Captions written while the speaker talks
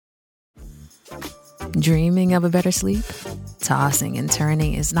Dreaming of a better sleep? Tossing and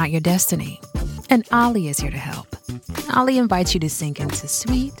turning is not your destiny. And Ollie is here to help. Ollie invites you to sink into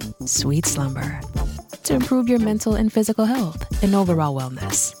sweet, sweet slumber to improve your mental and physical health and overall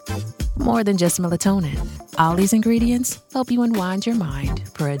wellness. More than just melatonin, Ollie's ingredients help you unwind your mind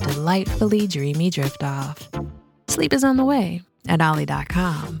for a delightfully dreamy drift off. Sleep is on the way at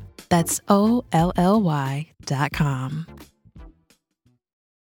Ollie.com. That's OLLY.com.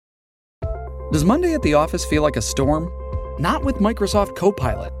 Does Monday at the office feel like a storm? Not with Microsoft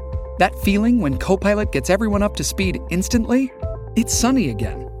Copilot. That feeling when Copilot gets everyone up to speed instantly? It's sunny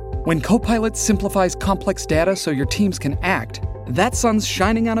again. When Copilot simplifies complex data so your teams can act, that sun's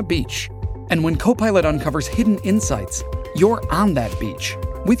shining on a beach. And when Copilot uncovers hidden insights, you're on that beach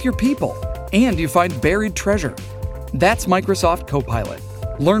with your people, and you find buried treasure. That's Microsoft Copilot.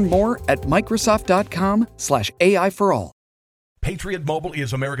 Learn more at Microsoft.com/AI for all. Patriot Mobile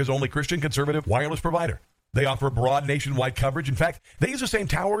is America's only Christian conservative wireless provider. They offer broad nationwide coverage. In fact, they use the same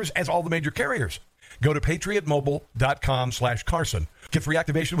towers as all the major carriers. Go to patriotmobile.com/Carson. Get free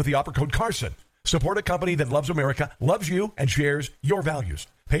activation with the offer code Carson. Support a company that loves America, loves you, and shares your values.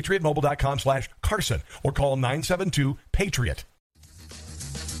 patriotmobile.com/Carson or call 972-PATRIOT.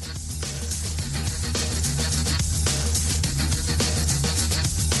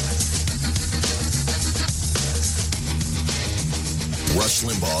 Rush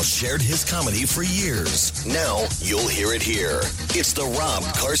Limbaugh shared his comedy for years. Now you'll hear it here. It's the Rob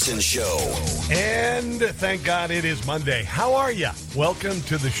Carson Show. And thank God it is Monday. How are you? Welcome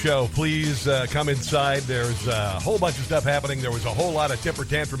to the show. Please come inside. There's a whole bunch of stuff happening. There was a whole lot of temper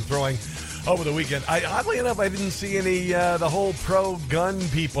tantrum throwing over the weekend. Oddly enough, I didn't see any the whole pro-gun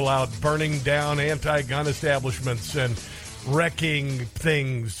people out burning down anti-gun establishments and wrecking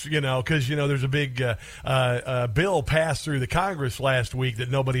things, because, there's a big bill passed through the Congress last week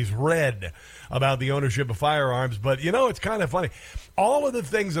that nobody's read about the ownership of firearms. But, it's kind of funny. All of the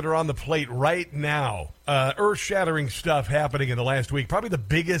things that are on the plate right now, earth-shattering stuff happening in the last week, probably the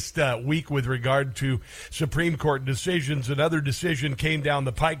biggest week with regard to Supreme Court decisions. Another decision came down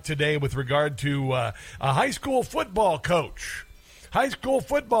the pike today with regard to a high school football coach.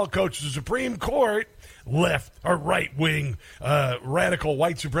 The Supreme Court, left or right-wing radical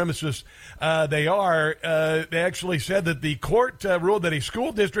white supremacists they actually said that the court ruled that a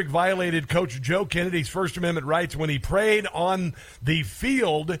school district violated Coach Joe Kennedy's First Amendment rights when he prayed on the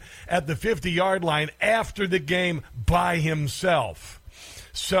field at the 50-yard line after the game by himself.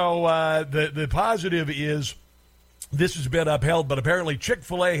 So the positive is this has been upheld, but apparently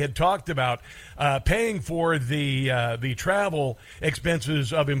Chick-fil-A had talked about paying for the travel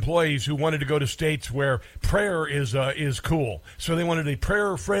expenses of employees who wanted to go to states where prayer is cool. So they wanted a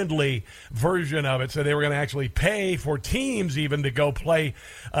prayer-friendly version of it. So they were going to actually pay for teams even to go play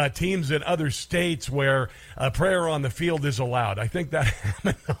teams in other states where prayer on the field is allowed. I think that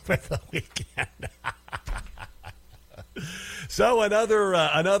happened over the weekend. So another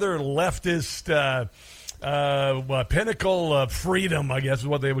leftist pinnacle of freedom, I guess is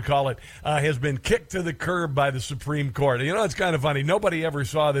what they would call it, has been kicked to the curb by the Supreme Court. It's kind of funny. Nobody ever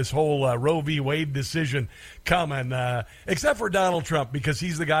saw this whole Roe v. Wade decision coming, except for Donald Trump, because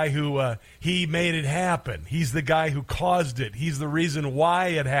he's the guy who he made it happen. He's the guy who caused it. He's the reason why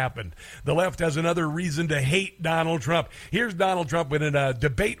it happened. The left has another reason to hate Donald Trump. Here's Donald Trump in a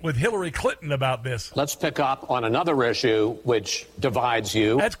debate with Hillary Clinton about this. Let's pick up on another issue which divides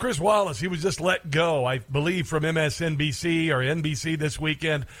you. That's Chris Wallace. He was just let go, I believe, from MSNBC or NBC this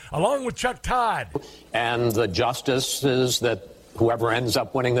weekend, along with Chuck Todd. And the justices that whoever ends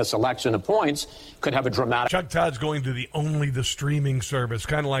up winning this election appoints could have a dramatic... Chuck Todd's going to the streaming service,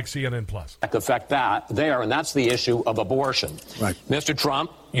 kind of like CNN Plus. ...affect that there, and that's the issue of abortion. Right. Mr.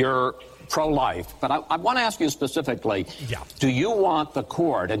 Trump, you're pro-life, but I want to ask you specifically, do you want the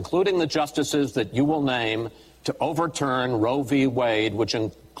court, including the justices that you will name, to overturn Roe v. Wade, which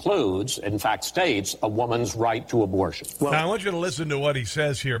includes, in fact, states a woman's right to abortion? Well, now, I want you to listen to what he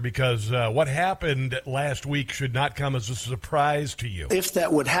says here, because what happened last week should not come as a surprise to you. If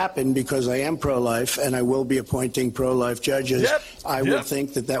that would happen, because I am pro-life and I will be appointing pro-life judges, I would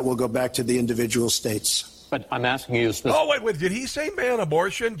think that will go back to the individual states. But I'm asking you specifically. Oh, wait, did he say ban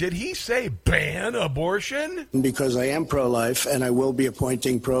abortion? Did he say ban abortion? Because I am pro-life and I will be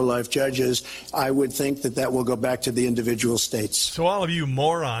appointing pro-life judges, I would think that will go back to the individual states. So all of you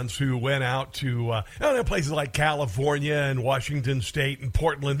morons who went out to places like California and Washington State and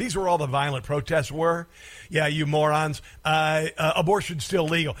Portland, these were all the violent protests were. Yeah, you morons. Abortion's still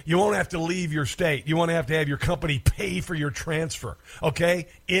legal. You won't have to leave your state. You won't have to have your company pay for your transfer. Okay?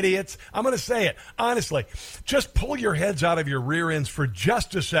 Idiots. I'm going to say it. Honestly, just pull your heads out of your rear ends for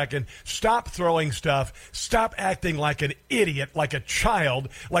just a second. Stop throwing stuff. Stop acting like an idiot, like a child,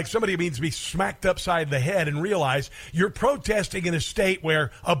 like somebody needs to be smacked upside the head, and realize you're protesting in a state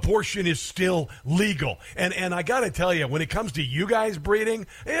where abortion is still legal. And I got to tell you, when it comes to you guys breeding,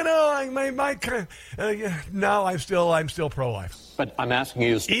 I'm still pro-life. But I'm asking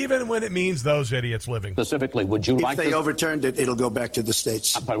you, even when it means those idiots living. Specifically, would you like if they overturned it, it'll go back to the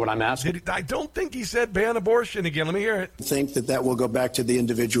states. But what I'm asking, I don't think he said ban abortion again. Let me hear it. I think that will go back to the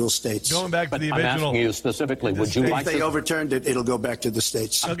individual states. Going back to the original. I'm asking you specifically, would you like if they overturned it, it'll go back to the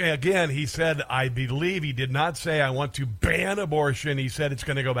states. Okay, again, he said, I believe he did not say I want to ban abortion. He said it's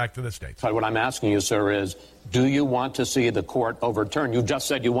going to go back to the states. But what I'm asking you, sir, is do you want to see the court overturn? You just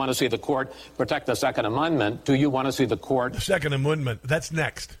said you want to see the court protect the Second Amendment. Do you want to see the court? The Second Amendment, that's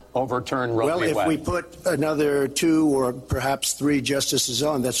next. Overturn Roe v. Wade. Well, if we put another 2 or perhaps 3 justices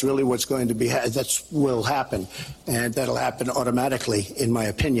on, that's really what's going to be, that will happen. And that'll happen automatically, in my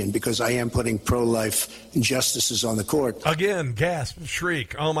opinion, because I am putting pro-life justices on the court. Again, gasp,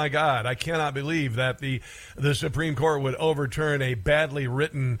 shriek, oh my God, I cannot believe that the Supreme Court would overturn a badly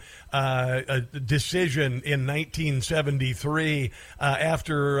written a decision in 1973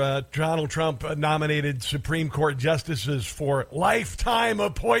 after Donald Trump nominated Supreme Court justices for lifetime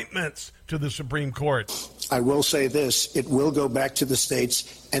appointments to the Supreme Court. I will say this, it will go back to the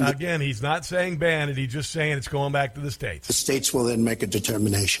states. And again, he's not saying ban it, he's just saying it's going back to the states. The states will then make a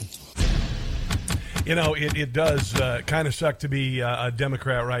determination. You know, it does kind of suck to be a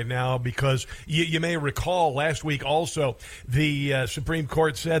Democrat right now, because you may recall last week also the Supreme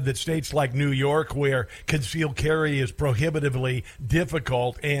Court said that states like New York, where concealed carry is prohibitively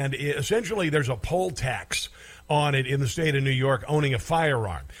difficult, and essentially there's a poll tax on it in the state of New York, owning a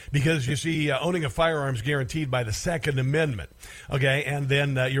firearm, because you see owning a firearm is guaranteed by the Second Amendment, okay, and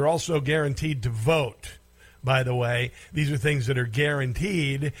then you're also guaranteed to vote. By the way, these are things that are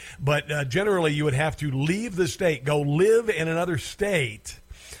guaranteed, but generally you would have to leave the state, go live in another state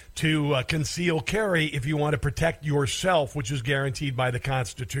to conceal carry if you want to protect yourself, which is guaranteed by the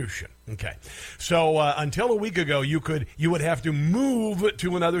Constitution. Okay, so until a week ago, you would have to move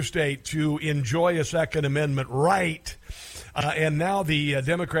to another state to enjoy a Second Amendment right. And now the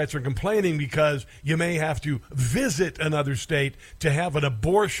Democrats are complaining because you may have to visit another state to have an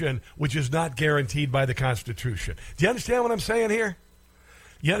abortion, which is not guaranteed by the Constitution. Do you understand what I'm saying here?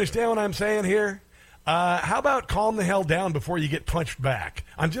 You understand what I'm saying here? How about calm the hell down before you get punched back?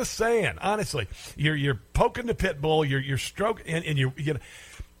 I'm just saying, honestly, you're poking the pit bull, you're stroking, and you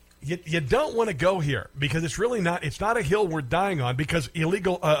don't want to go here, because it's really not. It's not a hill we're dying on, because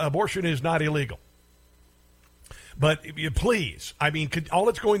illegal abortion is not illegal. But please, I mean, all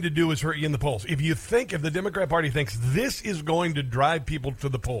it's going to do is hurt you in the polls. If the Democrat Party thinks this is going to drive people to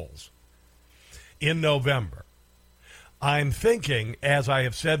the polls in November, I'm thinking, as I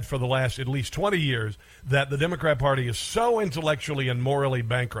have said for the last at least 20 years, that the Democrat Party is so intellectually and morally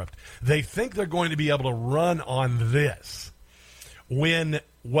bankrupt. They think they're going to be able to run on this, when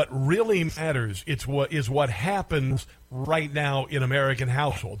what really matters is what happens right now in American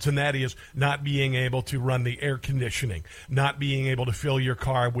households, and that is not being able to run the air conditioning, not being able to fill your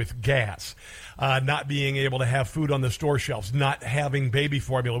car with gas, not being able to have food on the store shelves, not having baby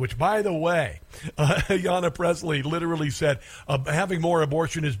formula, which, by the way, Ayanna Pressley literally said having more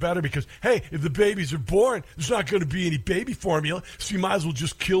abortion is better because, hey, if the babies are born, there's not going to be any baby formula, so you might as well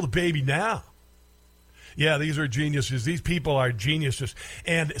just kill the baby now. Yeah, these are geniuses. These people are geniuses.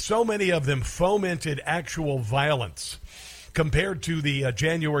 And so many of them fomented actual violence compared to the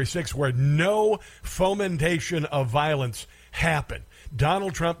January 6th, where no fomentation of violence happened.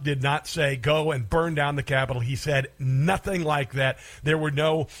 Donald Trump did not say, go and burn down the Capitol. He said nothing like that. There were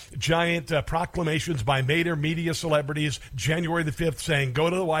no giant proclamations by major media celebrities January the 5th saying, go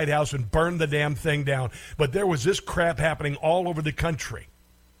to the White House and burn the damn thing down. But there was this crap happening all over the country.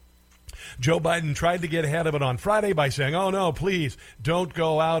 Joe Biden tried to get ahead of it on Friday by saying, oh, no, please don't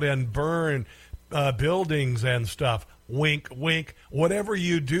go out and burn buildings and stuff. Wink, wink. Whatever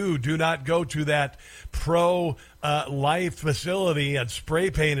you do, do not go to that pro-life facility and spray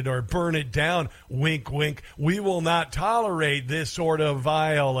paint it or burn it down. Wink, wink. We will not tolerate this sort of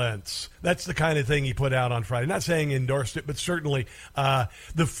violence. That's the kind of thing he put out on Friday. Not saying endorsed it, but certainly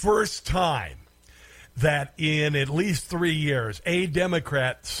the first time that in at least 3 years, a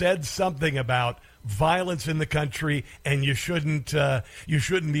Democrat said something about violence in the country, and you shouldn't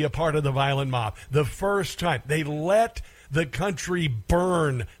be a part of the violent mob. The first time they let the country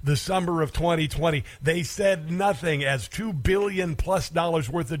burn the summer of 2020. They said nothing as $2 billion plus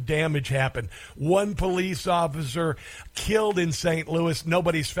worth of damage happened. One police officer killed in St. Louis.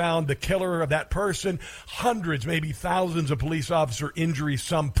 Nobody's found the killer of that person. Hundreds, maybe thousands of police officer injuries,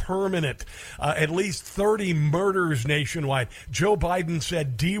 some permanent. At least 30 murders nationwide. Joe Biden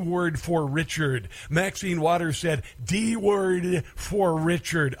said D-word for Richard. Maxine Waters said D-word for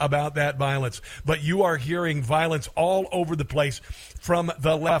Richard about that violence. But you are hearing violence all over the place from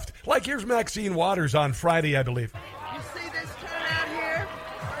the left. Like here's Maxine Waters on Friday, I believe. You see this turnout here?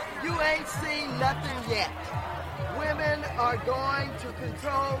 You ain't seen nothing yet. Women are going to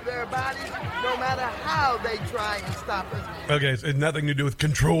control their bodies no matter how they try and stop us. Okay, so it has nothing to do with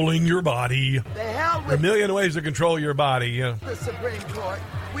controlling your body. The hell with there are a million ways to control your body. Yeah. The Supreme Court.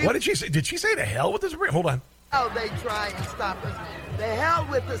 What did she say? Did she say to hell with the Supreme? Hold on. How they try and stop us. The hell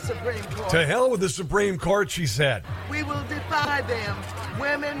with the Supreme Court. To hell with the Supreme Court, she said. We will defy them.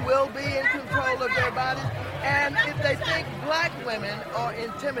 Women will be in control of their bodies. And if they think black women are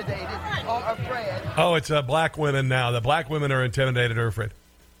intimidated or afraid. Oh, it's black women now. The black women are intimidated or afraid.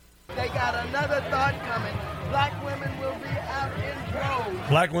 They got another thought coming. Black women will be out in droves.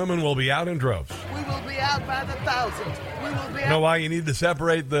 Black women will be out in droves. We will be out by the thousands. We will be out. You know why you need to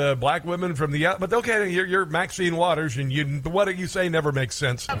separate the black women from the... But okay, you're Maxine Waters, and what you say never makes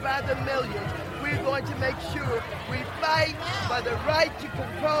sense. By the millions, we're going to make sure we fight for the right to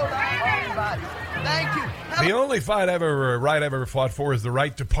control our own bodies. Thank you. The only fight I've ever fought for is the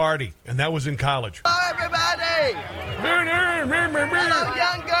right to party, and that was in college. Hello, everybody. Hello,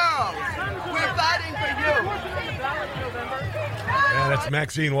 young girls. We're fighting for you. Yeah, that's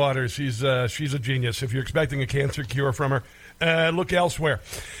Maxine Waters. She's a genius. If you're expecting a cancer cure from her, look elsewhere.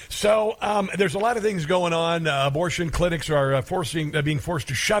 So there's a lot of things going on. Abortion clinics are being forced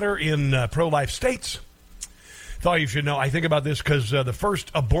to shutter in pro-life states. Thought you should know. I think about this because the first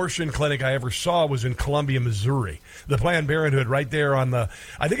abortion clinic I ever saw was in Columbia, Missouri. The Planned Parenthood right there on I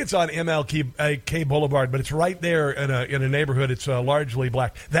think it's on MLK Boulevard, but it's right there in a neighborhood. It's largely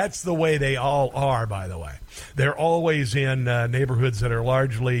black. That's the way they all are, by the way. They're always in neighborhoods that are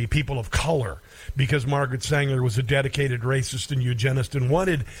largely people of color, because Margaret Sanger was a dedicated racist and eugenist and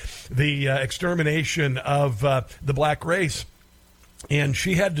wanted the extermination of the black race. And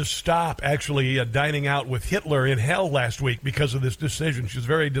she had to stop actually dining out with Hitler in hell last week because of this decision. She was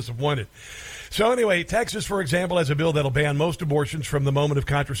very disappointed. So anyway, Texas, for example, has a bill that'll ban most abortions from the moment of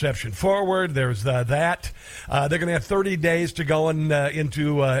contraception forward. There's that. They're going to have 30 days to go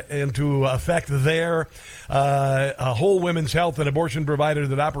into effect there. A whole women's health and abortion provider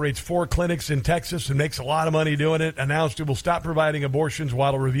that operates 4 clinics in Texas and makes a lot of money doing it announced it will stop providing abortions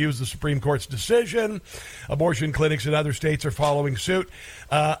while it reviews the Supreme Court's decision. Abortion clinics in other states are following suit.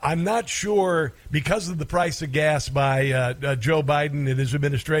 I'm not sure, because of the price of gas by Joe Biden and his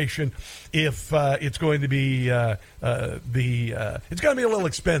administration, if it's going to be it's going to be a little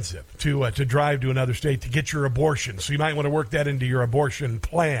expensive to drive to another state to get your abortion. So you might want to work that into your abortion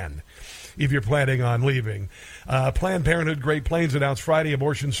plan if you're planning on leaving. Planned Parenthood Great Plains announced Friday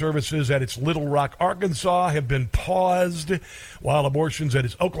abortion services at its Little Rock, Arkansas have been paused, while abortions at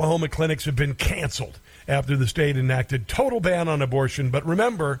its Oklahoma clinics have been canceled after the state enacted total ban on abortion. But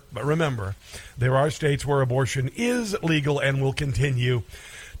remember, there are states where abortion is legal and will continue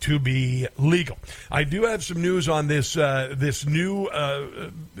to be legal. I do have some news on this new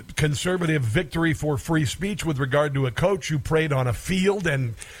conservative victory for free speech with regard to a coach who prayed on a field,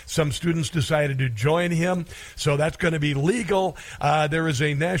 and some students decided to join him. So that's going to be legal. There is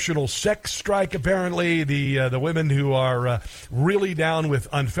a national sex strike, apparently. The women who are really down with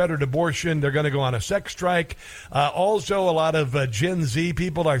unfettered abortion, they're going to go on a sex strike. Also, a lot of Gen Z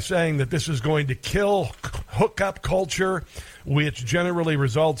people are saying that this is going to kill hookup culture, which generally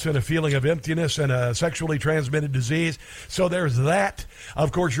results in a feeling of emptiness and a sexually transmitted disease. So there's that.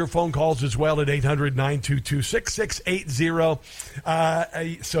 Of course, your phone calls as well at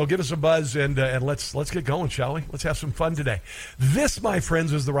 800-922-6680. So give us a buzz and let's get going, shall we? Let's have some fun today. This, my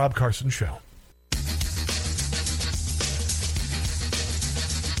friends, is the Rob Carson Show.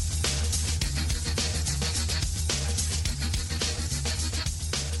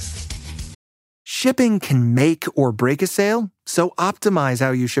 Shipping can make or break a sale, so optimize how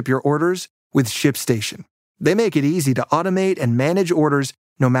you ship your orders with ShipStation. They make it easy to automate and manage orders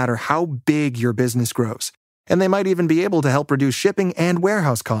no matter how big your business grows. And they might even be able to help reduce shipping and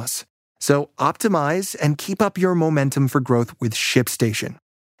warehouse costs. So optimize and keep up your momentum for growth with ShipStation.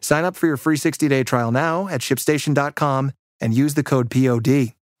 Sign up for your free 60-day trial now at ShipStation.com and use the code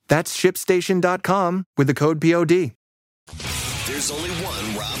POD. That's ShipStation.com with the code POD. There's only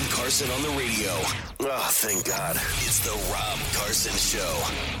one Rob Carson on the radio. Oh, thank God. It's the Rob Carson Show.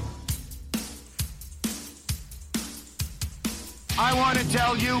 I want to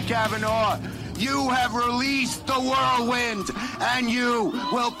tell you, Kavanaugh, you have released the whirlwind, and you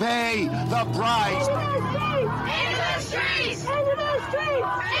will pay the price. Into the streets! Into the streets!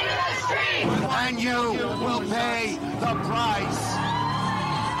 Into the streets! And you will pay the price.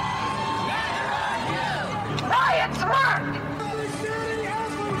 Riots work!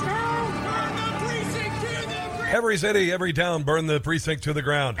 Every city, every town, burn the precinct to the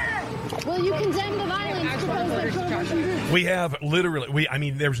ground. Will you condemn the violence proposed by pro-abortion groups? We have literally,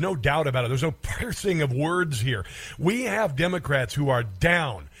 there's no doubt about it. There's no parsing of words here. We have Democrats who are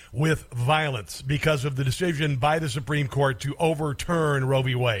down with violence because of the decision by the Supreme Court to overturn Roe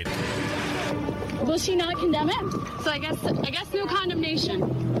v. Wade. Will she not condemn it? So I guess no condemnation.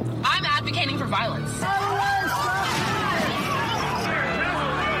 I'm advocating for violence.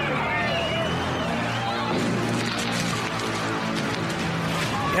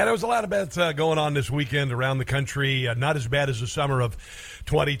 Yeah, there was a lot of bets going on this weekend around the country. Not as bad as the summer of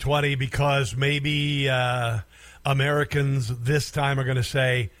 2020 because maybe Americans this time are going to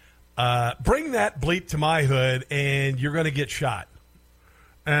say, bring that bleep to my hood and you're going to get shot.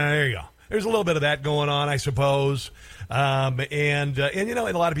 There you go. There's a little bit of that going on, I suppose. And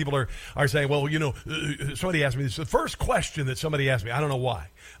a lot of people are saying, well, somebody asked me this. The first question that somebody asked me, I don't know why.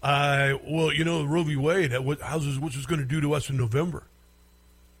 Roe v. Wade, what's this going to do to us in November?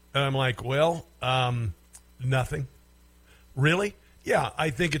 And I'm like, nothing. Really? Yeah, I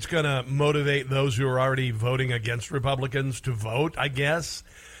think it's going to motivate those who are already voting against Republicans to vote, I guess.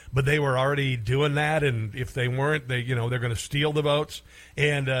 But they were already doing that, and if they weren't, they're going to steal the votes.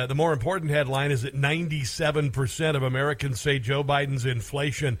 And the more important headline is that 97% of Americans say Joe Biden's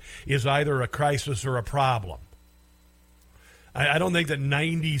inflation is either a crisis or a problem. I don't think that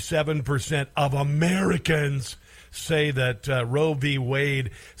 97% of Americans say that Roe v.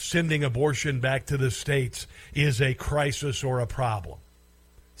 Wade sending abortion back to the states is a crisis or a problem.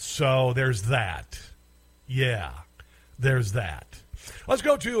 So there's that. Yeah, there's that. Let's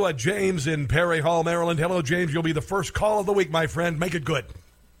go to James in Perry Hall, Maryland. Hello, James. You'll be the first call of the week, my friend. Make it good.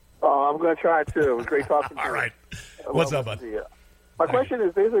 Oh, I'm going to try to. It was great talking to you. All right. What's up, bud? My question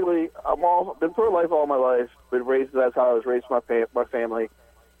is basically, been pro-life all my life. Been raised, that's how I was raised, my family.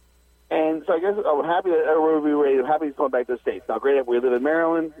 And so I guess I'm happy that Roe v. Wade, I'm happy he's going back to the States. Now, granted, we live in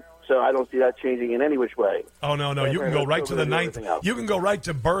Maryland, so I don't see that changing in any which way. Oh, no. You can go right to the ninth. You can go right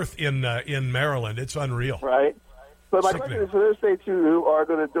to birth in Maryland. It's unreal. Right. But my question is for those states who are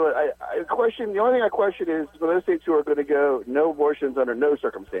going to do it, the only thing I question is for those states who are going to go no abortions under no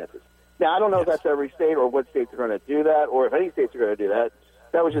circumstances. Now, I don't know if that's every state or what states are going to do that or if any states are going to do that.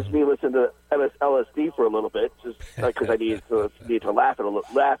 That was just me listening to LSD for a little bit, just because I need to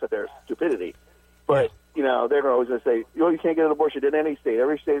laugh at their stupidity. But they're always going to say, you can't get an abortion in any state.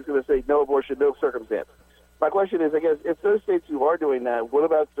 Every state is going to say no abortion, no circumstance. My question is, I guess, if those states who are doing that, what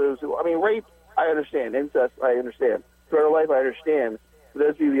about those who? I mean, rape, I understand. Incest, I understand. Threat of life, I understand. Those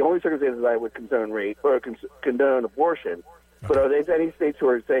would be the only circumstances I would condone rape or condone abortion. But are there any states who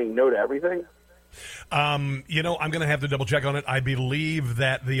are saying no to everything? I'm going to have to double check on it. I believe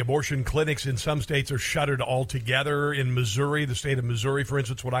that the abortion clinics in some states are shuttered altogether. In Missouri, the state of Missouri, for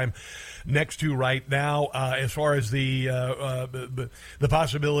instance, what I'm next to right now, as far as the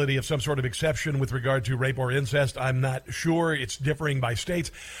possibility of some sort of exception with regard to rape or incest, I'm not sure. It's differing by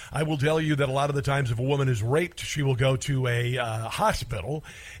states. I will tell you that a lot of the times if a woman is raped, she will go to a hospital,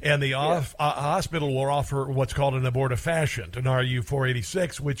 and the hospital will offer what's called an abortifacient, an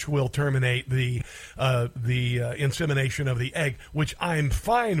RU-486, which will terminate the insemination of the egg, which I'm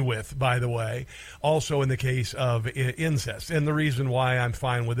fine with, by the way, also in the case of incest. And the reason why I'm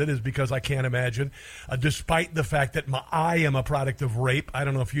fine with it is because I can't imagine, despite the fact that I am a product of rape. I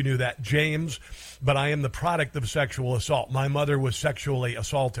don't know if you knew that, James, but I am the product of sexual assault. My mother was sexually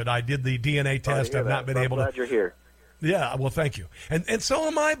assaulted. I did the DNA test. I've not been able to. I'm glad you're here. Yeah, well, thank you. And so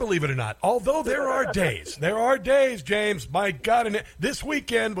am I, believe it or not. Although there are days, James, my God, and this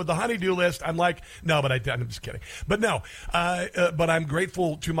weekend with the honey-do list, I'm like, no, but I'm just kidding. But no, but I'm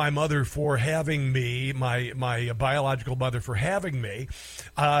grateful to my mother for having me, my biological mother for having me.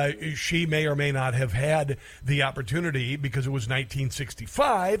 She may or may not have had the opportunity because it was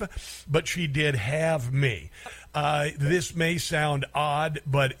 1965, but she did have me. This may sound odd,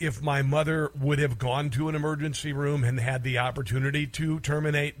 but if my mother would have gone to an emergency room and had the opportunity to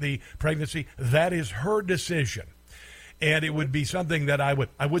terminate the pregnancy, that is her decision. And it would be something that I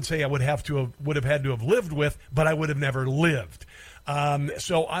would say I would have had to have lived with, but I would have never lived.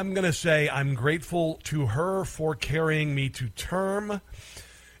 So I'm going to say I'm grateful to her for carrying me to term.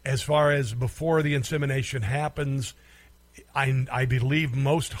 As far as before the insemination happens, I believe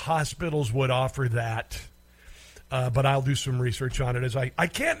most hospitals would offer that. But I'll do some research on it. As I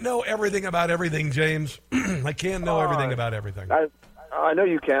can't know everything about everything, James. I can't know everything about everything. I know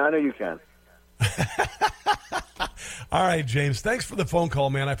you can. I know you can. All right, James. Thanks for the phone call,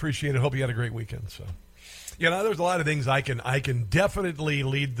 man. I appreciate it. Hope you had a great weekend. So, there's a lot of things I can definitely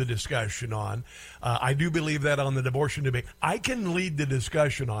lead the discussion on. I do believe that on the abortion debate, I can lead the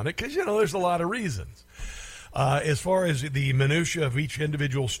discussion on it because there's a lot of reasons. As far as the minutia of each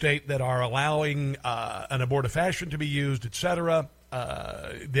individual state that are allowing an abortifacient to be used, et cetera,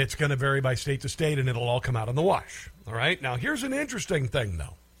 it's going to vary by state to state, and it'll all come out in the wash. All right? Now, here's an interesting thing,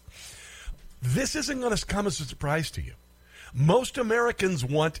 though. This isn't going to come as a surprise to you. Most Americans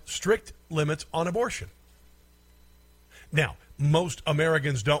want strict limits on abortion. Now, most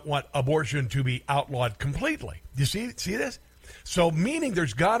Americans don't want abortion to be outlawed completely. Do you see this? So, meaning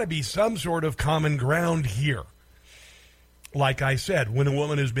there's got to be some sort of common ground here. Like I said, when a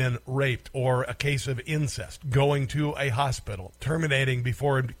woman has been raped or a case of incest, going to a hospital, terminating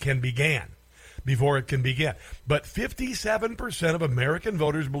before it can begin. But 57% of American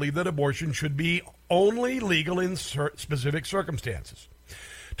voters believe that abortion should be only legal in specific circumstances.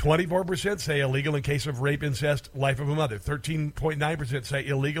 24% say illegal in case of rape, incest, life of a mother. 13.9% say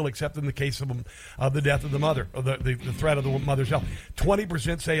illegal except in the case of the death of the mother, or the threat of the mother's health.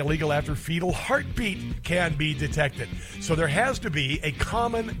 20% say illegal after fetal heartbeat can be detected. So there has to be a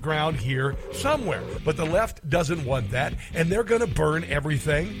common ground here somewhere. But the left doesn't want that, and they're going to burn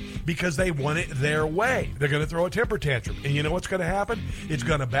everything because they want it their way. They're going to throw a temper tantrum. And you know what's going to happen? It's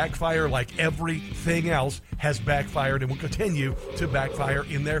going to backfire like everything else has backfired and will continue to backfire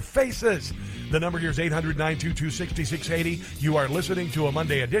in their faces. The number here is 800-922-6680. You are listening to a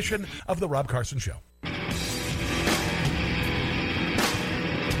Monday edition of The Rob Carson Show.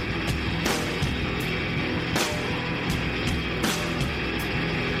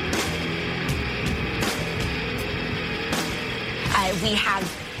 We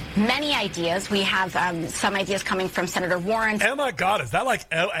have many ideas. We have some ideas coming from Senator Warren. Oh, my God. Is that like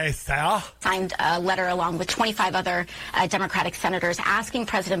L.A. Signed a letter along with 25 other Democratic senators asking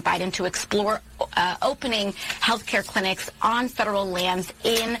President Biden to explore opening health care clinics on federal lands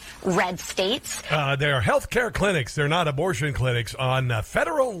in red states. They're health care clinics. They're not abortion clinics on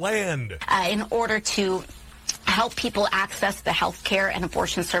federal land. In order to help people access the health care and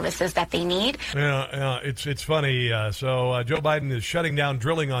abortion services that they need. Yeah, it's funny. So Joe Biden is shutting down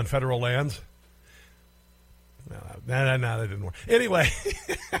drilling on federal lands. No, that didn't work. Anyway,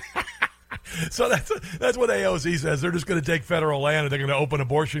 so that's what AOC says. They're just going to take federal land and they're going to open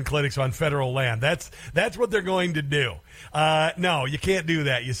abortion clinics on federal land. That's what they're going to do. No, you can't do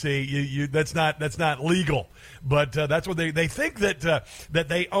that. You see, that's not legal. But that's what they think that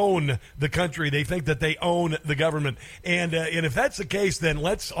they own the country. They think that they own the government. And if that's the case, then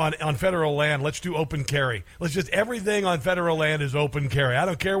let's on federal land, let's do open carry. Let's just everything on federal land is open carry. I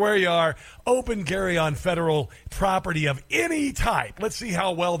don't care where you are. Open carry on federal property of any type. Let's see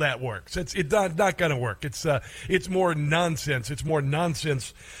how well that works. It's not going to work. It's more nonsense. It's more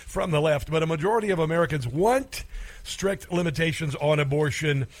nonsense from the left. But a majority of Americans want strict limitations on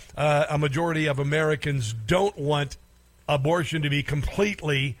abortion. A majority of Americans don't want abortion to be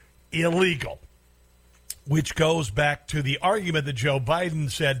completely illegal, which goes back to the argument that Joe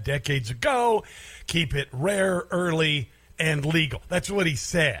Biden said decades ago, keep it rare, early, and legal. That's what he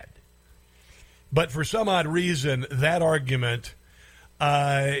said. But for some odd reason, that argument,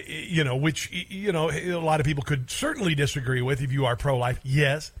 which a lot of people could certainly disagree with if you are pro-life,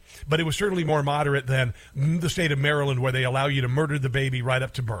 yes, but it was certainly more moderate than the state of Maryland where they allow you to murder the baby right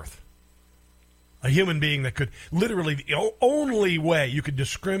up to birth. A human being that could literally, the only way you could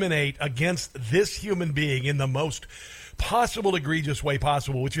discriminate against this human being in the most possible egregious way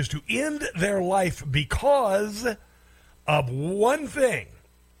possible, which is to end their life because of one thing,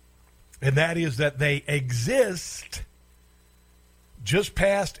 and that is that they exist just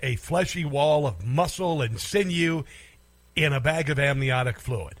past a fleshy wall of muscle and sinew in a bag of amniotic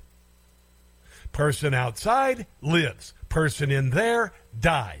fluid. Person outside lives. Person in there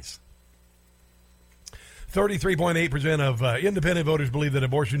dies. 33.8% of independent voters believe that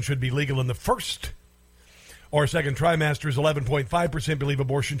abortion should be legal in the first or second trimesters. 11.5% believe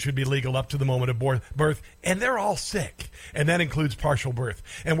abortion should be legal up to the moment of birth, and they're all sick, and that includes partial birth.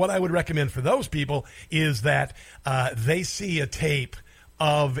 And what I would recommend for those people is that they see a tape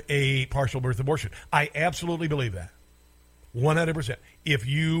of a partial birth abortion. I absolutely believe that. 100%. If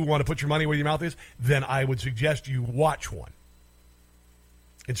you want to put your money where your mouth is, then I would suggest you watch one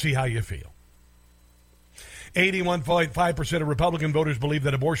and see how you feel. 81.5% of Republican voters believe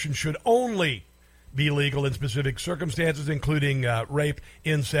that abortion should only be legal in specific circumstances, including rape,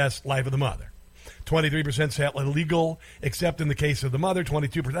 incest, life of the mother. 23% say illegal, except in the case of the mother.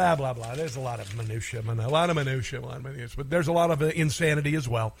 22%, blah, blah, blah. There's a lot of minutia, but there's a lot of insanity as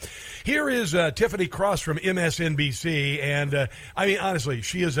well. Here is Tiffany Cross from MSNBC, and I mean, honestly,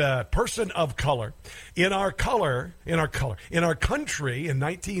 she is a person of color. In our country in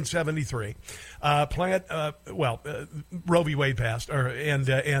 1973, Roe v. Wade passed, or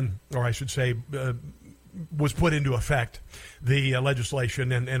I should say, was put into effect, the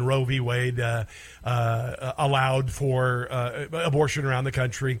legislation, and Roe v. Wade allowed for abortion around the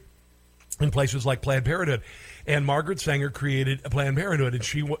country in places like Planned Parenthood. And Margaret Sanger created Planned Parenthood, and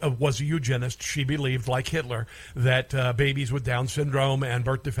she was a eugenist. She believed, like Hitler, that babies with Down syndrome and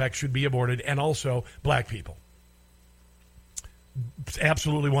birth defects should be aborted, and also black people. It's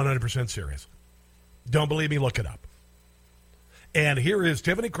absolutely 100% serious. Don't believe me? Look it up. And here is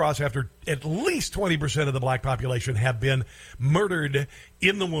Tiffany Cross after at least 20% of the black population have been murdered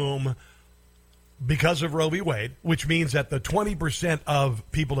in the womb because of Roe v. Wade, which means that the 20% of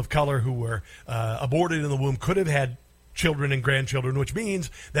people of color who were aborted in the womb could have had children and grandchildren, which means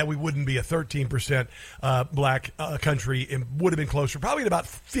that we wouldn't be a 13% black country. It would have been closer, probably at about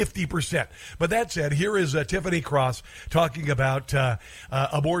 50%. But that said, here is Tiffany Cross talking about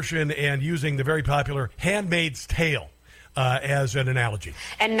abortion and using the very popular Handmaid's Tale as an analogy.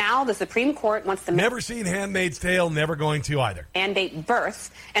 And now the Supreme Court wants to... Never seen Handmaid's Tale, never going to either. ...mandate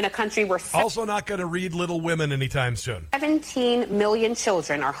birth in a country where... Also not going to read Little Women anytime soon. 17 million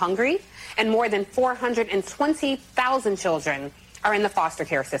children are hungry, and more than 420,000 children are in the foster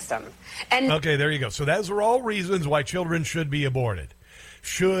care system. And okay, there you go. So those are all reasons why children should be aborted.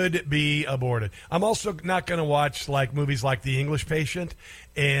 Should be aborted. I'm also not going to watch movies like The English Patient,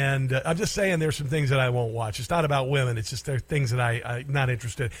 and I'm just saying there's some things that I won't watch. It's not about women. It's just there are things that I'm not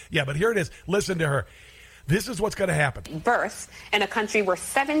interested in. Yeah, but here it is. Listen to her. This is what's going to happen. Birth in a country where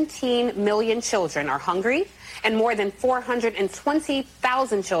 17 million children are hungry, and more than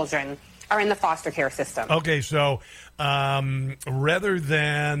 420,000 children are in the foster care system. Okay, so rather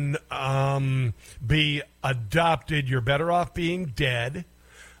than be adopted, you're better off being dead.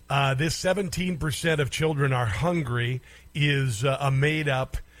 This 17% of children are hungry is a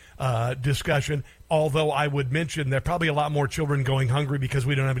made-up discussion, although I would mention there are probably a lot more children going hungry because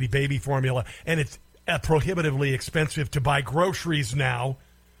we don't have any baby formula, and it's prohibitively expensive to buy groceries now.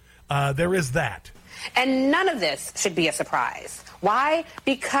 There is that. And none of this should be a surprise. Why?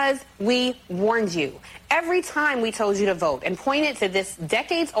 Because we warned you. Every time we told you to vote and pointed to this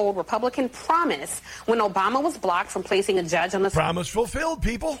decades-old Republican promise when Obama was blocked from placing a judge on the promise fulfilled,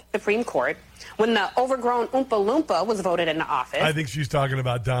 people. Supreme Court, when the overgrown Oompa Loompa was voted into office. I think she's talking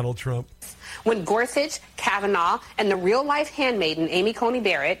about Donald Trump. When Gorsuch, Kavanaugh, and the real-life handmaiden Amy Coney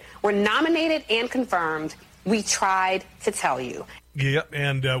Barrett were nominated and confirmed, we tried to tell you. Yeah,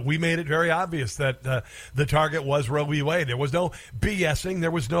 and we made it very obvious that the target was Roe v. Wade. There was no BSing.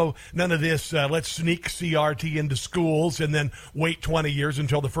 There was none of this, let's sneak CRT into schools and then wait 20 years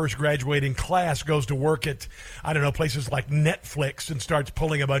until the first graduating class goes to work at, I don't know, places like Netflix and starts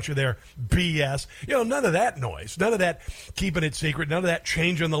pulling a bunch of their BS. You know, none of that noise. None of that keeping it secret. None of that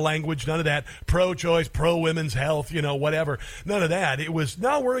changing the language. None of that pro-choice, pro-women's health, you know, whatever. None of that. It was,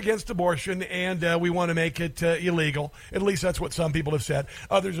 no, we're against abortion and we want to make it illegal. At least that's what some people have said.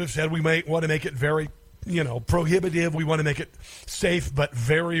 Others have said we may want to make it very, prohibitive. We want to make it safe, but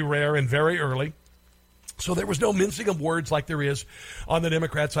very rare and very early. So there was no mincing of words like there is on the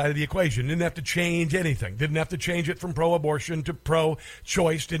Democrat side of the equation. Didn't have to change anything. Didn't have to change it from pro-abortion to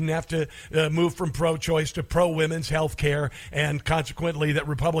pro-choice. Didn't have to move from pro-choice to pro-women's health care. And consequently, that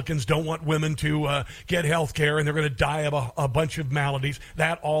Republicans don't want women to get health care and they're going to die of a bunch of maladies.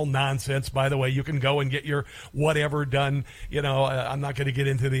 That all nonsense. By the way, you can go and get your whatever done. I'm not going to get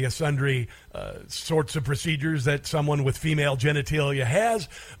into the sundry sorts of procedures that someone with female genitalia has.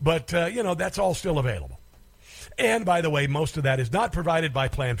 But, that's all still available. And, by the way, most of that is not provided by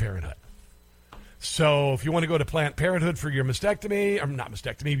Planned Parenthood. So if you want to go to Planned Parenthood for your mastectomy, or not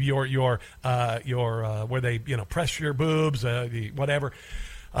mastectomy, your where they, press your boobs, whatever.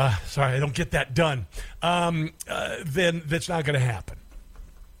 Sorry, I don't get that done. Then that's not going to happen.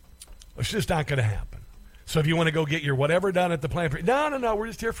 It's just not going to happen. So if you want to go get your whatever done at the Planned Parenthood, no, we're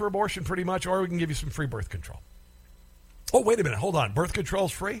just here for abortion pretty much, or we can give you some free birth control. Oh, wait a minute. Hold on. Birth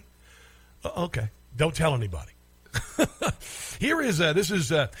control's free? Okay. Don't tell anybody. Here is this is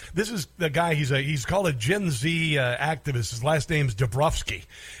the guy. He's called a Gen Z activist. His last name's Dabrowski,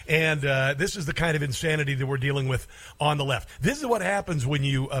 and this is the kind of insanity that we're dealing with on the left. This is what happens when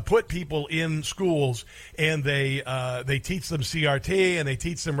you put people in schools and they teach them CRT and they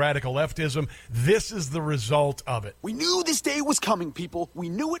teach them radical leftism. This is the result of it. We knew this day was coming, people. We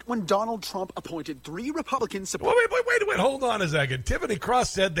knew it when Donald Trump appointed 3 Republicans. Wait, hold on a second. Tiffany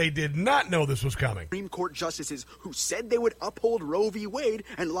Cross said they did not know this was coming. Supreme Court justices who said they would uphold Roe v. Wade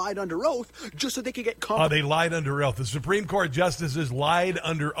and lied under oath just so they could get they lied under oath. The Supreme Court justices lied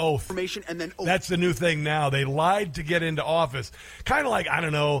under oath. Information and then That's the new thing now. They lied to get into office. Kind of like, I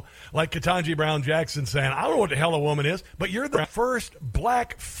don't know, like Ketanji Brown Jackson saying, I don't know what the hell a woman is, but you're the first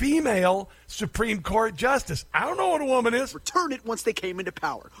black female Supreme Court justice. I don't know what a woman is. Return it once they came into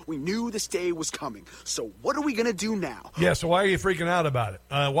power. We knew this day was coming. So what are we going to do now? Yeah, so why are you freaking out about it?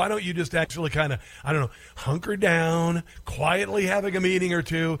 Why don't you just actually kind of, I don't know, hunker down, quietly having a meeting or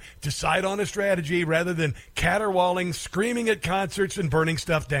two, decide on a strategy rather than caterwauling, screaming at concerts, and burning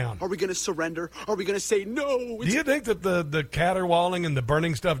stuff down? Are we going to surrender? Are we going to say no? Do you think that the caterwauling and the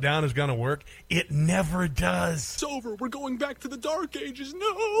burning stuff down is going to work? It never does. It's over. We're going back to the Dark Ages.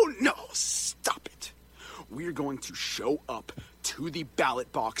 No, stop it. We're going to show up to the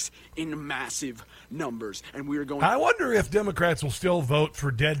ballot box in massive numbers, and we're going. I wonder if Democrats will still vote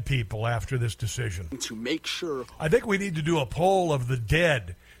for dead people after this decision. To make sure. I think we need to do a poll of the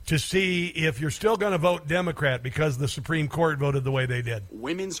dead to see if you're still going to vote Democrat because the Supreme Court voted the way they did.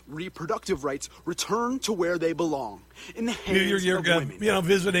 Women's reproductive rights return to where they belong, in the hands of women.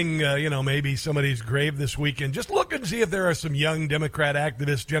 Visiting, maybe somebody's grave this weekend. Just look and see if there are some young Democrat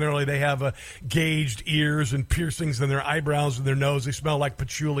activists. Generally, they have gauged ears and piercings in their eyebrows and their nose. They smell like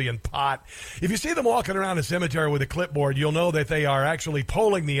patchouli and pot. If you see them walking around a cemetery with a clipboard, you'll know that they are actually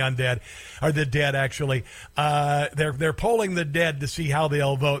polling the undead, or the dead, actually. They're polling the dead to see how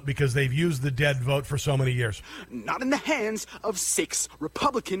they'll vote because they've used the dead vote for so many years. Not in the hands of 6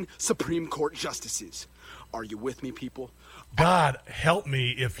 Republican Supreme Court justices. Are you with me, people? God help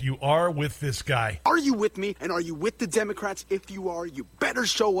me if you are with this guy. Are you with me, and are you with the Democrats? If you are, you better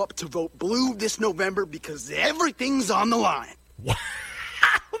show up to vote blue this November because everything's on the line.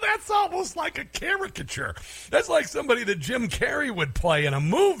 That's almost like a caricature. That's like somebody that Jim Carrey would play in a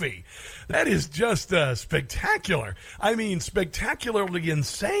movie. That is just spectacular. I mean, spectacularly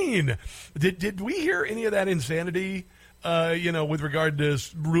insane. Did we hear any of that insanity? With regard to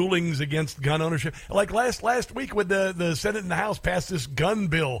rulings against gun ownership. Like last week when the Senate and the House passed this gun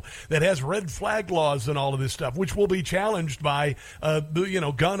bill that has red flag laws and all of this stuff, which will be challenged by,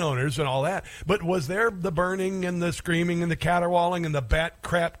 gun owners and all that. But was there the burning and the screaming and the caterwauling and the bat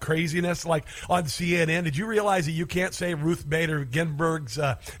crap craziness like on CNN? Did you realize that you can't say Ruth Bader Ginsburg's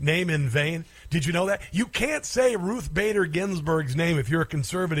name in vain? Did you know that? You can't say Ruth Bader Ginsburg's name if you're a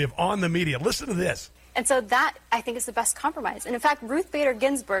conservative on the media. Listen to this. And so that, I think, is the best compromise. And in fact, Ruth Bader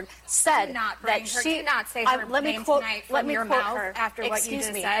Ginsburg said that she... Do not say her name tonight from your mouth after what you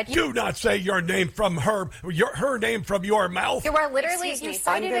just said. Do not say your name from her name from your mouth. You are literally... You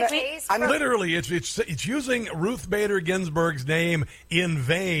cited a case... Literally, it's using Ruth Bader Ginsburg's name in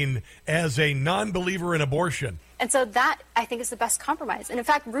vain as a non-believer in abortion. And so that, I think, is the best compromise. And in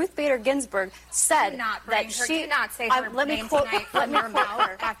fact, Ruth Bader Ginsburg said that she... Do not say her name tonight from your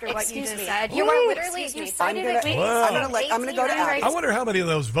mouth after what you just said. You are literally... You cited a case... I'm going to go to Alex. I wonder how many of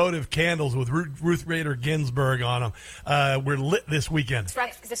those votive candles with Ruth Bader Ginsburg on them were lit this weekend.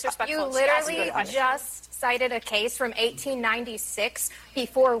 You literally just cited a case from 1896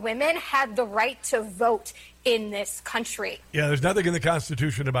 before women had the right to vote in this country. Yeah, there's nothing in the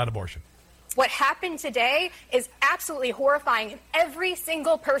Constitution about abortion. What happened today is absolutely horrifying. Every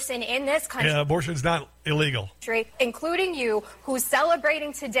single person in this country, yeah, abortion's not illegal, including you, who's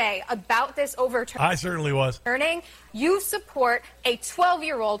celebrating today about this overturning. I certainly was. You support a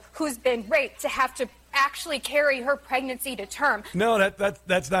 12-year-old who's been raped to have to actually carry her pregnancy to term. No,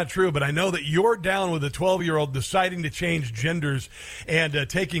 that's not true, but I know that you're down with a 12-year-old deciding to change genders and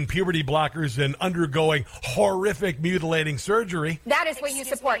taking puberty blockers and undergoing horrific mutilating surgery. That is what you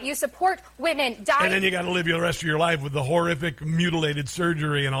support. You support women dying. And then you got to live the rest of your life with the horrific mutilated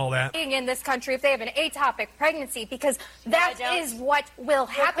surgery and all that. In this country, if they have an ectopic pregnancy, because that is what will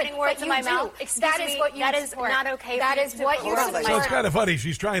happen. Putting words in my mouth. That is what you That is support. not okay. That is what you support. So it's kind of funny.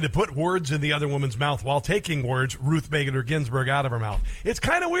 She's trying to put words in the other woman's mouth while taking Ruth Bader Ginsburg out of her mouth. It's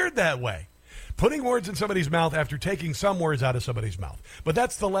kind of weird that way. putting words in somebody's mouth after taking some words out of somebody's mouth. But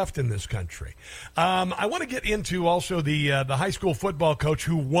that's the left in this country. I want to get into also the high school football coach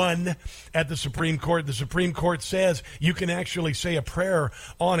who won at the Supreme Court. The Supreme Court says you can actually say a prayer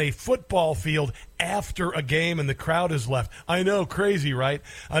on a football field after a game and the crowd is left. I know, crazy, right?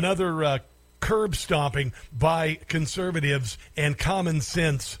 Another curb stomping by conservatives and common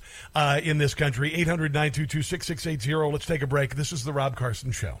sense in this country. 800-922-6680. Let's take a break. This is the Rob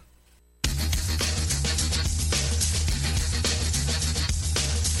Carson Show.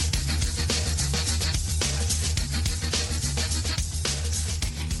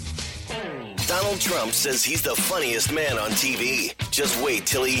 Donald Trump says he's the funniest man on TV. Just wait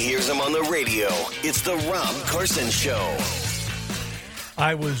till he hears him on the radio. It's the Rob Carson Show.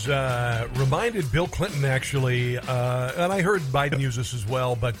 I was reminded, Bill Clinton actually, and I heard Biden use this as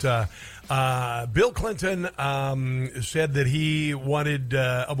well, but Bill Clinton said that he wanted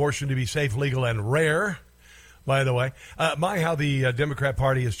abortion to be safe, legal, and rare. By the way, how the Democrat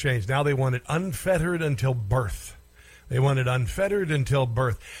Party has changed. Now they want it unfettered until birth. They want it unfettered until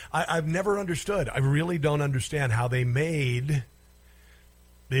birth. I've never understood. I really don't understand how they made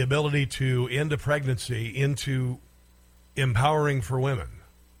the ability to end a pregnancy into empowering for women.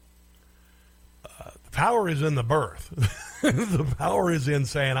 The power is in the birth. The power is in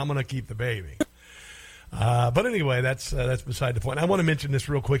saying, I'm going to keep the baby. But anyway, that's beside the point. I want to mention this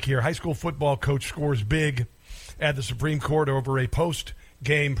real quick here. High school football coach scores big at the Supreme Court over a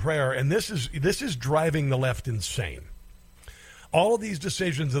post-game prayer, and this is driving the left insane. All of these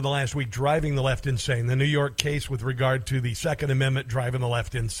decisions in the last week driving the left insane. The New York case with regard to the Second Amendment driving the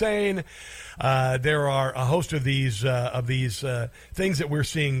left insane. There are a host of these things that we're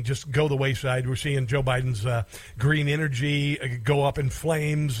seeing just go the wayside. We're seeing Joe Biden's green energy go up in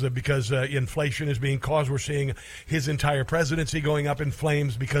flames because inflation is being caused. We're seeing his entire presidency going up in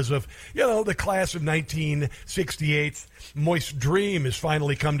flames because of, the class of 1968 moist dream has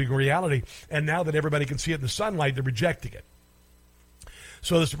finally come to reality. And now that everybody can see it in the sunlight, they're rejecting it.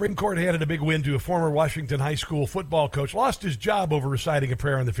 So the Supreme Court handed a big win to a former Washington high school football coach, lost his job over reciting a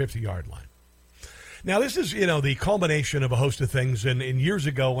prayer on the 50-yard line. Now, this is, the culmination of a host of things. And years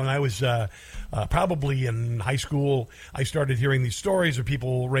ago, when I was probably in high school, I started hearing these stories of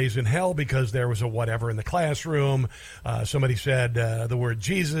people raised in hell because there was a whatever in the classroom. Somebody said the word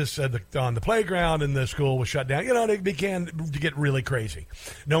Jesus on the playground, and the school was shut down. It began to get really crazy.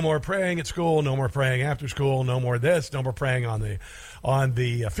 No more praying at school, no more praying after school, no more this, no more praying on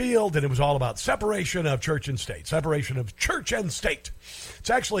the field, and it was all about separation of church and state, separation of church and state. It's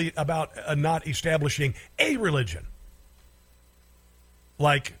actually about not establishing a religion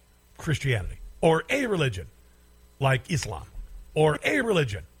like Christianity, or a religion like Islam, or a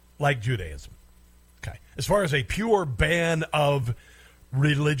religion like Judaism. Okay. As far as a pure ban of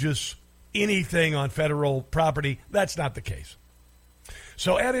religious anything on federal property, that's not the case.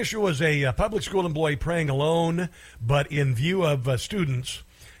 So at issue was a public school employee praying alone, but in view of students,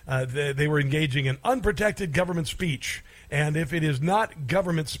 they were engaging in unprotected government speech. And if it is not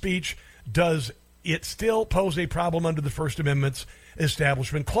government speech, does it still pose a problem under the First Amendment's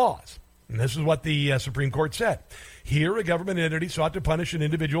Establishment Clause? And this is what the Supreme Court said. Here, a government entity sought to punish an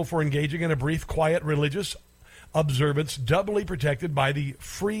individual for engaging in a brief, quiet religious observance doubly protected by the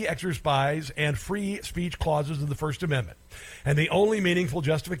free exercise and free speech clauses of the First Amendment. And the only meaningful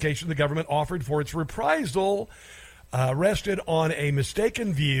justification the government offered for its reprisal rested on a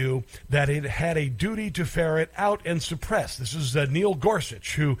mistaken view that it had a duty to ferret out and suppress. This is Neil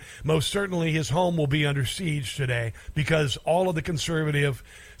Gorsuch, who most certainly his home will be under siege today because all of the conservative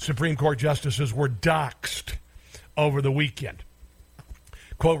Supreme Court justices were doxxed over the weekend.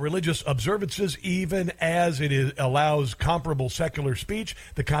 Quote, religious observances, even as it allows comparable secular speech,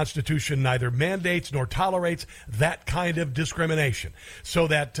 the Constitution neither mandates nor tolerates that kind of discrimination. So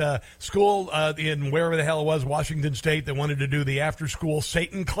that school in wherever the hell it was, Washington State, that wanted to do the after-school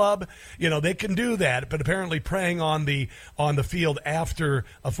Satan Club, they can do that. But apparently praying on the field after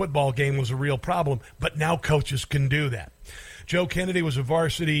a football game was a real problem. But now coaches can do that. Joe Kennedy was a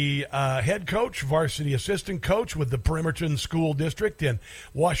varsity head coach, varsity assistant coach with the Bremerton School District in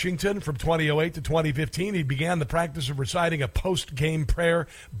Washington from 2008 to 2015. He began the practice of reciting a post-game prayer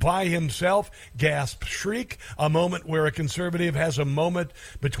by himself. Gasp, shriek, a moment where a conservative has a moment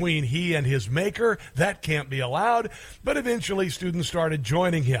between he and his maker. That can't be allowed. But eventually students started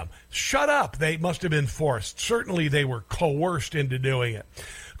joining him. Shut up. They must have been forced. Certainly they were coerced into doing it.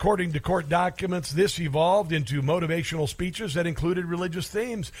 According to court documents, this evolved into motivational speeches that included religious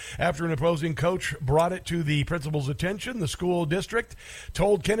themes. After an opposing coach brought it to the principal's attention, the school district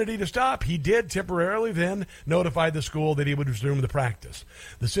told Kennedy to stop. He did temporarily, then notified the school that he would resume the practice.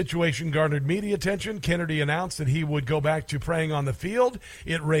 The situation garnered media attention. Kennedy announced that he would go back to praying on the field.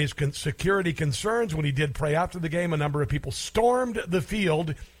 It raised security concerns. When he did pray after the game, a number of people stormed the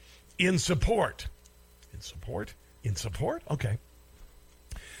field in support. In support? Okay.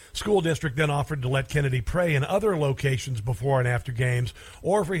 School district then offered to let Kennedy pray in other locations before and after games,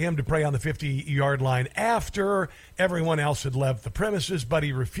 or for him to pray on the 50-yard line after everyone else had left the premises, but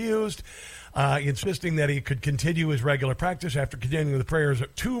he refused, insisting that he could continue his regular practice. After continuing the prayers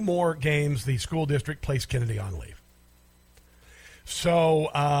at 2 more games, the school district placed Kennedy on leave. So,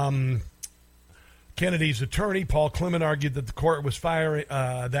 Kennedy's attorney, Paul Clement, argued that the court was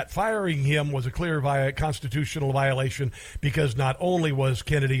firing him was a clear constitutional violation because not only was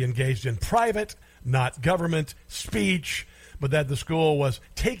Kennedy engaged in private, not government, speech, but that the school was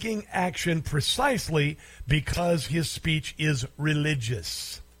taking action precisely because his speech is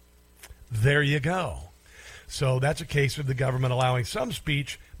religious. There you go. So that's a case of the government allowing some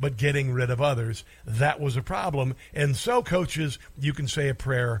speech but getting rid of others. That was a problem. And so, coaches, you can say a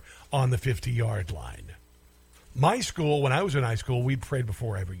prayer on the 50-yard line. My school, when I was in high school, we prayed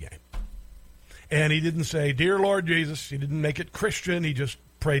before every game. And he didn't say, "Dear Lord Jesus." He didn't make it Christian. He just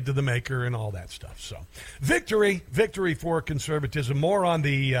prayed to the Maker and all that stuff. So, victory for conservatism. More on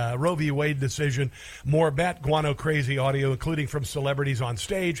the Roe v. Wade decision. More Bat Guano crazy audio, including from celebrities on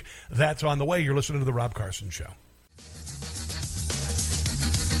stage. That's on the way. You're listening to The Rob Carson Show.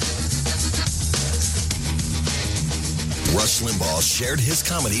 Rush Limbaugh shared his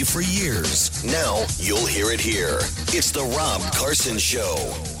comedy for years. Now you'll hear it here. It's The Rob Carson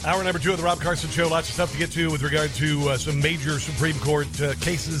Show. Hour number 2 of The Rob Carson Show. Lots of stuff to get to with regard to some major Supreme Court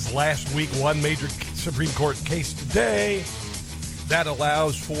cases last week. One major Supreme Court case today that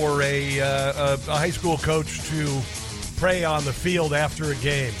allows for a high school coach to pray on the field after a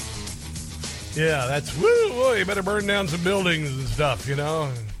game. Yeah, that's, you better burn down some buildings and stuff,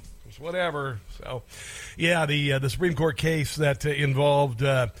 just whatever. So, yeah, the Supreme Court case that involved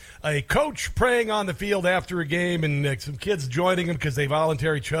a coach praying on the field after a game and some kids joining him because they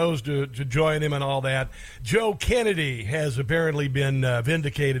voluntarily chose to join him and all that. Joe Kennedy has apparently been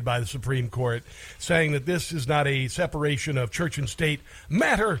vindicated by the Supreme Court, saying that this is not a separation of church and state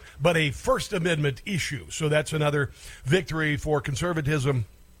matter, but a First Amendment issue. So that's another victory for conservatism.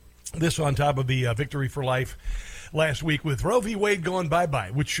 This on top of the victory for life last week with Roe v. Wade going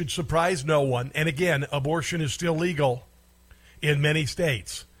bye-bye, which should surprise no one. And again, abortion is still legal in many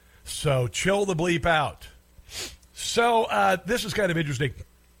states. So chill the bleep out. So this is kind of interesting.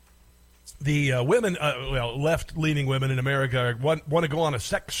 The women, left-leaning women in America want to go on a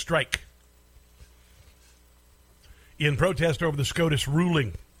sex strike in protest over the SCOTUS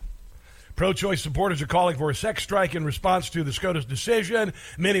ruling. Pro-choice supporters are calling for a sex strike in response to the SCOTUS decision.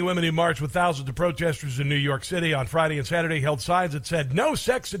 Many women who marched with thousands of protesters in New York City on Friday and Saturday held signs that said, "No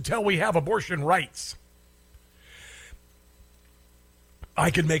sex until we have abortion rights."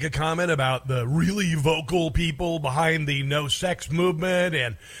 I could make a comment about the really vocal people behind the no sex movement,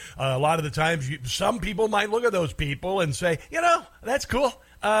 and a lot of the times some people might look at those people and say, that's cool.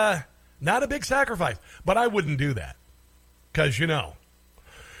 Not a big sacrifice. But I wouldn't do that because,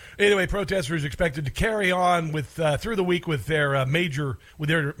 Anyway, protesters expected to carry on with through the week with their major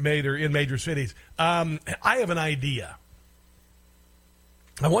in major cities. I have an idea.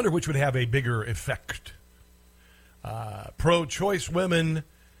 I wonder which would have a bigger effect: pro-choice women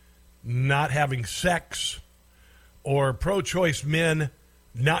not having sex, or pro-choice men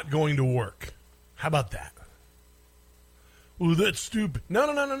not going to work. How about that? Well, that's stupid. No.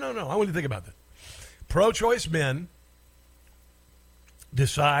 I want you to think about that. Pro-choice men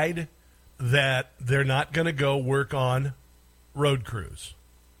decide that they're not going to go work on road crews.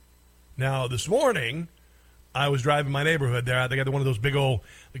 Now, this morning, I was driving my neighborhood there. They got one of those big old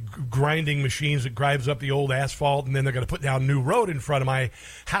grinding machines that grinds up the old asphalt, and then they're going to put down new road in front of my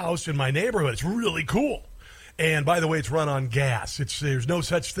house in my neighborhood. It's really cool. And by the way, it's run on gas. There's no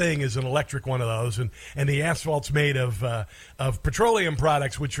such thing as an electric one of those. And the asphalt's made of petroleum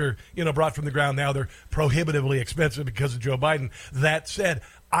products, which are brought from the ground. Now they're prohibitively expensive because of Joe Biden. That said,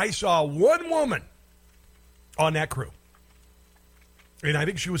 I saw one woman on that crew, and I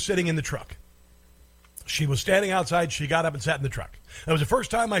think she was sitting in the truck. She was standing outside. She got up and sat in the truck. That was the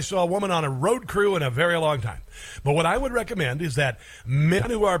first time I saw a woman on a road crew in a very long time. But what I would recommend is that men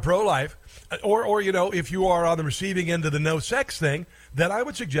who are pro-life, or if you are on the receiving end of the no-sex thing, then I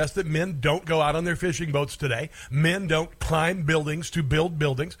would suggest that men don't go out on their fishing boats today. Men don't climb buildings to build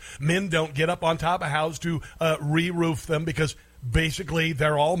buildings. Men don't get up on top of houses to re-roof them because basically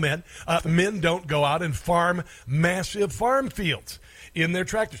they're all men. Men don't go out and farm massive farm fields in their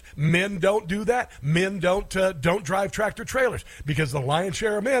tractors. Men don't do that. Men don't drive tractor trailers because the lion's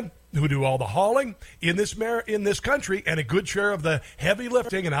share of men who do all the hauling in this country and a good share of the heavy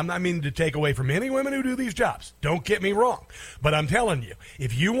lifting, and I'm not meaning to take away from any women who do these jobs. Don't get me wrong. But I'm telling you,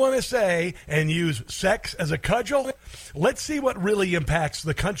 if you want to say and use sex as a cudgel, let's see what really impacts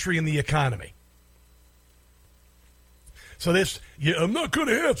the country and the economy. So I'm not going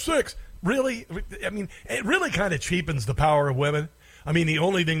to have sex. Really? I mean, it really kind of cheapens the power of women. I mean, the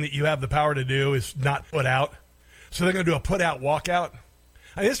only thing that you have the power to do is not put out. So they're going to do a put out, walk out.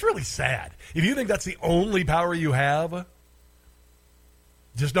 I mean, it's really sad. If you think that's the only power you have,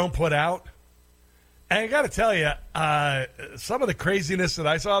 just don't put out. And I got to tell you, some of the craziness that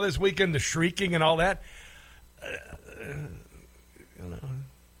I saw this weekend, the shrieking and all that,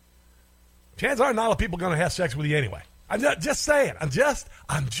 chances are not a lot of people going to have sex with you anyway. I'm just saying. I'm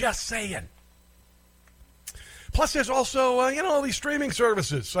just saying. Plus, there's also, all these streaming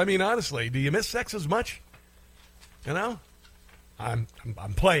services. I mean, honestly, do you miss sex as much? I'm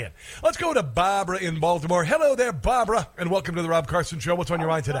playing. Let's go to Barbara in Baltimore. Hello there, Barbara, and welcome to the Rob Carson Show. What's on your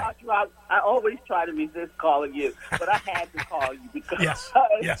mind today? I always try to resist calling you, but I had to call you because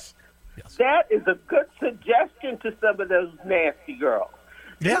yes. That is a good suggestion to some of those nasty girls.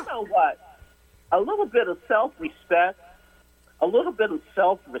 Yeah. You know what? A little bit of self-respect, a little bit of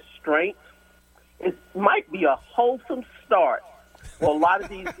self-restraint, it might be a wholesome start for a lot of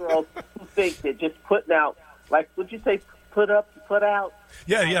these girls who think they're just putting out, like, would you say put up, put out?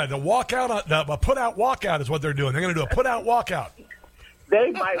 Yeah, the walkout, the put out walkout is what they're doing. They're going to do a put out walkout.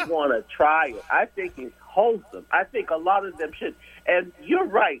 They might want to try it. I think it's wholesome. I think a lot of them should. And you're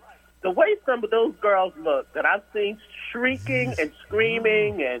right. The way some of those girls look that I've seen shrieking and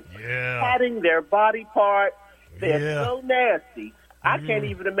screaming and patting their body part, they're so nasty. I can't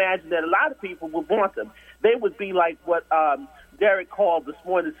even imagine that a lot of people would want them. They would be like what Derek called this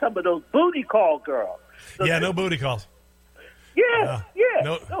morning, some of those booty call girls. So no booty calls. Yeah.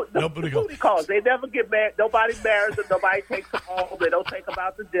 No booty calls. They never get married. Nobody marries them. Nobody takes them home. They don't take them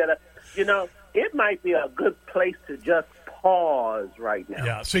out to dinner. It might be a good place to just pause right now.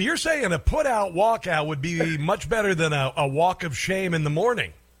 Yeah, so you're saying a put-out walkout would be much better than a walk of shame in the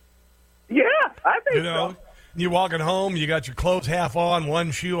morning. Yeah, I think so. You're walking home, you got your clothes half on,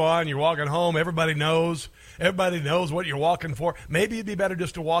 one shoe on, you're walking home, everybody knows what you're walking for. Maybe it'd be better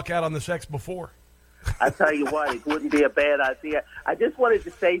just to walk out on the sex before. I tell you what, it wouldn't be a bad idea. I just wanted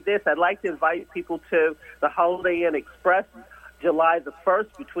to say this. I'd like to invite people to the Holiday Inn Express, July the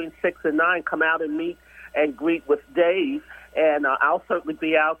 1st, between 6 and 9. Come out and meet and greet with Dave. And I'll certainly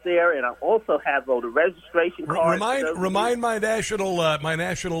be out there, and I'll also have the registration cards. Remind my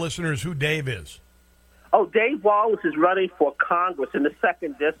national listeners who Dave is. Oh, Dave Wallace is running for Congress in the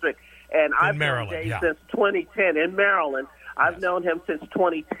 2nd District, and I've known Dave since 2010 in Maryland. I've known him since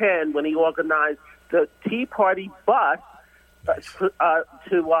 2010 when he organized the Tea Party bus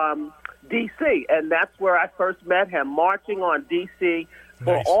to D.C., and that's where I first met him, marching on D.C.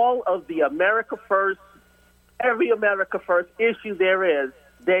 for all of the America First, every America First issue there is.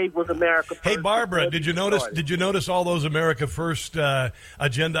 Dave was America First. Hey, Barbara, did you notice all those America First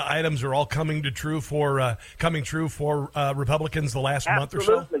agenda items are all coming true for Republicans the last month or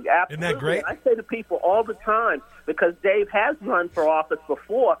so? Absolutely. Isn't that great? I say to people all the time, because Dave has run for office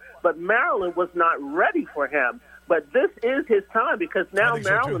before, but Maryland was not ready for him. But this is his time, because now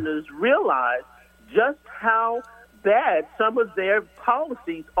Marylanders realize just how bad some of their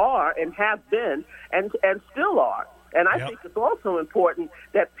policies are and have been and still are. And I think it's also important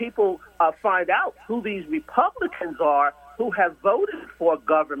that people find out who these Republicans are who have voted for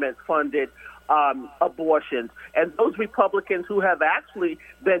government-funded abortions, and those Republicans who have actually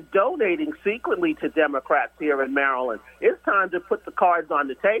been donating secretly to Democrats here in Maryland. It's time to put the cards on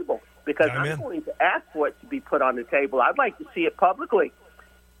the table, because I'm going to ask for it to be put on the table. I'd like to see it publicly.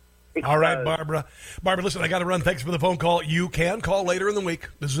 All right, Barbara. Barbara, listen, I got to run. Thanks for the phone call. You can call later in the week.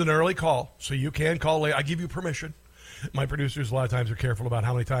 This is an early call, so you can call later. I give you permission. My producers a lot of times are careful about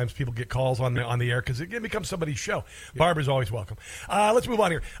how many times people get calls on the air because it becomes somebody's show. Barbara's always welcome. Let's move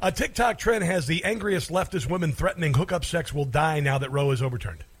on here. A TikTok trend has the angriest leftist women threatening hookup sex will die now that Roe is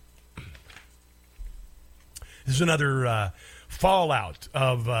overturned. This is another fallout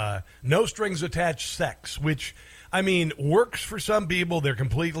of no strings attached sex, which, I mean, works for some people. They're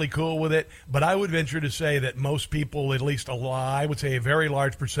completely cool with it. But I would venture to say that most people, at least I would say a very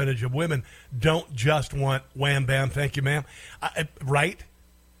large percentage of women, don't just want wham, bam, thank you, ma'am. Right?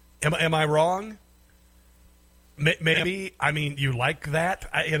 Am I wrong? Maybe. I mean, you like that.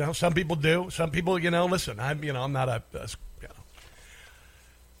 Some people do. Some people, listen, I'm not a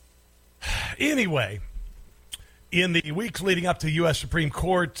Anyway, in the weeks leading up to U.S. Supreme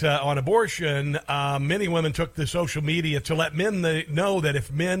Court on abortion, many women took to social media to let men know that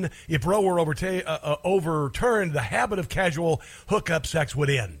if Roe were overturned, the habit of casual hookup sex would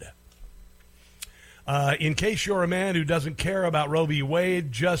end. In case you're a man who doesn't care about Roe v.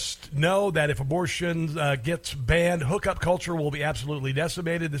 Wade, just know that if abortion gets banned, hookup culture will be absolutely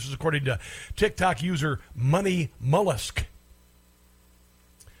decimated. This is according to TikTok user Money Mollusk.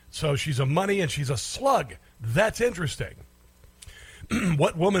 So she's a money and she's a slug. That's interesting.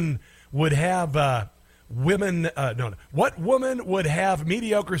 What woman would have What woman would have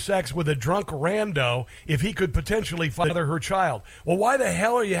mediocre sex with a drunk rando if he could potentially father her child? Well, why the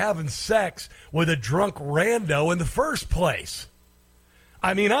hell are you having sex with a drunk rando in the first place?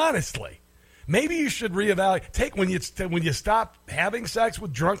 I mean, honestly. Maybe you should reevaluate. When you stop having sex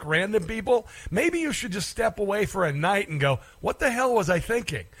with drunk random people, maybe you should just step away for a night and go, what the hell was I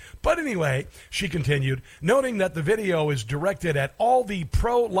thinking? But anyway, she continued, noting that the video is directed at all the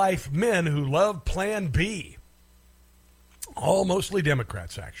pro-life men who love Plan B. All mostly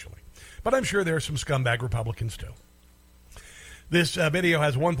Democrats, actually. But I'm sure there are some scumbag Republicans, too. This video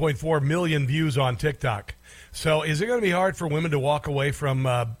has 1.4 million views on TikTok. So is it going to be hard for women to walk away from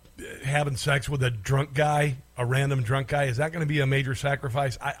having sex with a drunk guy, a random drunk guy? Is that going to be a major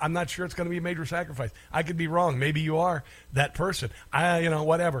sacrifice? I'm not sure it's going to be a major sacrifice. I could be wrong. Maybe you are that person.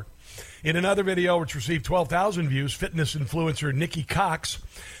 Whatever. In another video, which received 12,000 views, fitness influencer Nikki Cox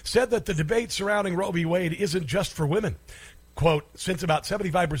said that the debate surrounding Roe v. Wade isn't just for women. Quote, since about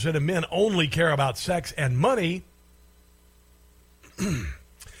 75% of men only care about sex and money,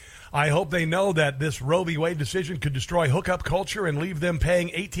 I hope they know that this Roe v. Wade decision could destroy hookup culture and leave them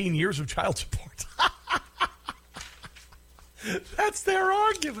paying 18 years of child support. That's their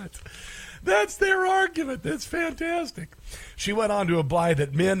argument. That's fantastic. She went on to imply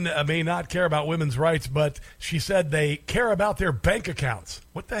that men may not care about women's rights, but she said they care about their bank accounts.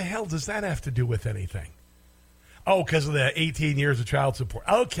 What the hell does that have to do with anything? Oh, because of the 18 years of child support.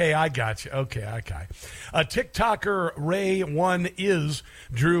 Okay, I got you. Okay. TikToker Ray1is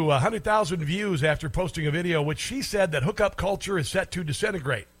drew 100,000 views after posting a video which she said that hookup culture is set to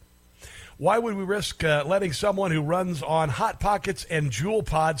disintegrate. Why would we risk letting someone who runs on Hot Pockets and Jewel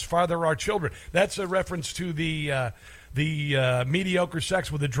Pods father our children? That's a reference to the mediocre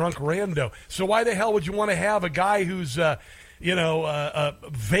sex with a drunk rando. So why the hell would you want to have a guy who's a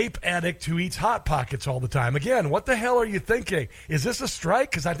vape addict who eats Hot Pockets all the time? Again, what the hell are you thinking? Is this a strike?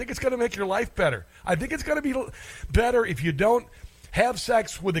 Because I think it's going to make your life better. I think it's going to be better if you don't have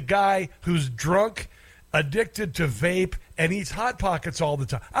sex with a guy who's drunk, addicted to vape, and eats Hot Pockets all the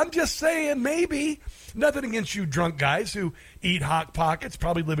time. I'm just saying, maybe. Nothing against you drunk guys who eat Hot Pockets,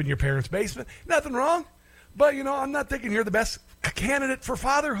 probably live in your parents' basement. Nothing wrong. But, I'm not thinking you're the best candidate for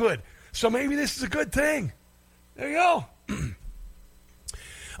fatherhood. So maybe this is a good thing. There you go.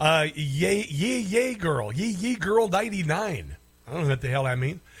 Yay girl 99. I don't know what the hell I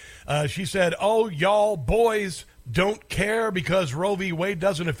mean. She said, "Oh, y'all boys don't care because Roe v. Wade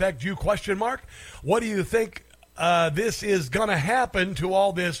doesn't affect you?" ? What do you think this is going to happen to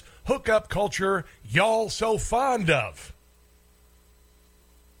all this hookup culture y'all so fond of?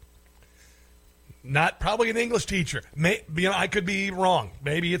 Not probably an English teacher. I could be wrong.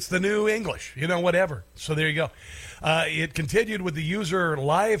 Maybe it's the new English. Whatever. So there you go. It continued with the user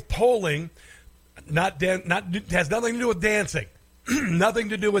live polling. Has nothing to do with dancing. Nothing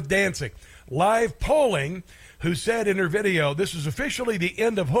to do with dancing. Live polling. Who said in her video, "This is officially the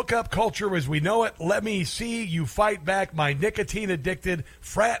end of hookup culture as we know it. Let me see you fight back, my nicotine-addicted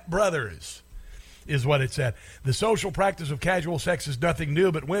frat brothers," is what it said. The social practice of casual sex is nothing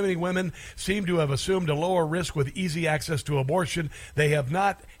new, but women seem to have assumed a lower risk with easy access to abortion. They have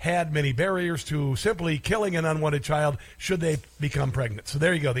not had many barriers to simply killing an unwanted child should they become pregnant. So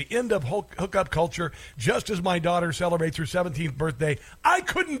there you go. The end of hookup culture, just as my daughter celebrates her 17th birthday. I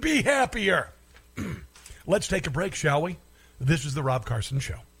couldn't be happier. Let's take a break, shall we? This is The Rob Carson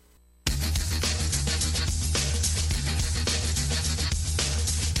Show.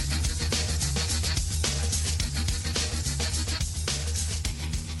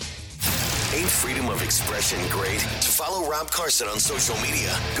 freedom of expression great? To follow Rob Carson on social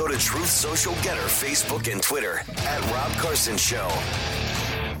media, go to Truth Social Getter, Facebook and Twitter at Rob Carson Show.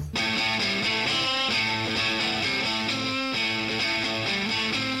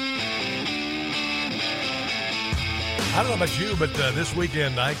 I don't know about you, but this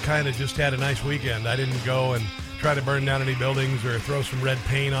weekend I kind of just had a nice weekend. I didn't go and try to burn down any buildings or throw some red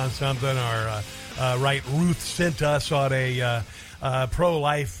paint on something or Ruth sent us on a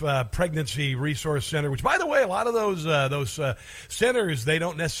pro-life pregnancy resource center, which, by the way, a lot of those centers, they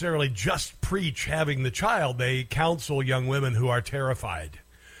don't necessarily just preach having the child. They counsel young women who are terrified,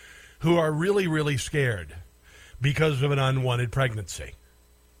 who are really, really scared because of an unwanted pregnancy.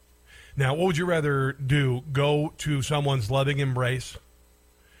 Now, what would you rather do? Go to someone's loving embrace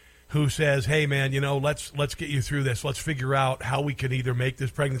who says, hey, man, let's get you through this. Let's figure out how we can either make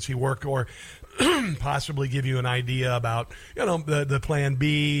this pregnancy work or possibly give you an idea about, the plan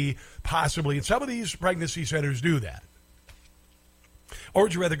B, possibly. And some of these pregnancy centers do that. Or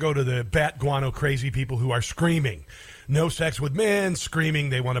would you rather go to the bat guano crazy people who are screaming, no sex with men, screaming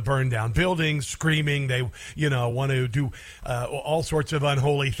they want to burn down buildings, screaming they, want to do all sorts of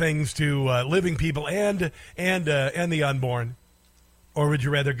unholy things to living people and the unborn? Or would you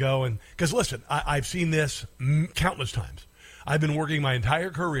rather go and, because listen, I've seen this countless times. I've been working my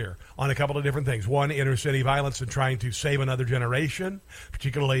entire career on a couple of different things. One, inner city violence and trying to save another generation,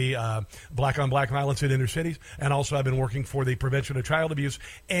 particularly black-on-black violence in inner cities. And also I've been working for the prevention of child abuse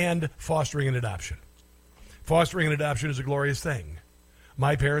and fostering and adoption. Fostering and adoption is a glorious thing.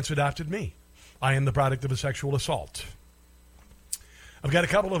 My parents adopted me. I am the product of a sexual assault. I've got a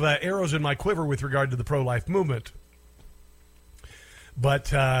couple of arrows in my quiver with regard to the pro-life movement. But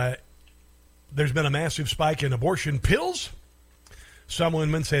there's been a massive spike in abortion pills. Some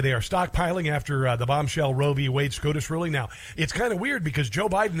women say they are stockpiling after the bombshell Roe v. Wade SCOTUS ruling. Now, it's kind of weird because Joe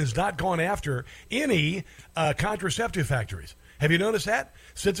Biden has not gone after any contraceptive factories. Have you noticed that?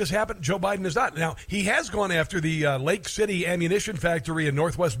 Since this happened, Joe Biden has not. Now, he has gone after the Lake City ammunition factory in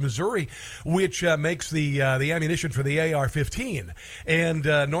northwest Missouri, which makes the ammunition for the AR-15. And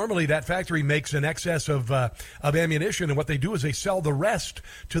normally that factory makes an excess of ammunition, and what they do is they sell the rest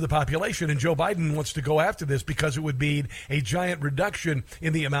to the population. And Joe Biden wants to go after this because it would mean a giant reduction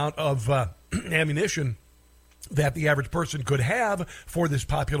in the amount of ammunition that the average person could have for this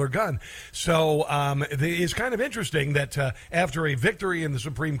popular gun. So it's kind of interesting that after a victory in the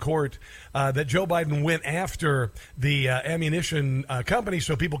Supreme Court, that Joe Biden went after the ammunition company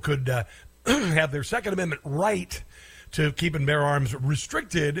so people could have their Second Amendment right to keep and bear arms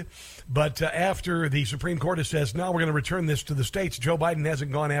restricted. But after the Supreme Court has says, no, we're going to return this to the states, Joe Biden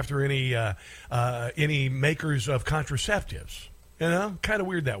hasn't gone after any makers of contraceptives. Kind of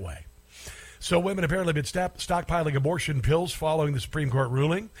weird that way. So women apparently have been stockpiling abortion pills following the Supreme Court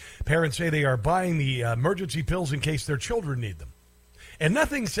ruling. Parents say they are buying the emergency pills in case their children need them. And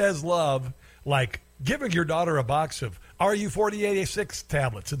nothing says love like giving your daughter a box of RU-4086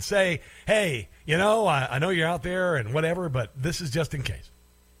 tablets and say, hey, I know you're out there and whatever, but this is just in case.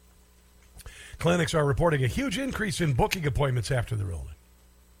 Clinics are reporting a huge increase in booking appointments after the ruling.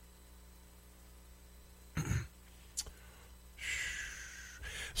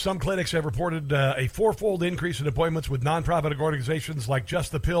 Some clinics have reported a fourfold increase in appointments with nonprofit organizations like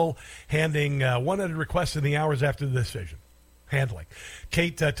Just the Pill, handing 100 requests in the hours after the decision. Handling.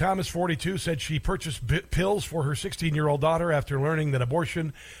 Kate Thomas, 42, said she purchased pills for her 16-year-old daughter after learning that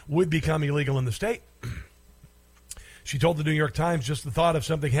abortion would become illegal in the state. She told the New York Times, just the thought of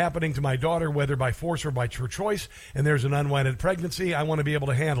something happening to my daughter, whether by force or by her choice, and there's an unwanted pregnancy, I want to be able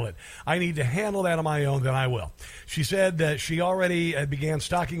to handle it. I need to handle that on my own, then I will. She said that she already began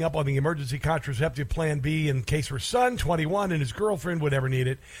stocking up on the emergency contraceptive Plan B in case her son, 21, and his girlfriend would ever need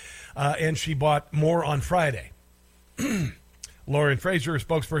it, and she bought more on Friday. Lauren Fraser, a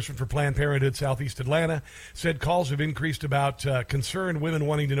spokesperson for Planned Parenthood Southeast Atlanta, said calls have increased about concerned women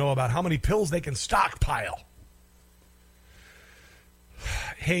wanting to know about how many pills they can stockpile.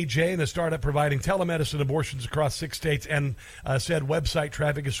 Hey Jane, a startup providing telemedicine abortions across 6 states, and said website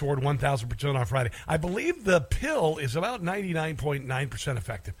traffic has soared 1,000% on Friday. I believe the pill is about 99.9%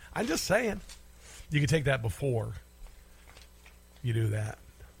 effective. I'm just saying. You can take that before you do that.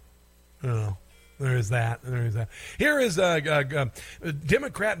 Oh, there is that. There is that. Here is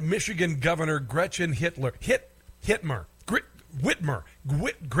Democrat Michigan Governor Gretchen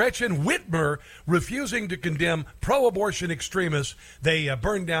Gretchen Whitmer refusing to condemn pro-abortion extremists. They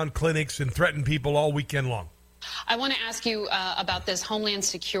burned down clinics and threatened people all weekend long. I want to ask you about this Homeland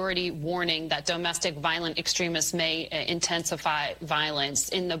Security warning that domestic violent extremists may intensify violence.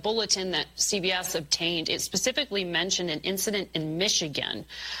 In the bulletin that CBS obtained, it specifically mentioned an incident in Michigan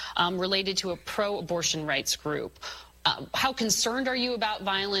related to a pro-abortion rights group. How concerned are you about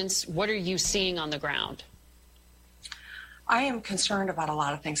violence? What are you seeing on the ground? I am concerned about a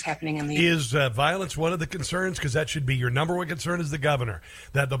lot of things happening in the... Is violence one of the concerns? Because that should be your number one concern as the governor,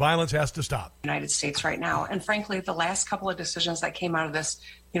 that the violence has to stop. United States right now. And frankly, the last couple of decisions that came out of this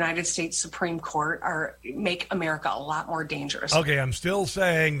United States Supreme Court make America a lot more dangerous. Okay, I'm still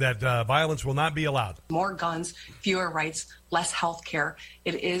saying that violence will not be allowed. More guns, fewer rights, less health care.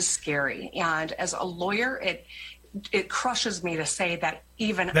 It is scary. And as a lawyer, it crushes me to say that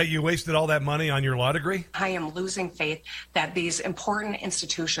that you wasted all that money on your law degree? I am losing faith that these important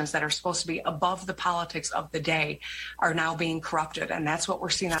institutions that are supposed to be above the politics of the day are now being corrupted. And that's what we're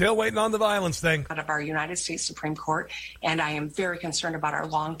seeing. Still waiting on the violence thing. Out of our United States Supreme Court. And I am very concerned about our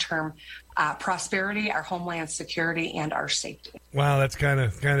long-term prosperity, our homeland security, and our safety. Wow, that's kind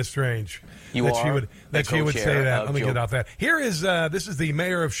of strange. She would say that. Let me get off that. Here is this is the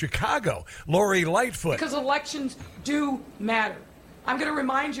mayor of Chicago, Lori Lightfoot. Because elections do matter. I'm going to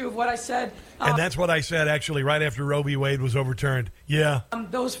remind you of what I said. And that's what I said, actually, right after Roe v. Wade was overturned. Yeah.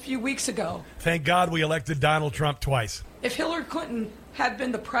 Those few weeks ago. Thank God we elected Donald Trump twice. If Hillary Clinton had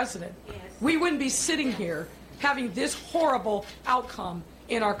been the president, we wouldn't be sitting here having this horrible outcome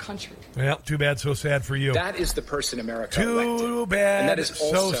in our country. Well, too bad, so sad for you. That is the person America elected. Too bad, and that is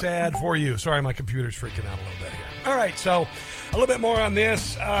also... so sad for you. Sorry, my computer's freaking out a little bit here. All right, so a little bit more on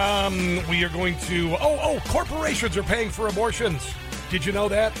this. We are going to... corporations are paying for abortions. Did you know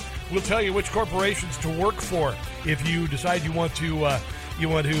that? We'll tell you which corporations to work for if you decide you want to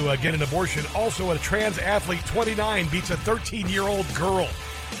get an abortion. Also, a trans athlete, 29, beats a 13-year-old girl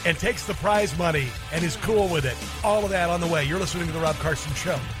and takes the prize money and is cool with it. All of that on the way. You're listening to The Rob Carson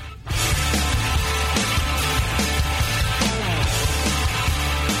Show.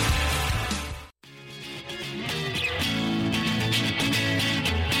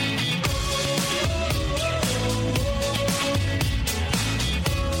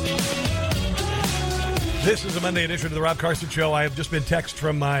 This is a Monday edition of the Rob Carson Show. I have just been texted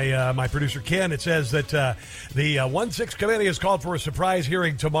from my producer, Ken. It says that the 1-6 committee has called for a surprise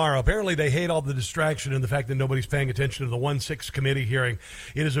hearing tomorrow. Apparently, they hate all the distraction and the fact that nobody's paying attention to the 1-6 committee hearing.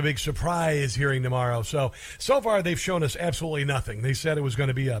 It is a big surprise hearing tomorrow. So far, they've shown us absolutely nothing. They said it was going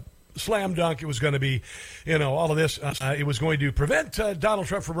to be a slam dunk. It was going to be, all of this. It was going to prevent Donald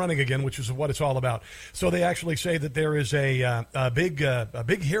Trump from running again, which is what it's all about. So they actually say that there is a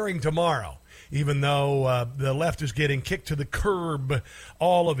big hearing tomorrow. Even though the left is getting kicked to the curb,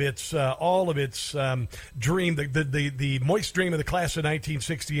 all of its dream, the moist dream of the class of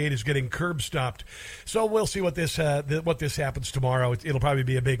 1968 is getting curb stomped. So we'll see what this happens tomorrow. It'll probably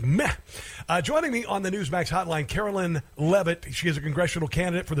be a big meh. Joining me on the Newsmax hotline, Carolyn Leavitt. She is a congressional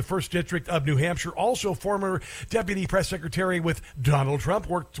candidate for the 1st District of New Hampshire, also former deputy press secretary with Donald Trump,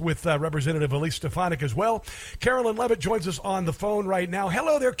 worked with Representative Elise Stefanik as well. Carolyn Leavitt joins us on the phone right now.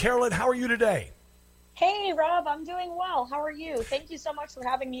 Hello there, Carolyn. How are you today? Hey, Rob, I'm doing well. How are you? Thank you so much for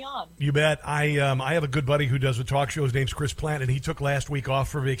having me on. You bet. I have a good buddy who does a talk show. His name's Chris Plant, and he took last week off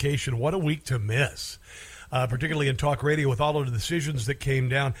for vacation. What a week to miss, particularly in talk radio with all of the decisions that came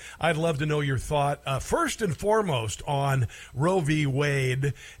down. I'd love to know your thought, first and foremost, on Roe v.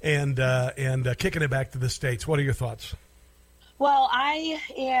 Wade and kicking it back to the states. What are your thoughts? Well, I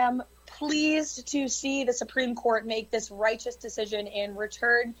am pleased to see the Supreme Court make this righteous decision and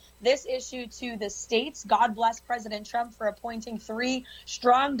return this issue to the states. God bless President Trump for appointing 3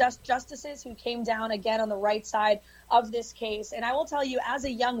 strong justices who came down again on the right side of this case. And I will tell you, as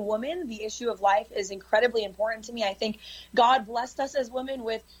a young woman, the issue of life is incredibly important to me. I think God blessed us as women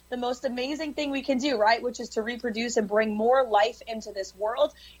with the most amazing thing we can do, right? Which is to reproduce and bring more life into this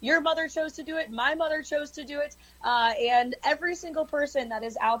world. Your mother chose to do it. My mother chose to do it. And every single person that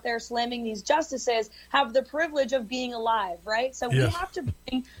is out there slamming these justices have the privilege of being alive, right? So yes. We have to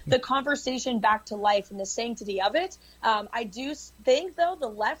bring the conversation back to life and the sanctity of it. I do think, though, the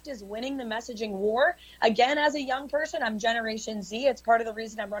left is winning the messaging war. Again, as a young person, I'm Generation Z. It's part of the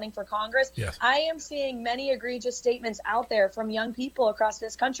reason I'm running for Congress. Yes. I am seeing many egregious statements out there from young people across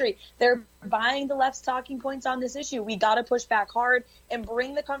this country. They're buying the left's talking points on this issue. We got to push back hard and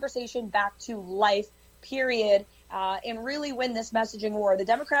bring the conversation back to life, period. and really win this messaging war. The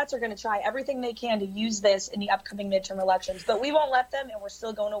Democrats are going to try everything they can to use this in the upcoming midterm elections, but we won't let them, and we're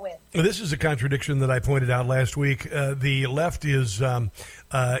still going to win. This is a contradiction that I pointed out last week. The left is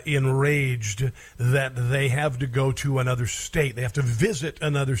enraged that they have to go to another state. They have to visit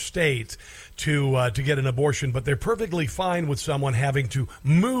another state to get an abortion, but they're perfectly fine with someone having to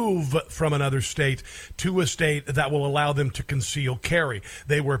move from another state to a state that will allow them to conceal carry.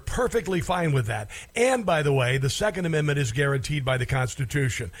 They were perfectly fine with that. And by the way, the Second Amendment is guaranteed by the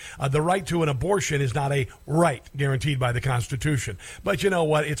Constitution. The right to an abortion is not a right guaranteed by the Constitution. But you know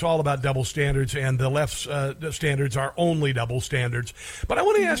what? It's all about double standards, and the left's standards are only double standards. But I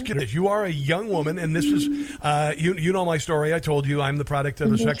want to ask you this. You are a young woman, and this is, you know my story. I told you I'm the product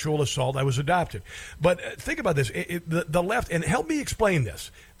of a sexual assault. I was adopted. But think about this. The left, and help me explain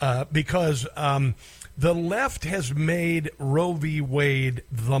this, because the left has made Roe v. Wade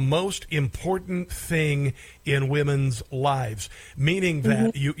the most important thing in women's lives, meaning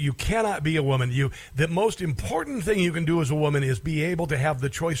that you cannot be a woman. The most important thing you can do as a woman is be able to have the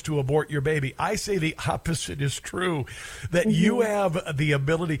choice to abort your baby. I say the opposite is true, that you have the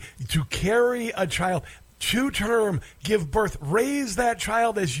ability to carry a child to term, give birth, raise that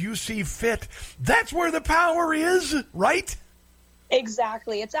child as you see fit. That's where the power is, right?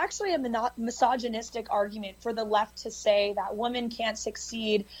 Exactly. It's actually a misogynistic argument for the left to say that women can't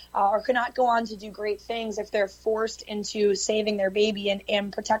succeed or cannot go on to do great things if they're forced into saving their baby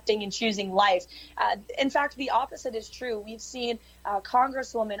and protecting and choosing life. In fact, the opposite is true. We've seen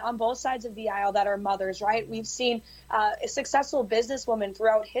congresswomen on both sides of the aisle that are mothers, right? We've seen successful businesswomen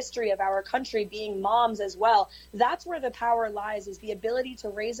throughout history of our country being moms as well. That's where the power lies, is the ability to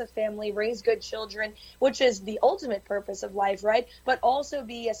raise a family, raise good children, which is the ultimate purpose of life, right? But also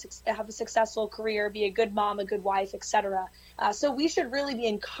have a successful career, be a good mom, a good wife, etc. So we should really be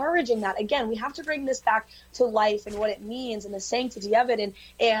encouraging that. Again, we have to bring this back to life and what it means and the sanctity of it,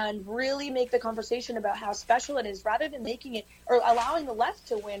 and really make the conversation about how special it is, rather than making it or allowing the left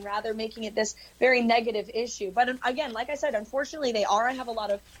to win, rather making it this very negative issue. But again, like I said, unfortunately I have a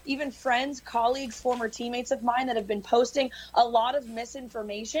lot of even friends, colleagues, former teammates of mine that have been posting a lot of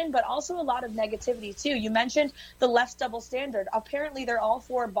misinformation, but also a lot of negativity too. You mentioned the left's double standard. Apparently they're all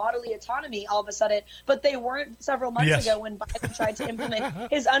for bodily autonomy all of a sudden, but they weren't several months ago when Biden tried to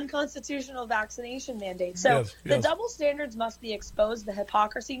implement his unconstitutional vaccination mandate. So the double standards must be exposed. The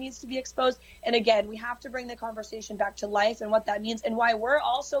hypocrisy needs to be exposed. And again, we have to bring the conversation back to life and what that means, and why we're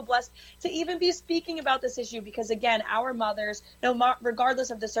also blessed to even be speaking about this issue, because again, our mothers,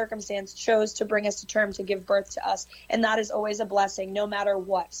 regardless of the circumstance, chose to bring us to term, to give birth to us, and that is always a blessing, no matter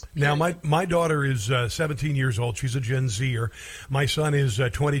what. Now, my daughter is 17 years old. She's a Gen Zer. My son is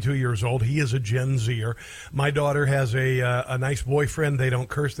 22 years old. He is a Gen Zer. My daughter has a nice boyfriend. They don't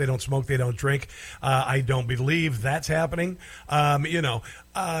curse. They don't smoke. They don't drink. I don't believe that's happening. But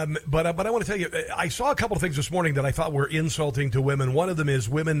I want to tell you, I saw a couple of things this morning that I thought were insulting to women. One of them is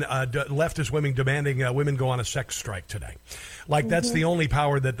leftist women demanding women go on a sex strike today. Like that's the only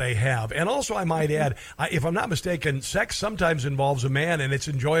power that they have. And also, I might add, if I'm not mistaken, sex sometimes involves a man, and it's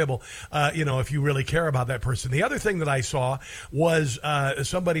enjoyable, if you really care about that person. The other thing that I saw was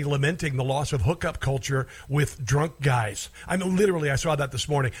somebody lamenting the loss of hookup culture with drunk guys. I mean, literally, I saw that this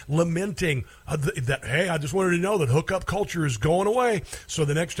morning, lamenting that, hey, I just wanted to know that hookup culture is going away. So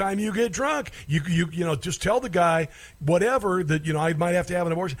the next time you get drunk, you just tell the guy whatever that, I might have to have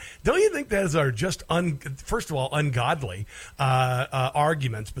an abortion. Don't you think those are just, first of all, ungodly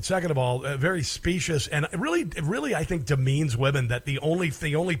arguments, but second of all, very specious, and really, I think demeans women, that the only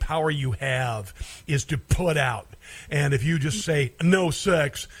power you have is to put out. And if you just say no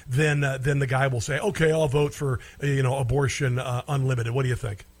sex, then the guy will say, okay, I'll vote for abortion unlimited. What do you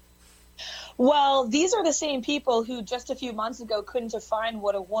think? Well, these are the same people who just a few months ago couldn't define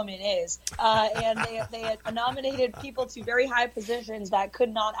what a woman is. And they had nominated people to very high positions that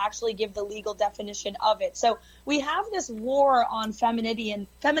could not actually give the legal definition of it. So we have this war on femininity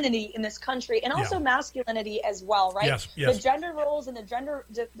in this country, and also masculinity as well, right? Yes. The gender roles and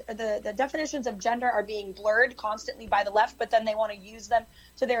the definitions of gender are being blurred constantly by the left, but then they want to use them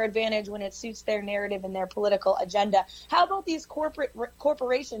to their advantage when it suits their narrative and their political agenda. How about these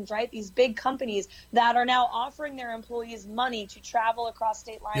corporations, right? These big companies that are now offering their employees money to travel across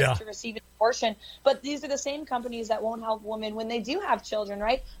state lines to receive an abortion. But these are the same companies that won't help women when they do have children,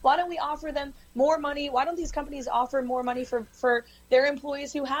 right? Why don't we offer them more money? Why don't these companies offer more money for their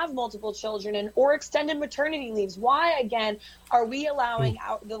employees who have multiple children or extended maternity leaves? Why, again, are we allowing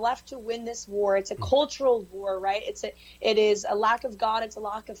the left to win this war? It's a cultural war, right? It is a lack of God. It's a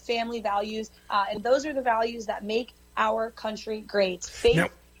lack of family values. And those are the values that make our country great.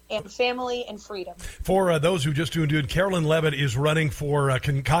 Faith and family and freedom. For those who just tuned in, Carolyn Levitt is running for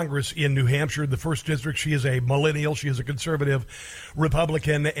Congress in New Hampshire, the 1st District. She is a millennial. She is a conservative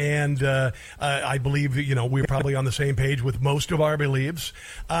Republican, and I believe, we're probably on the same page with most of our beliefs.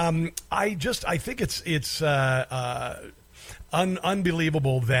 I think it's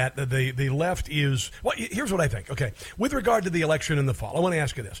unbelievable that the left is. Well, here's what I think. Okay, with regard to the election in the fall, I want to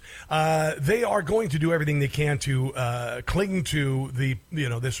ask you this: they are going to do everything they can to cling to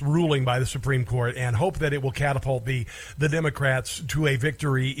this ruling by the Supreme Court and hope that it will catapult the Democrats to a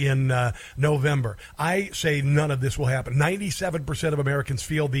victory in November. I say none of this will happen. 97% of Americans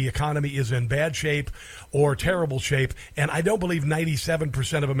feel the economy is in bad shape or terrible shape, and I don't believe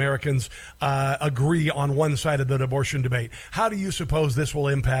 97% of Americans agree on one side of the abortion debate. How do you suppose this will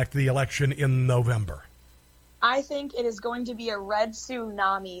impact the election in November? I think it is going to be a red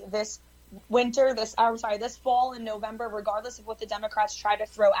tsunami this winter, this fall in November, regardless of what the Democrats try to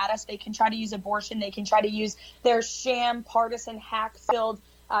throw at us. They can try to use abortion. They can try to use their sham, partisan, hack-filled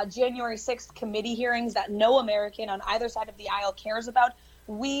January 6th committee hearings that no American on either side of the aisle cares about.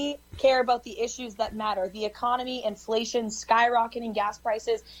 We care about the issues that matter: the economy, inflation, skyrocketing gas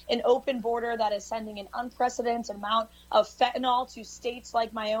prices, an open border that is sending an unprecedented amount of fentanyl to states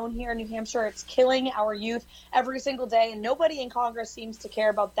like my own here in New Hampshire. It's killing our youth every single day, and nobody in Congress seems to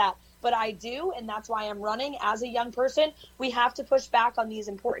care about that. But I do, and that's why I'm running as a young person. We have to push back on these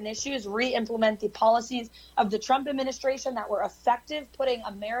important issues, re-implement the policies of the Trump administration that were effective, putting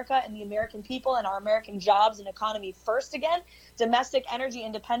America and the American people and our American jobs and economy first again. Domestic energy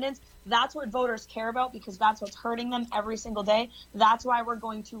independence, that's what voters care about because that's what's hurting them every single day. That's why we're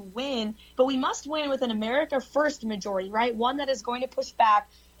going to win. But we must win with an America First majority, right? One that is going to push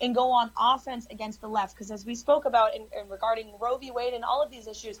back and go on offense against the left. Because as we spoke about in regarding Roe v. Wade and all of these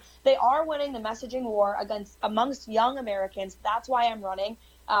issues, they are winning the messaging war amongst young Americans. That's why I'm running.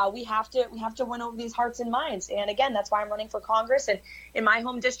 We have to win over these hearts and minds. And again, that's why I'm running for Congress and in my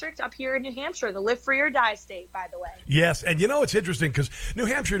home district up here in New Hampshire, the live free or die state, by the way. Yes. And it's interesting because New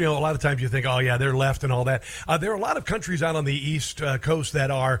Hampshire, a lot of times you think, oh yeah, they're left and all that. There are a lot of countries out on the East Coast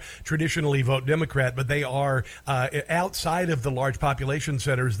that are traditionally vote Democrat, but they are outside of the large population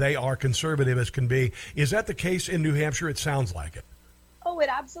centers. They are conservative as can be. Is that the case in New Hampshire? It sounds like it. Oh, it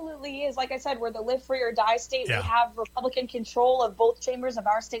absolutely is. Like I said, we're the live free or die state. Yeah. We have Republican control of both chambers of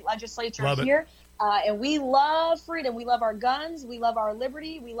our state legislature Love here. And we love freedom. We love our guns. We love our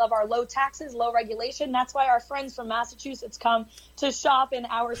liberty. We love our low taxes, low regulation. That's why our friends from Massachusetts come to shop in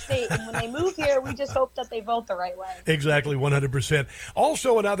our state. And when they move here, we just hope that they vote the right way. Exactly, 100%.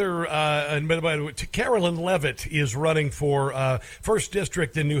 Also, another, Carolyn Levitt is running for 1st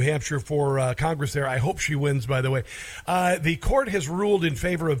District in New Hampshire for Congress there. I hope she wins, by the way. The court has ruled in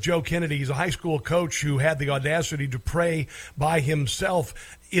favor of Joe Kennedy. He's a high school coach who had the audacity to pray by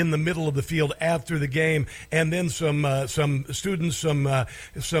himself in the middle of the field after the game, and then some students,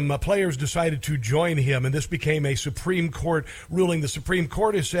 some players decided to join him, and this became a Supreme Court ruling. The Supreme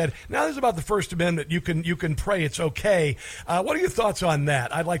Court has said, now this is about the First Amendment. You can pray. It's okay. What are your thoughts on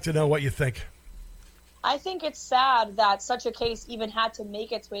that? I'd like to know what you think. I think it's sad that such a case even had to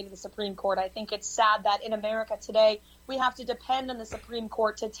make its way to the Supreme Court. I think it's sad that in America today, we have to depend on the Supreme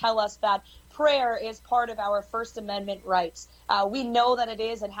Court to tell us that prayer is part of our First Amendment rights. We know that it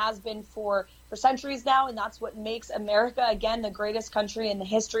is and has been for centuries now, and that's what makes America, again, the greatest country in the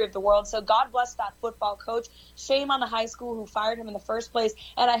history of the world. So God bless that football coach. Shame on the high school who fired him in the first place.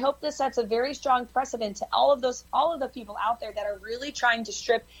 And I hope this sets a very strong precedent to all of the people out there that are really trying to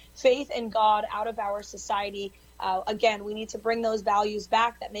strip faith in God out of our society. Again, we need to bring those values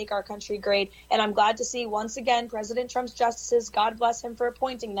back that make our country great. And I'm glad to see, once again, President Trump's justices, God bless him for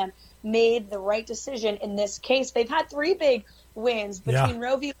appointing them, made the right decision in this case. They've had 3 big wins between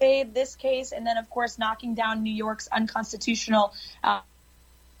Roe v. Wade, this case, and then, of course, knocking down New York's unconstitutional Are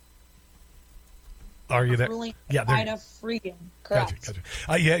you there? ruling Yeah, right of freedom. Correct. Gotcha.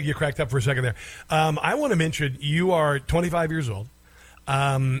 Yeah, you cracked up for a second there. I want to mention you are 25 years old.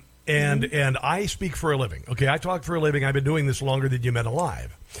 And I speak for a living. Okay, I talk for a living. I've been doing this longer than you've been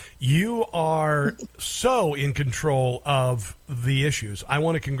alive. You are so in control of the issues. I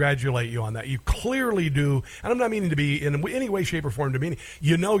want to congratulate you on that. You clearly do, and I'm not meaning to be in any way, shape, or form demeaning.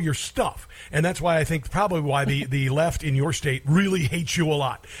 You know your stuff, and that's why I think probably why the left in your state really hates you a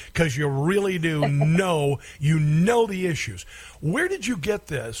lot, because you really do know the issues. Where did you get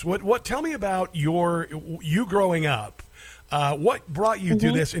this? What? Tell me about you growing up. What brought you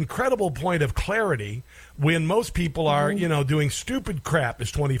to this incredible point of clarity when most people are, doing stupid crap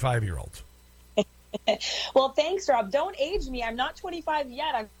as 25-year-olds? Well, thanks, Rob. Don't age me. I'm not 25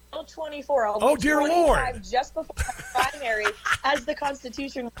 yet. I'm 24. I'll Oh, be dear 25 Lord. just before my primary, as the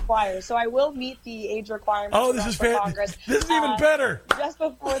Constitution requires. So I will meet the age requirement. Oh, this is Congress. This is even better. Just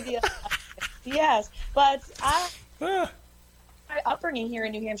before the yes, but my upbringing here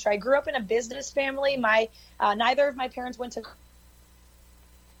in New Hampshire. I grew up in a business family. Neither of my parents went to.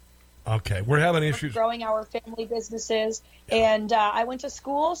 Okay, we're having issues. Growing our family businesses. And I went to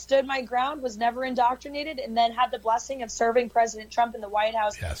school, stood my ground, was never indoctrinated, and then had the blessing of serving President Trump in the White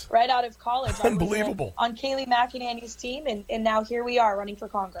House right out of college. Unbelievable. I was on Kayleigh McEnany's team, and now here we are running for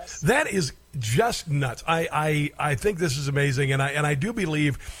Congress. That is just nuts. I think this is amazing, and I do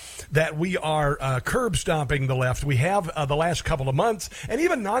believe that we are curb stomping the left. We have the last couple of months, and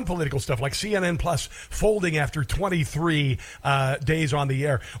even non-political stuff like CNN Plus folding after 23 days on the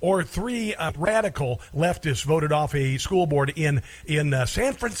air, or 3 radical leftists voted off a school board in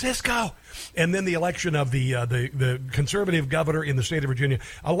San Francisco, and then the election of the conservative governor in the state of Virginia.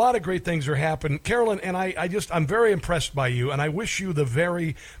 A lot of great things are happening, Carolyn, and I'm very impressed by you, and I wish you the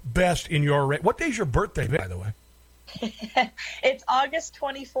very best in your race. What day's your birthday, by the way? It's August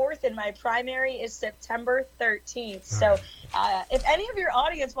 24th, and my primary is September 13th. So if any of your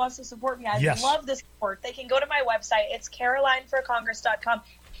audience wants to support me, I'd love the support. They can go to my website. It's CarolineForCongress.com.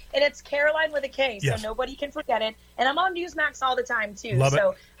 And it's Caroline with a K, so nobody can forget it. And I'm on Newsmax all the time, too.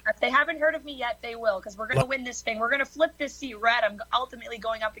 So if they haven't heard of me yet, they will, because we're going to win this thing. We're going to flip this seat red. I'm ultimately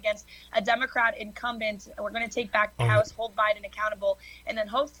going up against a Democrat incumbent. We're going to take back the House, hold Biden accountable, and then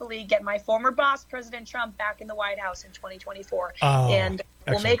hopefully get my former boss, President Trump, back in the White House in 2024. And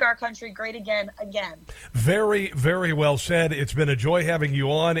we'll make our country great again. Very, very well said. It's been a joy having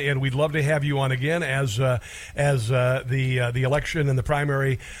you on, and we'd love to have you on again as the election and the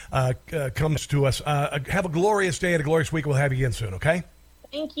primary comes to us. Have a glorious day and a glorious week. We'll have you again soon, okay?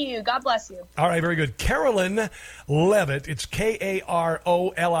 Thank you. God bless you. All right, very good. Carolyn Leavitt. It's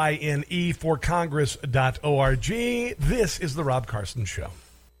Karoline for Congress.org. This is The Rob Carson Show.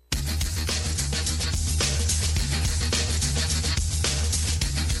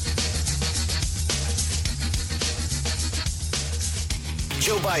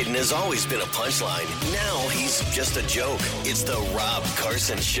 Joe Biden has always been a punchline. Now he's just a joke. It's The Rob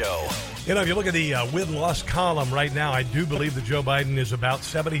Carson Show. You know, if you look at the win-loss column right now, I do believe that Joe Biden is about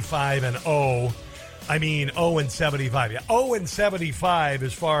 75-0. I mean, 0-75. Yeah, 0-75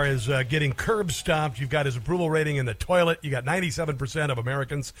 as far as getting curb stomped. You've got his approval rating in the toilet. You got 97% of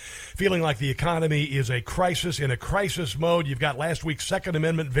Americans feeling like the economy is in a crisis mode. You've got last week's Second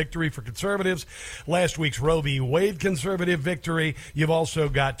Amendment victory for conservatives, last week's Roe v. Wade conservative victory. You've also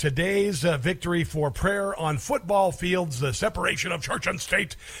got today's victory for prayer on football fields, the separation of church and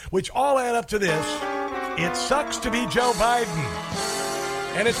state, which all add up to this. It sucks to be Joe Biden.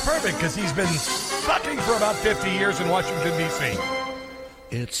 And it's perfect because he's been sucking for about 50 years in Washington, D.C.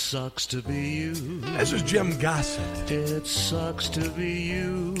 It sucks to be you. This is Jim Gossett. It sucks to be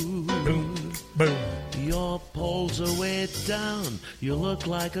you. Boom, boom. Your polls are way down. You look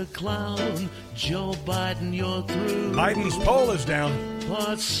like a clown. Joe Biden, you're through. Biden's poll is down.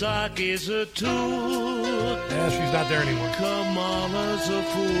 But Psaki's a tool. Yeah, she's not there anymore. Kamala's a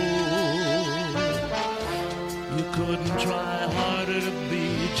fool. You couldn't try harder to be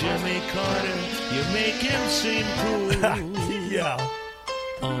Jimmy Carter. You make him seem cool. Yeah.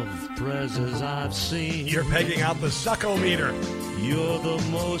 Of presidents I've seen, you're pegging out the sucko-meter. You're the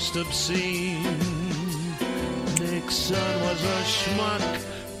most obscene. Nixon was a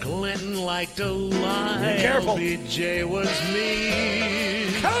schmuck. Clinton liked to lie. Be careful. LBJ was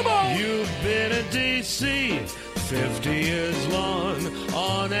mean. Come on. You've been in D.C. 50 years long.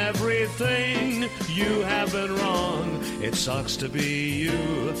 On everything you have been wrong. It sucks to be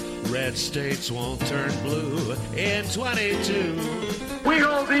you. Red states won't turn blue in 22. We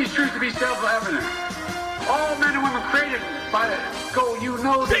hold these truths to be self-evident. All men and women created by the go. You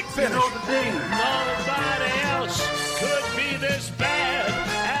know the thing. Nobody else could be this bad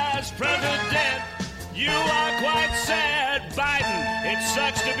as president. You are quite sad, Biden. It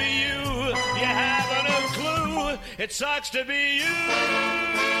sucks to be you. You haven't a clue. It sucks to be you.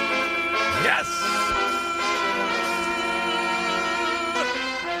 Yes.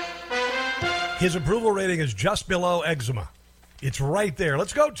 His approval rating is just below eczema. It's right there.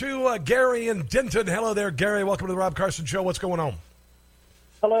 Let's go to Gary in Denton. Hello there, Gary. Welcome to the Rob Carson Show. What's going on?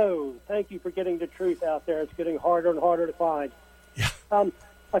 Hello. Thank you for getting the truth out there. It's getting harder and harder to find. Yeah.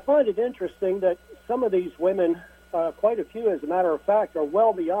 I find it interesting that some of these women, quite a few, as a matter of fact, are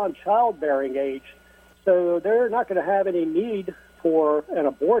well beyond childbearing age. So they're not going to have any need for an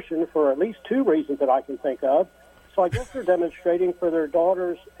abortion for at least 2 reasons that I can think of. So I guess they're demonstrating for their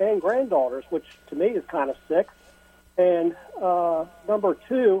daughters and granddaughters, which to me is kind of sick. And number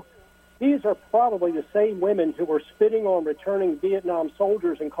two, these are probably the same women who were spitting on returning Vietnam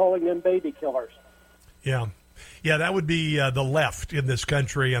soldiers and calling them baby killers. Yeah. Yeah, that would be the left in this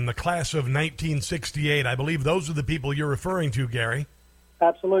country and the class of 1968. I believe those are the people you're referring to, Gary.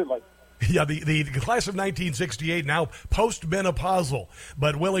 Absolutely. Yeah, the class of 1968, now post-menopausal,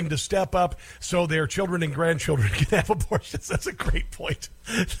 but willing to step up so their children and grandchildren can have abortions. That's a great point.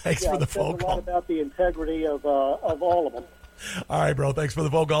 Thanks for the phone call. A lot about the integrity of all of them. All right, bro. Thanks for the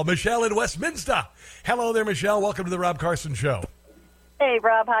phone call. Michelle in Westminster. Hello there, Michelle. Welcome to the Rob Carson Show. Hey,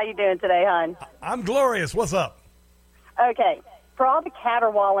 Rob. How you doing today, hon? I'm glorious. What's up? Okay. For all the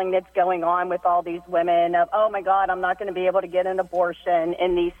caterwauling that's going on with all these women of, oh, my God, I'm not going to be able to get an abortion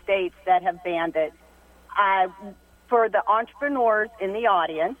in these states that have banned it, for the entrepreneurs in the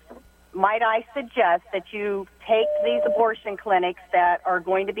audience, might I suggest that you take these abortion clinics that are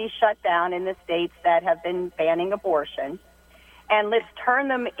going to be shut down in the states that have been banning abortion, and let's turn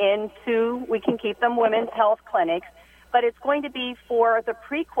them into, we can keep them women's health clinics, but it's going to be for the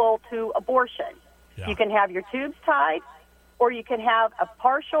prequel to abortion. Yeah. You can have your tubes tied, or you can have a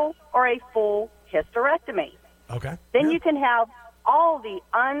partial or a full hysterectomy. Okay. Then you can have all the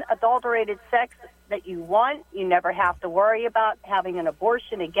unadulterated sex that you want. You never have to worry about having an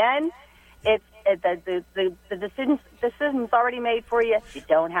abortion again. The decision's already made for you. You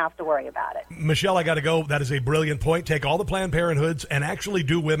don't have to worry about it. Michelle, I got to go. That is a brilliant point. Take all the Planned Parenthoods and actually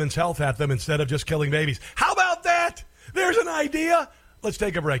do women's health at them instead of just killing babies. How about that? There's an idea. Let's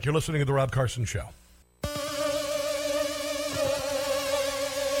take a break. You're listening to The Rob Carson Show.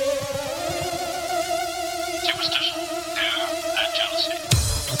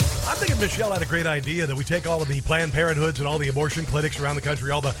 Michelle had a great idea that we take all of the Planned Parenthoods and all the abortion clinics around the country,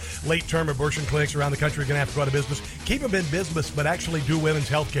 all the late-term abortion clinics around the country are going to have to go out of business. Keep them in business, but actually do women's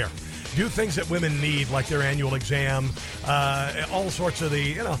health care. Do things that women need, like their annual exam, all sorts of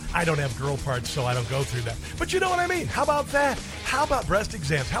I don't have girl parts, so I don't go through that. But you know what I mean? How about that? How about breast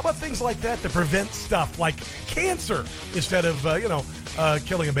exams? How about things like that prevent stuff like cancer instead of,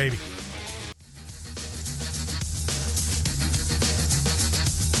 killing a baby?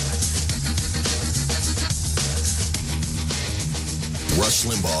 Rush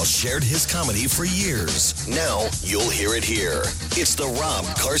Limbaugh shared his comedy for years. Now you'll hear it here. It's the Rob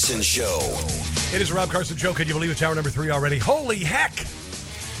Carson Show. It is the Rob Carson Show. Can you believe it's hour number 3 already? Holy heck!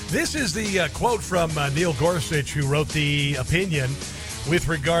 This is the quote from Neil Gorsuch, who wrote the opinion with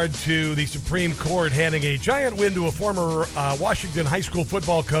regard to the Supreme Court handing a giant win to a former Washington high school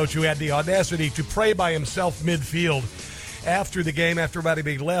football coach who had the audacity to pray by himself midfield after the game, after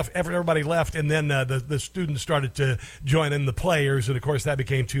everybody left, and then the students started to join in the players, and of course that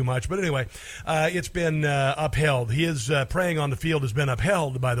became too much. But anyway, it's been upheld. His praying on the field has been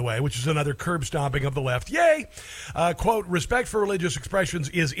upheld, by the way, which is another curb stomping of the left. Yay! Quote, respect for religious expressions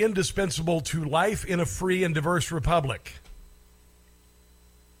is indispensable to life in a free and diverse republic.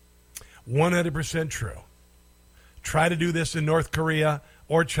 100% true. Try to do this in North Korea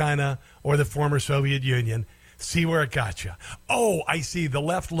or China or the former Soviet Union. See where it got you. Oh, I see. The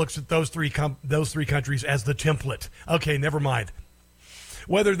left looks at those three countries as the template. Okay, never mind.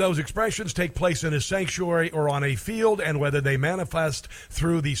 Whether those expressions take place in a sanctuary or on a field, and whether they manifest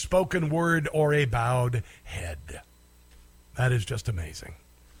through the spoken word or a bowed head. That is just amazing.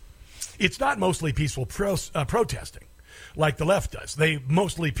 It's not mostly peaceful protesting like the left does. They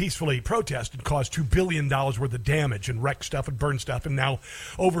mostly peacefully protest and cause $2 billion worth of damage and wreck stuff and burn stuff. And now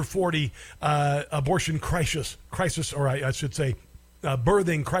over 40 abortion crisis, or I should say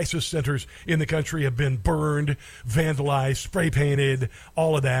birthing crisis centers in the country have been burned, vandalized, spray painted,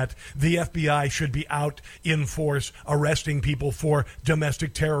 all of that. The FBI should be out in force arresting people for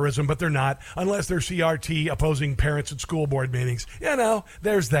domestic terrorism, but they're not, unless they're CRT opposing parents at school board meetings.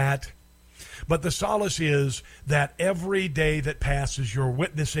 There's that. But the solace is that every day that passes, you're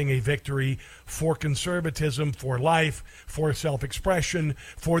witnessing a victory for conservatism, for life, for self-expression,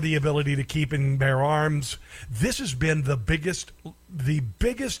 for the ability to keep and bear arms. This has been the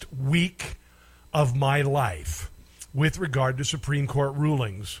biggest week of my life with regard to Supreme Court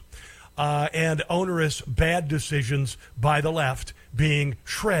rulings and onerous, bad decisions by the left being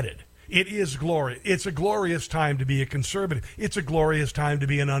shredded. It is glorious. It's a glorious time to be a conservative. It's a glorious time to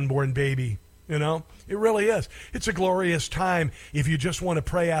be an unborn baby. It really is. It's a glorious time if you just want to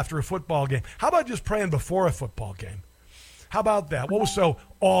pray after a football game. How about just praying before a football game? How about that? What was so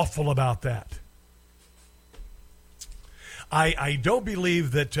awful about that? I don't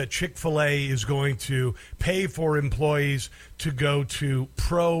believe that Chick-fil-A is going to pay for employees to go to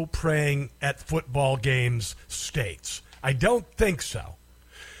pro-praying at football games states. I don't think so.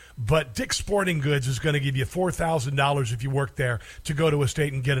 But Dick's Sporting Goods is going to give you $4,000 if you work there to go to a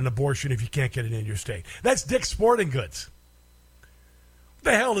state and get an abortion if you can't get it in your state. That's Dick's Sporting Goods.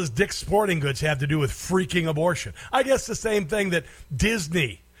 What the hell does Dick's Sporting Goods have to do with freaking abortion? I guess the same thing that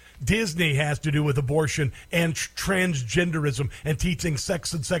Disney has to do with abortion and transgenderism and teaching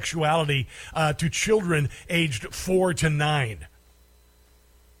sex and sexuality to children aged 4 to 9.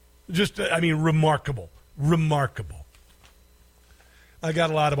 Just, remarkable. I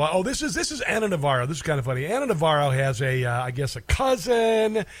got a lot of. This is Ana Navarro. This is kind of funny. Ana Navarro has a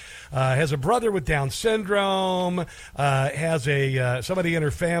cousin, has a brother with Down syndrome, has somebody in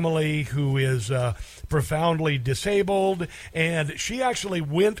her family who is profoundly disabled, and she actually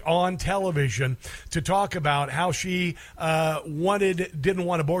went on television to talk about how she didn't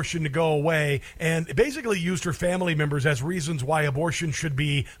want abortion to go away, and basically used her family members as reasons why abortion should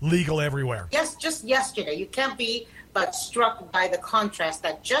be legal everywhere. Yes, just yesterday, you can't be but struck by the contrast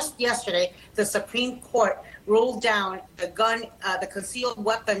that just yesterday the Supreme Court ruled down the concealed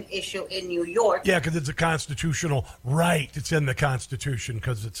weapon issue in New York. Yeah, because it's a constitutional right. It's in the Constitution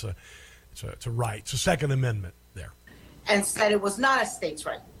because it's a right. It's a Second Amendment there. And said it was not a state's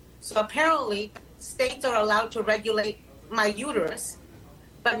right. So apparently states are allowed to regulate my uterus,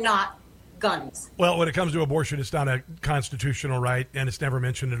 but not guns. Well, when it comes to abortion, it's not a constitutional right, and it's never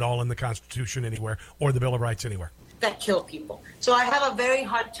mentioned at all in the Constitution anywhere or the Bill of Rights anywhere. That kill people. So I have a very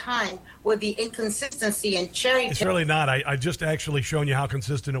hard time with the inconsistency and cherry picking. It's really not. I just actually shown you how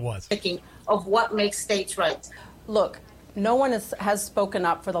consistent it was. Of what makes states' rights. Look, no one has spoken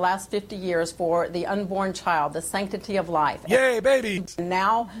up for the last 50 years for the unborn child, the sanctity of life. Yay, baby! And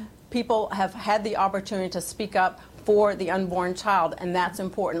now people have had the opportunity to speak up for the unborn child, and that's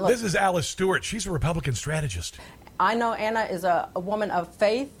important. Look, this is Alice Stewart. She's a Republican strategist. I know Anna is a woman of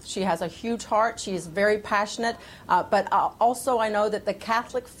faith. She has a huge heart. She's very passionate. But also I know that the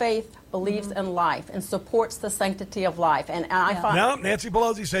Catholic faith believes in life and supports the sanctity of life. And I find... No, Nancy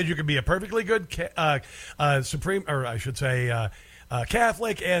Pelosi said you can be a perfectly good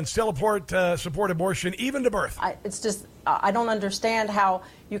Catholic and still support abortion, even to birth. I don't understand how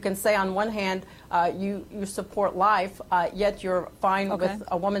you can say on one hand you support life, yet you're fine with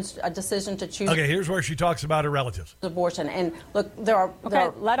a woman's decision to choose. Okay, here's where she talks about her relatives. Abortion. And look, there are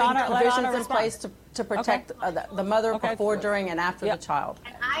provisions in place to protect the mother before, during, and after the child.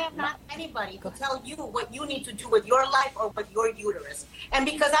 And I am not anybody to tell you what you need to do with your life or with your uterus. And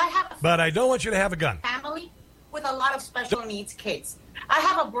because I have But I don't want you to have a gun. Family with a lot of special needs kids. I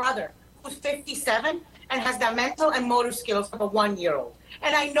have a brother who's 57 and has the mental and motor skills of a 1-year-old.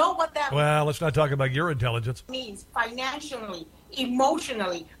 And I know what that Well, let's not talk about your intelligence. means financially,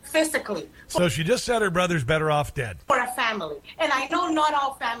 emotionally, physically. So she just said her brother's better off dead. For a family. And I know not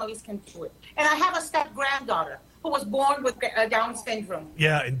all families can do it. And I have a step-granddaughter who was born with Down syndrome.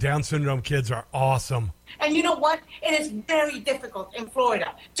 Yeah, and Down syndrome kids are awesome. And you know what? It is very difficult in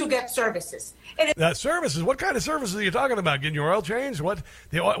Florida to get services. Services? What kind of services are you talking about? Getting your oil changed? What?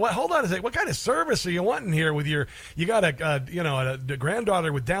 Hold on a second. What kind of service are you wanting here with your? You got a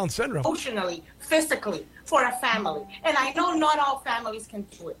granddaughter with Down syndrome. Emotionally, physically, for a family, and I know not all families can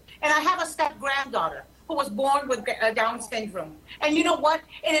do it. And I have a step-granddaughter who was born with Down syndrome. And you know what?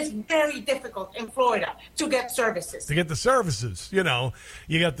 It is very difficult in Florida to get services. To get the services, you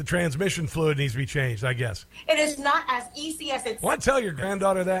got the transmission fluid needs to be changed, I guess. It is not as easy as it Want to tell your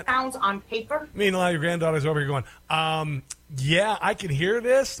granddaughter that? sounds on paper. Meanwhile, your granddaughter's over here going, yeah, I can hear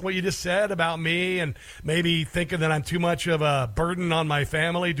this, what you just said about me, and maybe thinking that I'm too much of a burden on my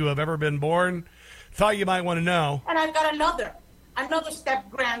family to have ever been born. Thought you might want to know. And I've got another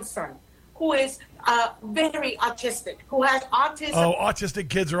step-grandson who is very autistic, who has autism. Oh, autistic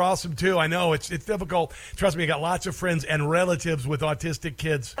kids are awesome, too. I know. It's difficult. Trust me, I got lots of friends and relatives with autistic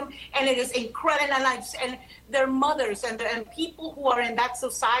kids. And it is incredible. And their mothers and people who are in that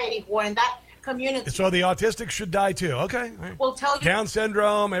society, who are in that community. So the autistic should die, too. Okay. Right. Will tell you. Down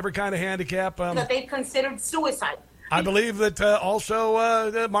syndrome, every kind of handicap. That they've considered suicide. I believe that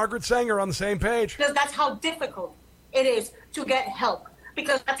also Margaret Sanger on the same page. Because that's how difficult it is to get help.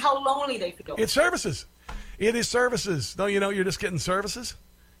 Because that's how lonely they feel. It's services. It is services. Don't you know you're just getting services?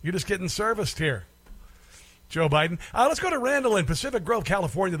 You're just getting serviced here. Joe Biden. Let's go to Randall in Pacific Grove,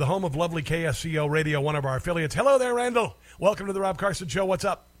 California, the home of lovely KSCO Radio, one of our affiliates. Hello there, Randall. Welcome to the Rob Carson Show. What's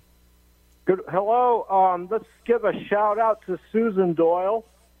up? Good. Hello. Let's give a shout-out to Susan Doyle,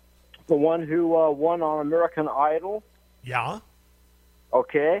 the one who won on American Idol. Yeah.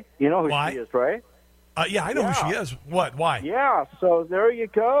 Okay. You know who Why? she is, right? Yeah, I know who she is. What? Why? Yeah, so there you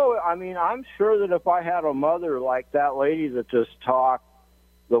go. I mean, I'm sure that if I had a mother like that lady that just talked,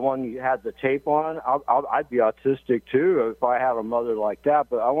 the one you had the tape on, I'd be autistic too if I had a mother like that.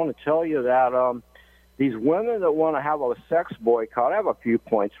 But I want to tell you that these women that want to have a sex boycott, I have a few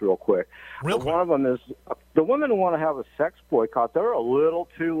points real quick. One of them is the women who want to have a sex boycott, they're a little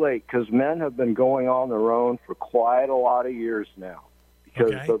too late because men have been going on their own for quite a lot of years now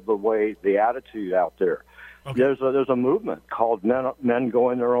because of the way, the attitude out there. Okay. There's a movement called men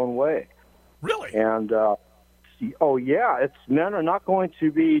going their own way. Really? And, it's men are not going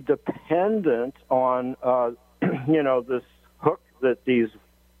to be dependent on, this hook that these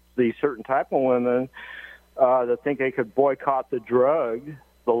certain type of women that think they could boycott the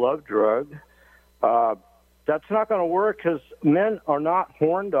love drug. That's not going to work because men are not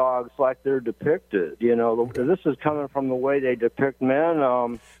horn dogs like they're depicted. This is coming from the way they depict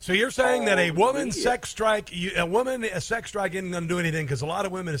men. So you're saying that a sex strike isn't going to do anything because a lot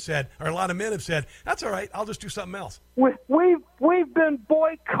of women have said, or a lot of men have said, that's all right, I'll just do something else. We've been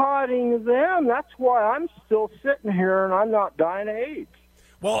boycotting them. That's why I'm still sitting here and I'm not dying of AIDS.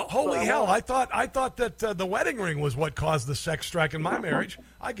 Well, holy hell! I thought that the wedding ring was what caused the sex strike in my marriage.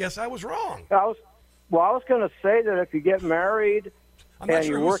 I guess I was wrong. I was going to say that if you get married and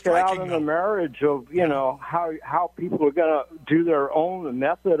you work it out in the marriage of how people are going to do their own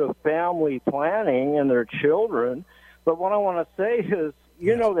method of family planning and their children. But what I want to say is,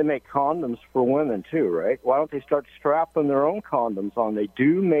 they make condoms for women too, right? Why don't they start strapping their own condoms on? They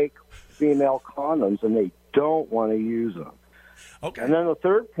do make female condoms, and they don't want to use them. Okay. And then the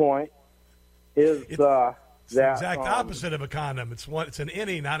third point is the exact opposite of a condom. It's an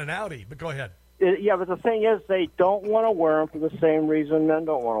innie, not an outie. But go ahead. But the thing is, they don't want to wear them for the same reason men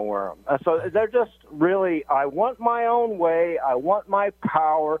don't want to wear them. So they're just really, I want my own way. I want my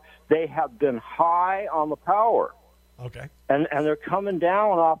power. They have been high on the power. Okay. And they're coming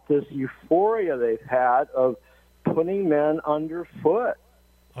down off this euphoria they've had of putting men underfoot.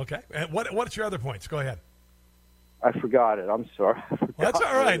 Okay. And what's your other points? Go ahead. I forgot it. I'm sorry. That's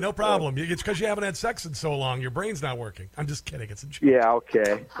all right. No problem. It's because you haven't had sex in so long. Your brain's not working. I'm just kidding. It's a joke. Yeah,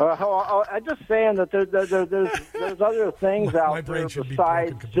 okay. I'm just saying that there's other things out there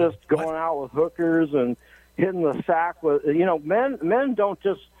besides just going out with hookers and hitting the sack with. Men don't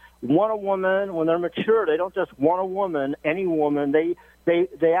just want a woman when they're mature. They don't just want a woman, any woman. They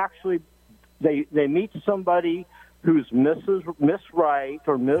actually meet somebody who's Miss Right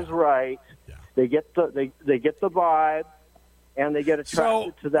or Ms. Right. Yeah. They get the vibe, and they get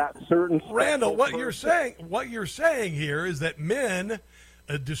attracted to that certain. Randall, what you're saying here is that men,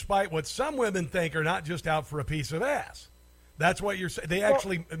 despite what some women think, are not just out for a piece of ass. That's what you're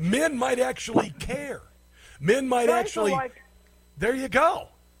saying. Men might actually care. Men might actually. There you go.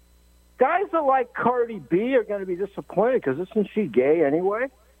 Guys that like Cardi B are going to be disappointed because isn't she gay anyway?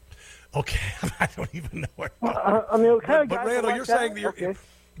 Okay, I don't even know where. But Randall, you're saying that. Okay.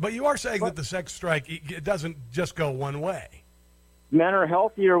 But you are saying that the sex strike, it doesn't just go one way. Men are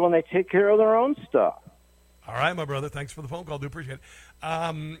healthier when they take care of their own stuff. All right, my brother. Thanks for the phone call. Do appreciate it.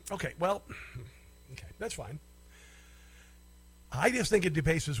 Okay, that's fine. I just think it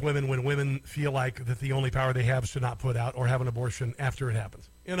debases women when women feel like that the only power they have is to not put out or have an abortion after it happens.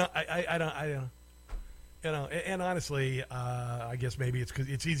 I don't. And honestly, I guess maybe it's because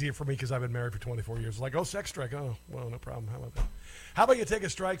it's easier for me because I've been married for 24 years. Like, sex strike. Oh, well, no problem. How about that? How about you take a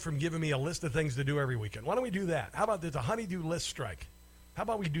strike from giving me a list of things to do every weekend? Why don't we do that? How about there's a honeydew list strike? How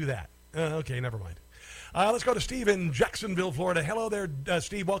about we do that? Okay, never mind. Let's go to Steve in Jacksonville, Florida. Hello there,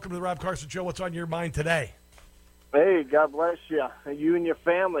 Steve. Welcome to the Rob Carson Show. What's on your mind today? Hey, God bless you. You and your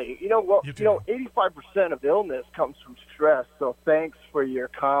family. 85% of illness comes from stress, so thanks for your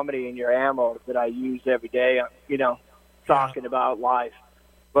comedy and your ammo that I use every day, talking about life.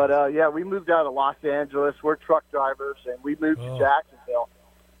 But, we moved out of Los Angeles. We're truck drivers, and we moved to Jacksonville.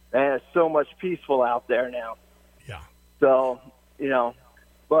 And it's so much peaceful out there now. Yeah. So,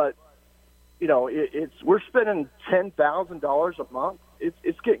 we're spending $10,000 a month.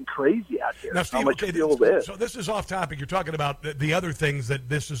 It's getting crazy out here. Now, Steve, so this is off topic. You're talking about the other things that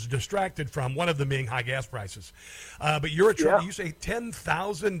this is distracted from, one of them being high gas prices. But you're a truck. You say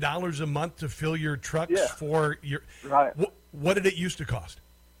 $10,000 a month to fill your trucks for your. Right. What did it used to cost?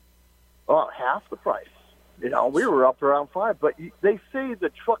 Oh, half the price. We were up around $5,000, but they say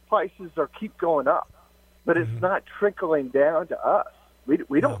the truck prices keep going up, but it's not trickling down to us.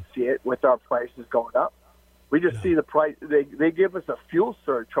 We don't see it with our prices going up. We just see the price. They give us a fuel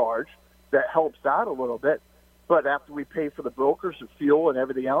surcharge that helps out a little bit, but after we pay for the brokers and fuel and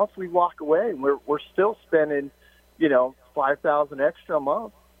everything else, we walk away, and we're still spending, $5,000 extra a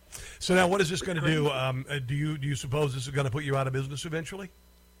month. So now, what is this going to do? Do you suppose this is going to put you out of business eventually?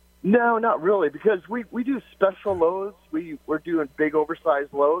 No, not really, because we do special loads. We're doing big,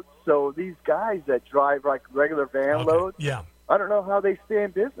 oversized loads. So these guys that drive like regular van loads, I don't know how they stay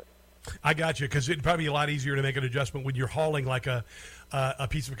in business. I got you, because it'd probably be a lot easier to make an adjustment when you're hauling like a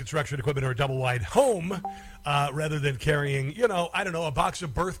piece of construction equipment or a double-wide home rather than carrying, I don't know, a box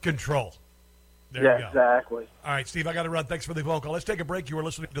of birth control. There you go. Exactly. All right, Steve, I got to run. Thanks for the phone call. Let's take a break. You are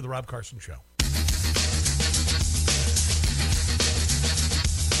listening to The Rob Carson Show.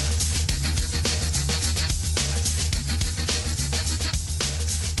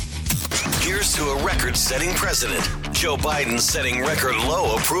 Here's to a record-setting president. Joe Biden setting record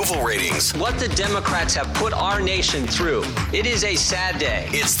low approval ratings. What the Democrats have put our nation through. It is a sad day.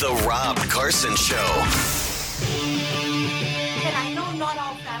 It's the Rob Carson Show. And I know not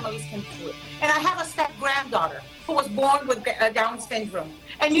all families can do it. And I have a step-granddaughter who was born with Down syndrome.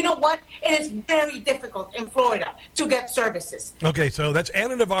 And you know what? It is very difficult in Florida to get services. Okay, so that's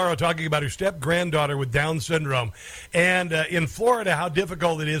Ana Navarro talking about her step-granddaughter with Down syndrome. And in Florida, how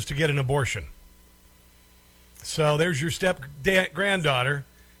difficult it is to get an abortion. So there's your step-granddaughter.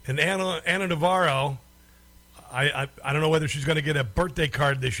 And Ana Navarro, I don't know whether she's going to get a birthday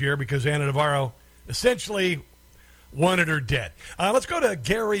card this year because Ana Navarro essentially wanted her dead. Let's go to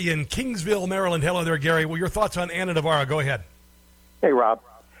Gary in Kingsville, Maryland. Hello there, Gary. Well, your thoughts on Ana Navarro. Go ahead. Hey, Rob.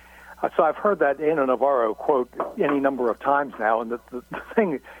 So I've heard that Ana Navarro quote any number of times now, and the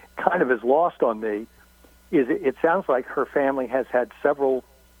thing kind of is lost on me is it sounds like her family has had several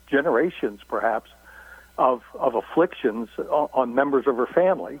generations, perhaps, of afflictions on members of her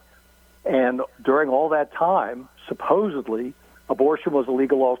family. And during all that time, supposedly, abortion was a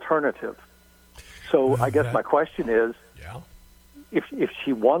legal alternative. So I guess my question is, if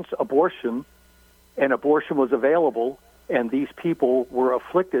she wants abortion and abortion was available and these people were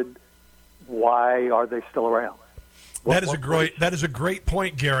afflicted, why are they still around? That is a great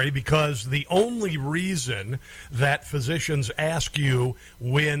point, Gary, because the only reason that physicians ask you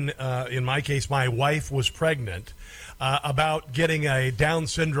when, in my case, my wife was pregnant, about getting a Down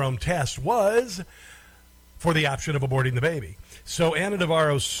syndrome test was for the option of aborting the baby. So Ana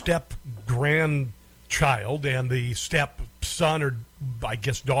Navarro's step-grandchild and the step-son or, I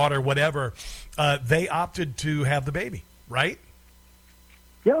guess, daughter, whatever, they opted to have the baby, right?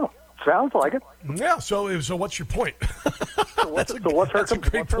 Yeah. Sounds like it. Yeah. So what's your point? What's her point?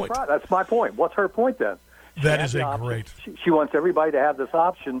 That's my point. What's her point then? That is a great. She wants everybody to have this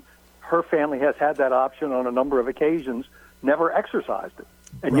option. Her family has had that option on a number of occasions, never exercised it,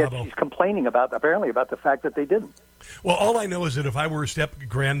 and yet she's complaining about the fact that they didn't. Well, all I know is that if I were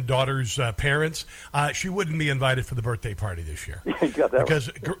step-granddaughter's parents, she wouldn't be invited for the birthday party this year because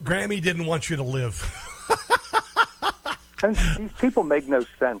Grammy didn't want you to live. And these people make no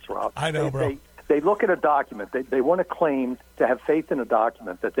sense, Rob. I know, bro. They look at a document. They want to claim to have faith in a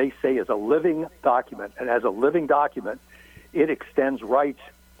document that they say is a living document. And as a living document, it extends rights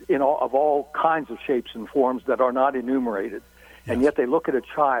of all kinds of shapes and forms that are not enumerated. Yes. And yet they look at a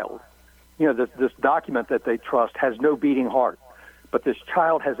child. This document that they trust has no beating heart. But this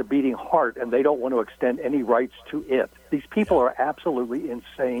child has a beating heart, and they don't want to extend any rights to it. These people are absolutely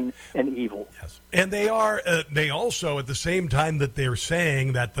insane and evil. Yes. And they are. They also, at the same time that they're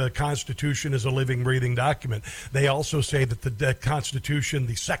saying that the Constitution is a living, breathing document, they also say that the Constitution,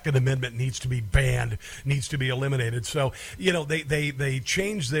 the Second Amendment, needs to be banned, needs to be eliminated. So, they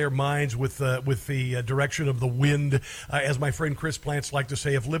change their minds with the direction of the wind. As my friend Chris Plants liked to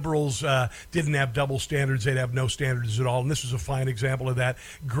say, if liberals didn't have double standards, they'd have no standards at all. And this is a fine example of that.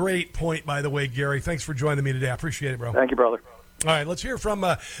 Great point, by the way, Gary. Thanks for joining me today. I appreciate it, bro. Thank you, brother. All right, let's hear from,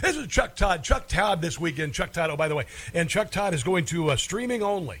 this is Chuck Todd. Chuck Todd this weekend. Chuck Todd, oh, by the way. And Chuck Todd is going to streaming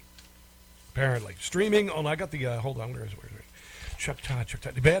only, apparently. Streaming only. I got the, hold on, where is it? Chuck Todd.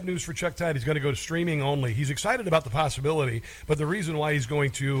 The bad news for Chuck Todd, he's going to go to streaming only. He's excited about the possibility, but the reason why he's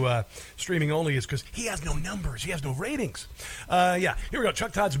going to streaming only is because he has no numbers. He has no ratings. Here we go.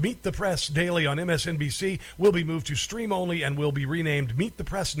 Chuck Todd's Meet the Press Daily on MSNBC will be moved to stream only and will be renamed Meet the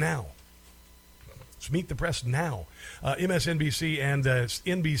Press Now. It's Meet the Press Now. MSNBC and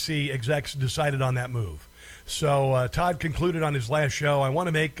NBC execs decided on that move. So Todd concluded on his last show. I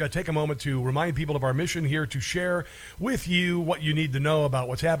want to take a moment to remind people of our mission here to share with you what you need to know about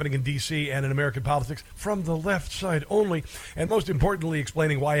what's happening in D.C. and in American politics from the left side only, and most importantly,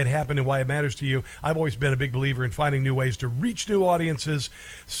 explaining why it happened and why it matters to you. I've always been a big believer in finding new ways to reach new audiences,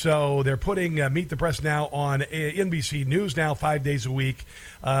 so they're putting Meet the Press Now on NBC News now 5 days a week,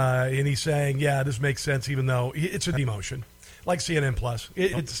 and he's saying, yeah, this makes sense, even though it's a demotion, like CNN Plus.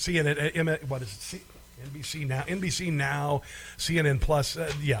 It's CNN, what is it? NBC Now, CNN Plus,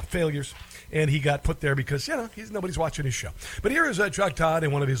 failures. And he got put there because, nobody's watching his show. But here is Chuck Todd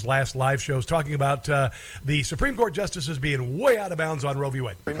in one of his last live shows talking about the Supreme Court justices being way out of bounds on Roe v.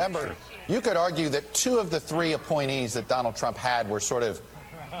 Wade. Remember, you could argue that 2 of the 3 appointees that Donald Trump had were sort of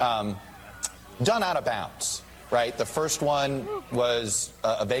done out of bounds, right? The first one was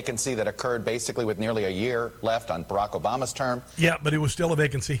a vacancy that occurred basically with nearly a year left on Barack Obama's term. Yeah, but it was still a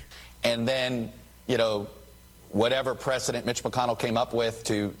vacancy. And then, whatever precedent Mitch McConnell came up with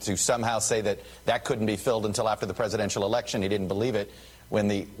to somehow say that couldn't be filled until after the presidential election. He didn't believe it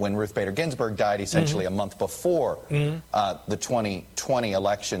when Ruth Bader Ginsburg died essentially a month before the 2020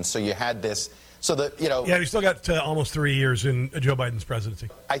 election. So you had this. So we still got almost 3 years in Joe Biden's presidency.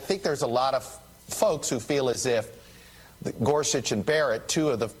 I think there's a lot of folks who feel as if Gorsuch and Barrett,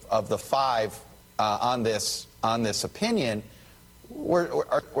 2 of the 5 on this opinion,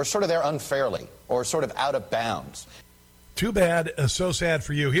 were sort of there unfairly or sort of out of bounds. Too bad. So sad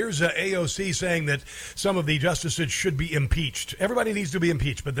for you. Here's AOC saying that some of the justices should be impeached. Everybody needs to be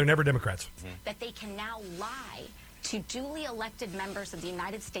impeached, but they're never Democrats. That they can now lie to duly elected members of the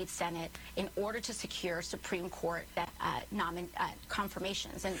United States Senate in order to secure Supreme Court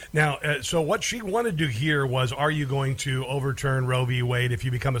confirmations. And now, so what she wanted to hear was, are you going to overturn Roe v. Wade if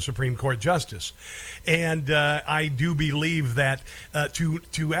you become a Supreme Court justice? And I do believe that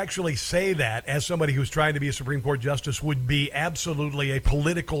to actually say that as somebody who's trying to be a Supreme Court justice would be absolutely a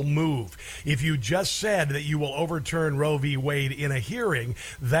political move. If you just said that you will overturn Roe v. Wade in a hearing,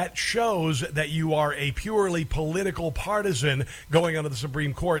 that shows that you are a purely political partisan going onto the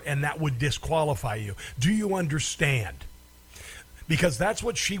Supreme Court, and that would disqualify you. Do you understand? Because that's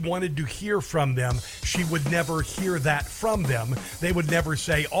what she wanted to hear from them. She would never hear that from them. They would never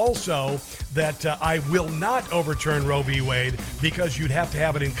say also that I will not overturn Roe v. Wade, because you'd have to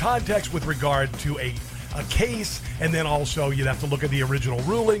have it in context with regard to a case, and then also you'd have to look at the original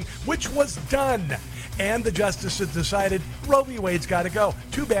ruling, which was done. And the justices decided Roe v. Wade's got to go.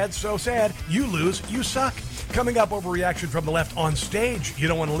 Too bad, so sad. You lose, you suck. Coming up, overreaction from the left on stage. You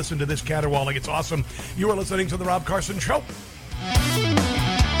don't want to listen to this caterwauling. It's awesome. You are listening to The Rob Carson Show.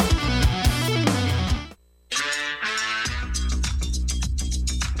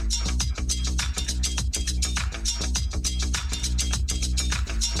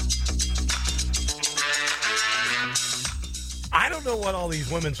 I don't know what all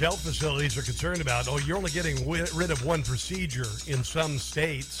these women's health facilities are concerned about. Oh, you're only getting rid of one procedure in some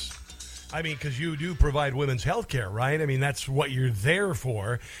states. I mean, because you do provide women's health care, right? I mean, that's what you're there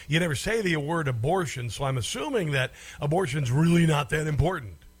for. You never say the word abortion, so I'm assuming that abortion's really not that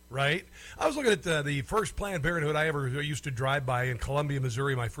important, right? I was looking at the first Planned Parenthood I ever used to drive by in Columbia,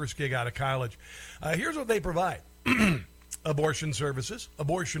 Missouri, my first gig out of college. Here's what they provide. Abortion services,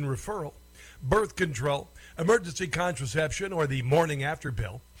 abortion referral, birth control, emergency contraception or the morning after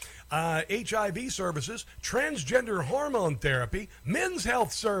pill, HIV services, transgender hormone therapy, men's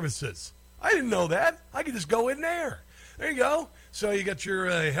health services. I didn't know that. I could just go in there. There you go. So you got your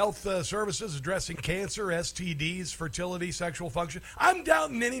health services addressing cancer, STDs, fertility, sexual function. I'm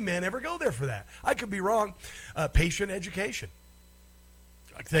doubting any men ever go there for that. I could be wrong. Patient education.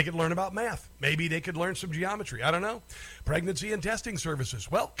 They could learn about math. Maybe they could learn some geometry. I don't know. Pregnancy and testing services.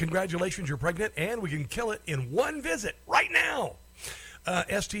 Well, congratulations, you're pregnant, and we can kill it in one visit right now.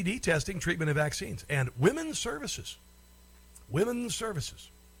 STD testing, treatment, and vaccines. And women's services. Women's services.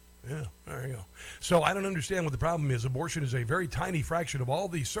 Yeah, there you go. So I don't understand what the problem is. Abortion is a very tiny fraction of all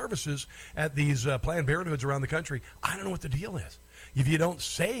these services at these Planned Parenthoods around the country. I don't know what the deal is. If you don't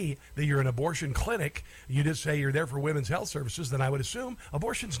say that you're an abortion clinic, you just say you're there for women's health services, then I would assume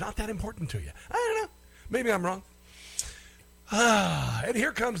abortion's not that important to you. I don't know. Maybe I'm wrong. And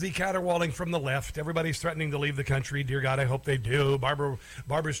here comes the caterwauling from the left. Everybody's threatening to leave the country. Dear God, I hope they do. Barbara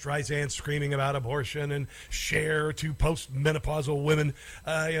Streisand screaming about abortion, and Cher to post-menopausal women,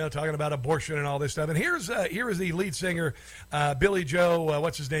 talking about abortion and all this stuff. And here is the lead singer, Billy Joe,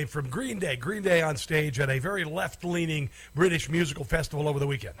 what's his name, from Green Day. Green Day on stage at a very left-leaning British musical festival over the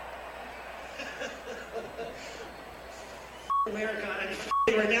weekend. America,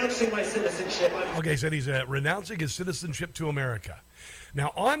 I'm renouncing my citizenship. Okay, so he's renouncing his citizenship to America.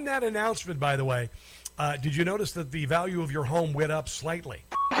 Now, on that announcement, by the way, did you notice that the value of your home went up slightly?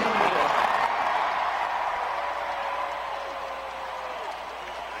 I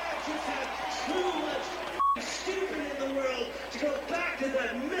just have too much stupid in the world to go back to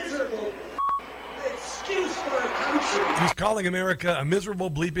that miserable excuse for a country. He's calling America a miserable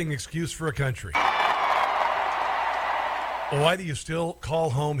bleeping excuse for a country. Why do you still call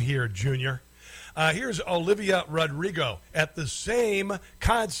home here, Junior? Here's Olivia Rodrigo at the same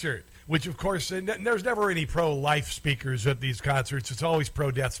concert which, of course, there's never any pro-life speakers at these concerts. It's always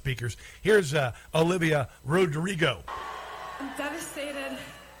pro-death speakers. Here's Olivia Rodrigo. I'm devastated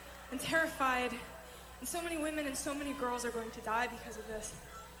and terrified, and so many women and so many girls are going to die because of this.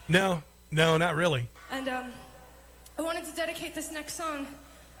 No, not really. And I wanted to dedicate this next song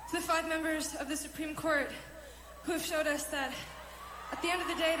to the 5 members of the Supreme Court who have showed us that at the end of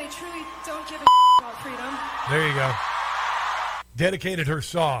the day, they truly don't give a about freedom. There you go. Dedicated her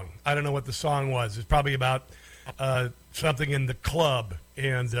song. I don't know what the song was. It's probably about something in the club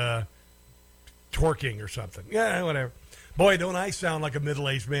and twerking or something. Yeah, whatever. Boy, don't I sound like a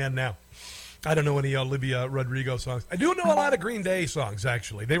middle-aged man now. I don't know any Olivia Rodrigo songs. I do know a lot of Green Day songs,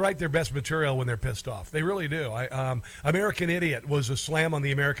 actually. They write their best material when they're pissed off. They really do. American Idiot was a slam on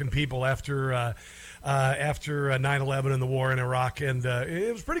the American people after 9/11 and the war in Iraq, and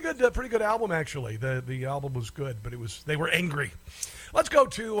it was pretty good album, actually. The album was good, but they were angry. Let's go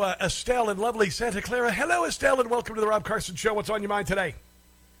to Estelle in lovely Santa Clara. Hello, Estelle, and welcome to the Rob Carson Show. What's on your mind today?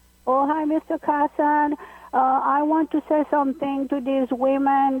 Oh, hi, Mr. Carson. I want to say something to these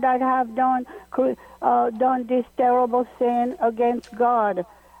women that have done this terrible sin against God.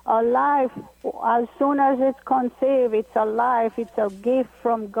 A life, as soon as it's conceived, it's a life, it's a gift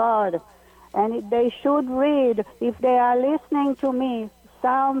from God. And they should read, if they are listening to me,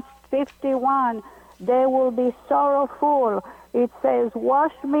 Psalms 51, they will be sorrowful. It says,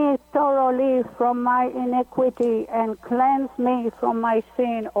 wash me thoroughly from my iniquity and cleanse me from my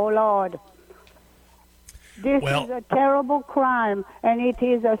sin, O Lord. This is a terrible crime, and it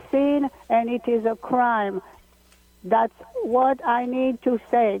is a sin, and it is a crime. That's what I need to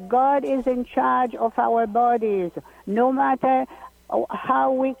say. God is in charge of our bodies. No matter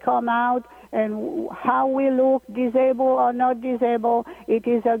how we come out and how we look, disabled or not disabled, it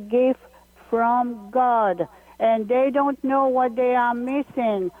is a gift from God. And they don't know what they are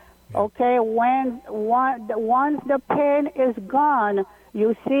missing. Okay, once the pain is gone,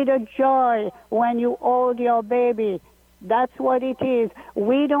 you see the joy when you hold your baby. That's what it is.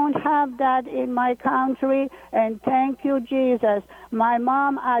 We don't have that in my country, and thank you, Jesus. My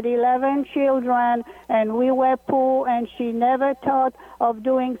mom had 11 children, and we were poor, and she never thought of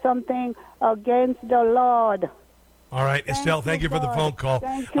doing something against the Lord. All right, Estelle, thank you for the phone call.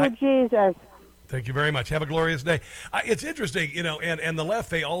 Thank you, Jesus. Thank you very much. Have a glorious day. It's interesting, and the left,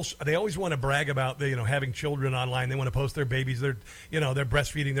 they always want to brag about having children online. They want to post their babies. They're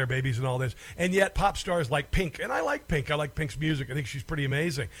breastfeeding their babies and all this. And yet pop stars like Pink, and I like Pink. I like Pink's music. I think she's pretty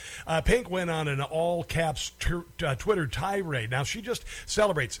amazing. Pink went on an all caps Twitter tirade. Now she just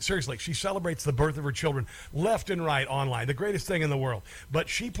celebrates the birth of her children left and right online. The greatest thing in the world. But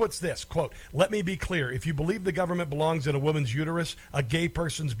she puts this, quote, "Let me be clear. If you believe the government belongs in a woman's uterus, a gay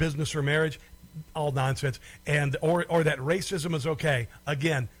person's business or marriage, all nonsense, and or that racism is okay,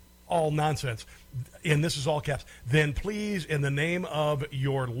 again, all nonsense, and this is all caps, then please, in the name of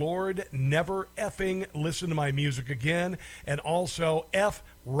your Lord, never effing listen to my music again, and also F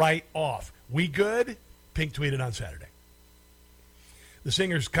right off. We good?" Pink tweeted on Saturday. The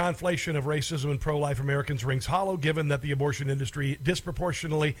singer's conflation of racism and pro-life Americans rings hollow, given that the abortion industry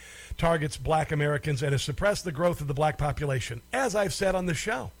disproportionately targets black Americans and has suppressed the growth of the black population, as I've said on the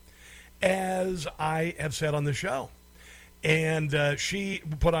show. And she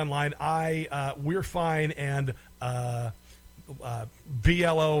put online, we're fine, and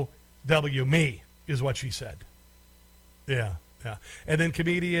BLOW me is what she said. Yeah. And then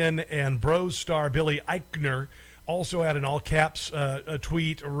comedian and Bros star Billy Eichner also had an all-caps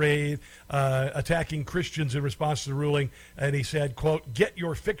tweet attacking Christians in response to the ruling, and he said, quote, "Get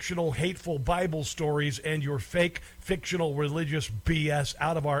your fictional, hateful Bible stories and your fake, fictional religious BS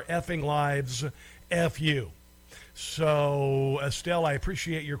out of our effing lives. F you." So, Estelle, I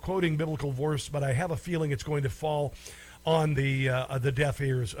appreciate your quoting biblical verse, but I have a feeling it's going to fall on the deaf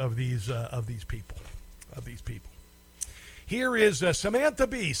ears of these people. Here is Samantha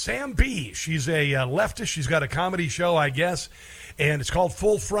B. Sam B. She's a leftist. She's got a comedy show, I guess, and it's called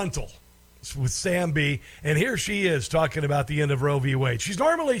Full Frontal. It's with Sam B. And here she is talking about the end of Roe v. Wade. She's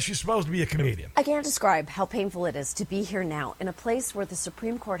supposed to be a comedian. I can't describe how painful it is to be here now in a place where the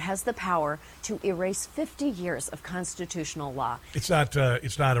Supreme Court has the power to erase 50 years of constitutional law. It's not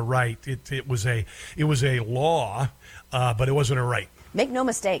a right. It was a law, but it wasn't a right. Make no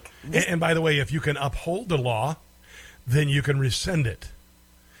mistake. And by the way, if you can uphold the law, then you can rescind it.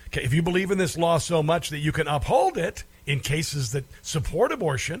 Okay, if you believe in this law so much that you can uphold it in cases that support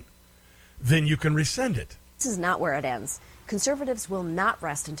abortion, then you can rescind it. This is not where it ends. Conservatives will not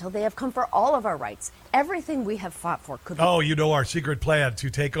rest until they have come for all of our rights. Everything we have fought for could be... Oh, you know, our secret plan to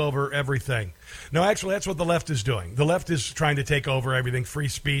take over everything. No, actually, that's what the left is doing. The left is trying to take over everything. Free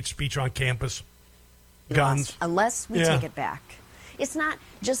speech, speech on campus, guns. Unless we take it back. It's not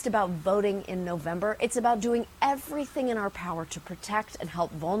just about voting in November. It's about doing everything in our power to protect and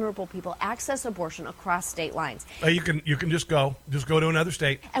help vulnerable people access abortion across state lines. You can just go to another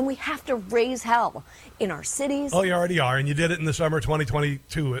state. And we have to raise hell in our cities. Oh, you already are, and you did it in the summer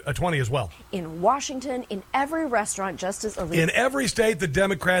 2020 as well. In Washington, in every restaurant just as illegal. In every state the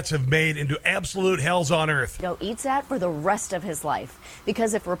Democrats have made into absolute hells on earth. Joe eats at for the rest of his life.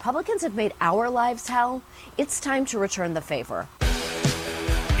 Because if Republicans have made our lives hell, it's time to return the favor.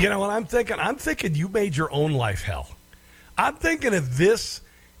 You know what I'm thinking? I'm thinking you made your own life hell. I'm thinking if this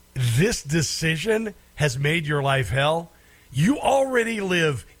decision has made your life hell, you already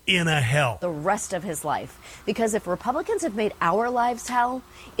live in a hell. The rest of his life. Because if Republicans have made our lives hell,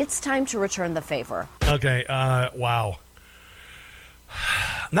 it's time to return the favor. Okay, wow.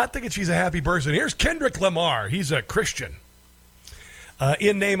 Not thinking she's a happy person. Here's Kendrick Lamar. He's a Christian.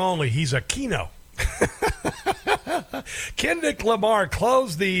 In name only, he's a Keno. Kendrick Lamar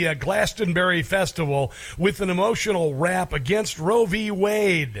closed the Glastonbury Festival with an emotional rap against Roe v.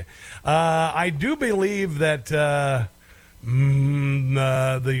 Wade. I do believe that the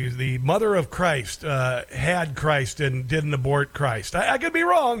mother of Christ had Christ and didn't abort Christ. I could be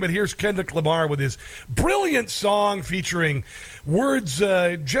wrong, but here's Kendrick Lamar with his brilliant song featuring words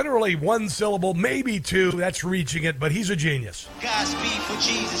generally one syllable, maybe two. That's reaching it, but he's a genius. Godspeed for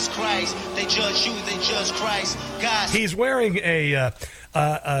Jesus Christ. They judge you, they judge Christ. He's wearing a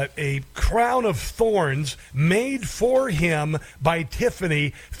crown of thorns made for him by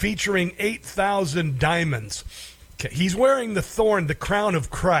Tiffany, featuring 8,000 diamonds. Okay, he's wearing the crown of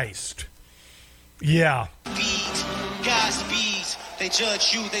Christ. Yeah. Godspeed. They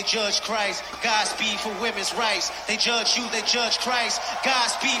judge you, they judge Christ. Godspeed for women's rights. They judge you, they judge Christ.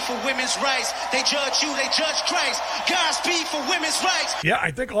 Godspeed for women's rights. They judge you, they judge Christ. Godspeed for women's rights. Yeah, I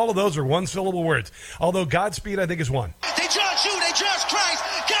think all of those are one-syllable words. Although Godspeed, I think, is one. They judge you, they judge Christ.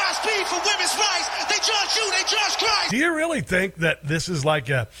 Godspeed for women's rights. They judge you, they judge Christ. Do you really think that this is like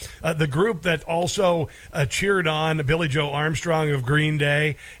the group that also cheered on Billy Joe Armstrong of Green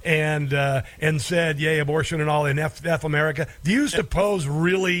Day and said, yay, abortion and all in F America? Do you suppose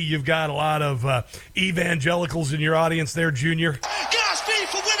really you've got a lot of evangelicals in your audience there, Junior? Godspeed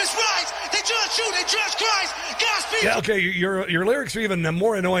for women's rights. They judge you, they judge Christ. Godspeed. Yeah, okay, your lyrics are even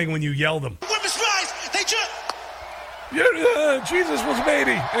more annoying when you yell them. Women's rights. They judge. Jesus was a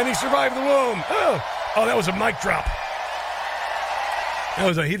baby, and he survived the womb. Oh, that was a mic drop.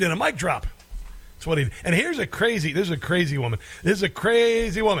 He did a mic drop. That's what he did. And this is a crazy woman.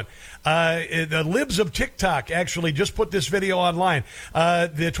 The libs of TikTok actually just put this video online.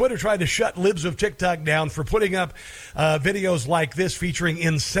 The Twitter tried to shut libs of TikTok down for putting up videos like this featuring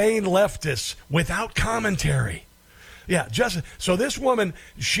insane leftists without commentary. Yeah, so this woman,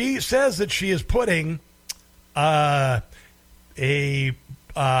 she says that she is putting how do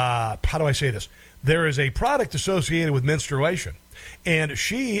I say this? There is a product associated with menstruation, and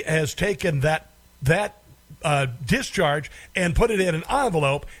she has taken that discharge and put it in an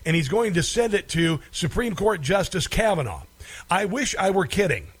envelope, and he's going to send it to Supreme Court Justice Kavanaugh. I wish I were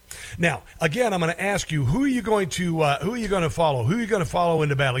kidding. Now, again, I'm going to ask you, who are you going to follow? Who are you going to follow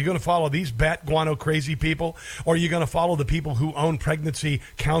into battle? Are you going to follow these bat guano crazy people, or are you going to follow the people who own pregnancy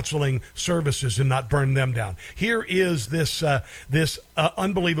counseling services and not burn them down? Here is this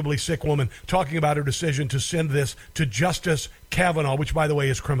unbelievably sick woman talking about her decision to send this to Justice Kavanaugh, which, by the way,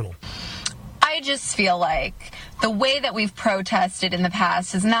 is criminal. I just feel like the way that we've protested in the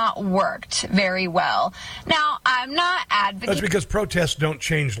past has not worked very well. Now, I'm not advocating... That's because protests don't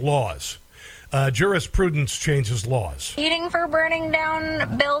change laws. Jurisprudence changes laws. For burning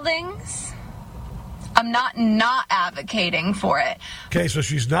down buildings? I'm not advocating for it. Okay, so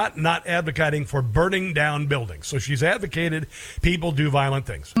she's not advocating for burning down buildings. So she's advocated people do violent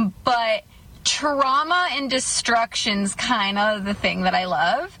things. But trauma and destruction's kind of the thing that I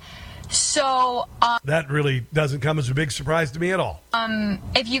love. So that really doesn't come as a big surprise to me at all.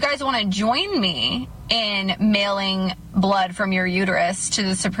 If you guys want to join me in mailing blood from your uterus to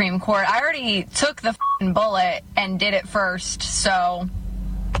the Supreme Court, I already took the bullet and did it first. So,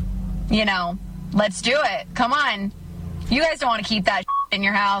 let's do it. Come on. You guys don't want to keep that in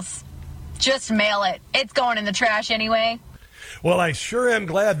your house. Just mail it. It's going in the trash anyway. Well, I sure am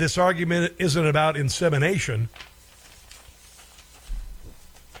glad this argument isn't about insemination.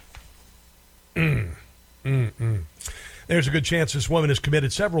 There's a good chance this woman has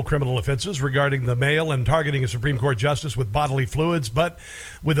committed several criminal offenses regarding the mail and targeting a Supreme Court justice with bodily fluids, but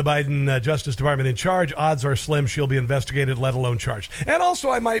with the Biden Justice Department in charge, odds are slim she'll be investigated, let alone charged. And also,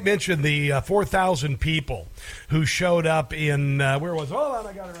 I might mention the 4,000 people who showed up in, where was it? Hold on,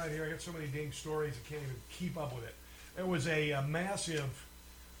 I got it right here. I got so many dang stories, I can't even keep up with it. There was a massive,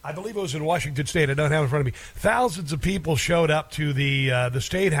 I believe it was in Washington State. I don't have it in front of me. Thousands of people showed up to the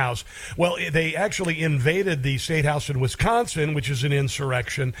State House. Well, they actually invaded the State House in Wisconsin, which is an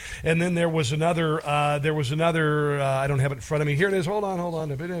insurrection. And then there was another. I don't have it in front of me. Here it is. Hold on.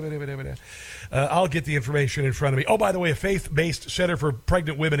 I'll get the information in front of me. Oh, by the way, a faith-based center for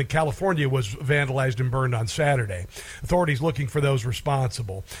pregnant women in California was vandalized and burned on Saturday. Authorities looking for those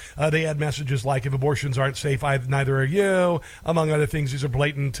responsible. They had messages like, if abortions aren't safe, neither are you, among other things. These are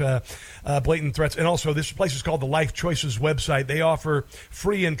blatant threats. And also, this place is called the Life Choices website. They offer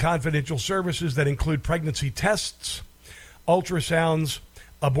free and confidential services that include pregnancy tests, ultrasounds,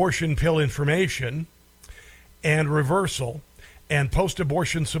 abortion pill information, and reversal, and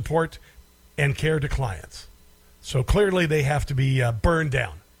post-abortion support and care to clients. So clearly they have to be burned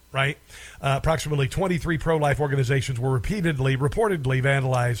down, right? Approximately 23 pro-life organizations were reportedly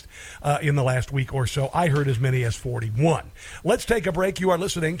vandalized in the last week or so. I heard as many as 41. Let's take a break. You are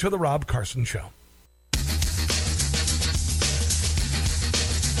listening to The Rob Carson Show.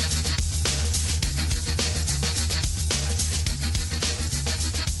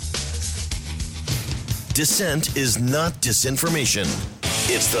 Dissent is not disinformation.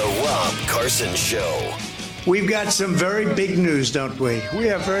 It's the Rob Carson Show. We've got some very big news, don't we? We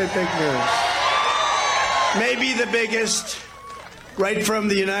have very big news. Maybe the biggest, right from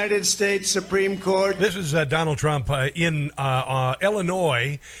the United States Supreme Court. This is Donald Trump in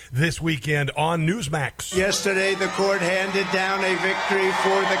Illinois this weekend on Newsmax. Yesterday, the court handed down a victory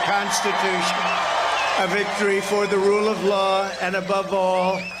for the Constitution, a victory for the rule of law, and above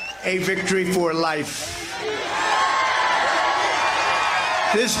all, a victory for life.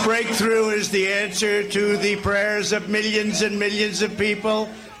 This breakthrough is the answer to the prayers of millions and millions of people,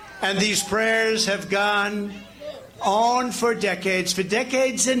 and these prayers have gone on for decades. For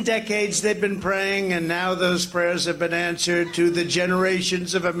decades and decades they've been praying, and now those prayers have been answered to the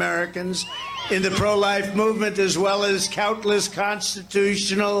generations of Americans in the pro-life movement, as well as countless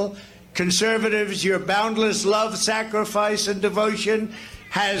constitutional conservatives. Your boundless love, sacrifice, and devotion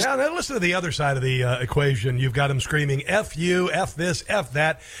has... Now listen to the other side of the equation. You've got them screaming, F you, F this, F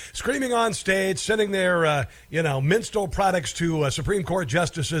that, screaming on stage, sending their, minstrel products to Supreme Court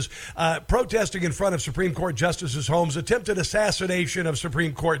justices, protesting in front of Supreme Court justices' homes, attempted assassination of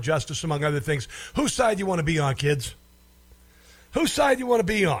Supreme Court justice, among other things. Whose side do you want to be on, kids? Whose side do you want to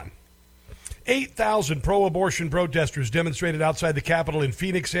be on? 8,000 pro-abortion protesters demonstrated outside the Capitol in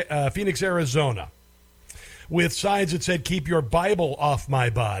Phoenix, Arizona, with signs that said, keep your Bible off my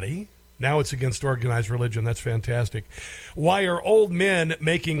body. Now it's against organized religion. That's fantastic. Why are old men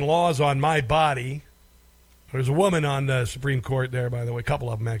making laws on my body? There's a woman on the Supreme Court there, by the way, a couple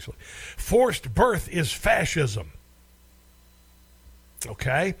of them actually. Forced birth is fascism.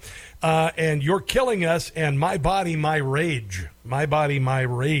 Okay? And you're killing us, and my body, my rage. My body, my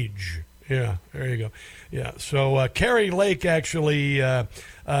rage. Yeah, there you go. Yeah, so Carrie Lake actually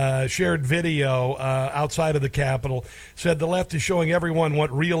shared video outside of the Capitol, said the left is showing everyone what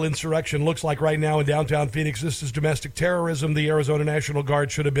real insurrection looks like right now in downtown Phoenix. This is domestic terrorism. The Arizona National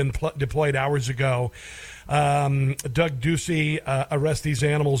Guard should have been deployed hours ago. Doug Ducey, arrest these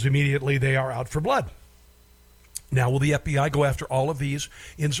animals immediately. They are out for blood. Now, will the FBI go after all of these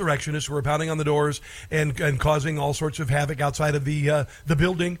insurrectionists who are pounding on the doors and causing all sorts of havoc outside of the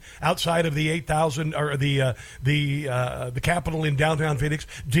building, outside of the 8,000 or the Capitol in downtown Phoenix?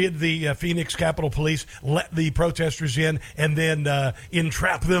 Did the Phoenix Capitol Police let the protesters in and then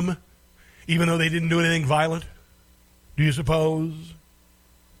entrap them, even though they didn't do anything violent? Do you suppose?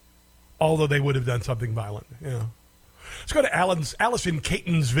 Although they would have done something violent, yeah. Let's go to Alice in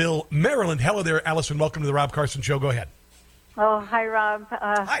Catonsville, Maryland. Hello there, Allison. Welcome to the Rob Carson Show. Go ahead. Oh, hi, Rob.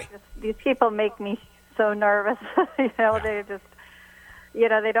 Hi. These people make me so nervous. They just,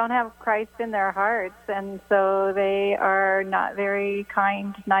 they don't have Christ in their hearts, and so they are not very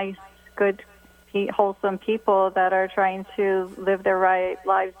kind, nice, good, wholesome people that are trying to live their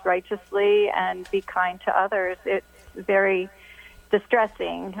lives righteously and be kind to others. It's very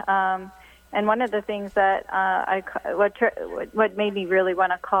distressing. And one of the things that what made me really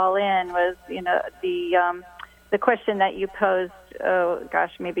want to call in was, the question that you posed,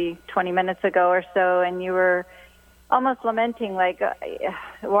 maybe 20 minutes ago or so, and you were almost lamenting, like,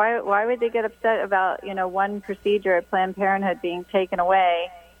 why would they get upset about, one procedure at Planned Parenthood being taken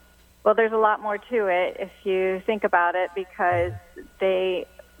away, Well, there's a lot more to it if you think about it, because they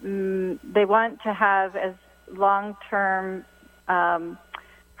want to have as long-term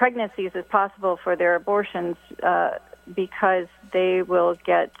pregnancies as possible for their abortions because they will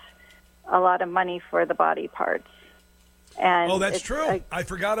get a lot of money for the body parts. And that's true. I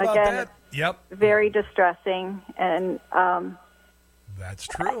forgot about that. Yep. Very distressing, and that's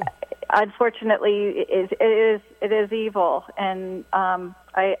true. Unfortunately, it is evil, and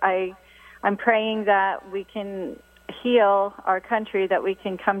I'm praying that we can heal our country, that we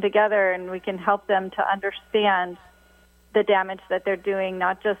can come together and we can help them to understand the damage that they're doing,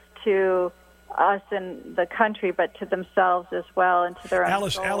 not just to us and the country, but to themselves as well, and to their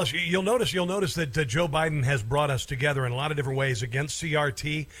own souls. Alice, you'll notice that Joe Biden has brought us together in a lot of different ways against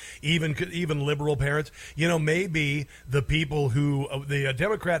CRT, even liberal parents. Maybe the people who the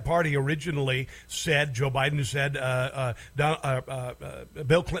Democrat Party originally said, Joe Biden said,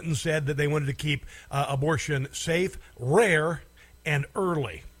 Bill Clinton said that they wanted to keep abortion safe, rare, and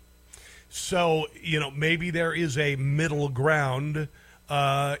early. So maybe there is a middle ground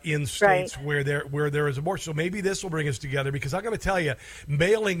in states where there is abortion. So maybe this will bring us together, because I'm going to tell you,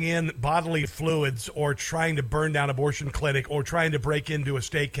 mailing in bodily fluids or trying to burn down abortion clinic or trying to break into a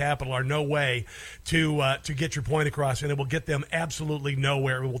state capitol are no way to get your point across, and it will get them absolutely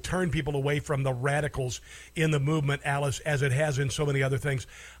nowhere. It will turn people away from the radicals in the movement, Alice, as it has in so many other things.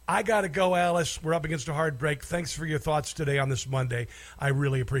 I got to go, Alice. We're up against a hard break. Thanks for your thoughts today on this Monday. I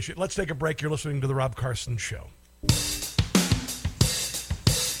really appreciate it. Let's take a break. You're listening to The Rob Carson Show.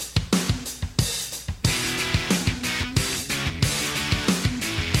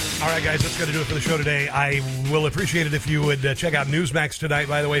 All right, guys, that's going to do it for the show today. I will appreciate it if you would check out Newsmax tonight.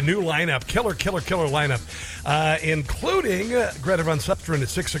 By the way, new lineup, killer lineup, including Greta Van Susteren at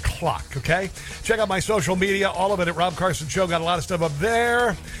 6 o'clock, okay? Check out my social media, all of it at Rob Carson Show. Got a lot of stuff up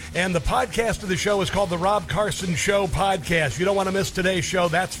there. And the podcast of the show is called The Rob Carson Show Podcast. You don't want to miss today's show,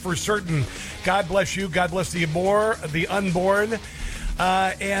 that's for certain. God bless you. God bless the unborn.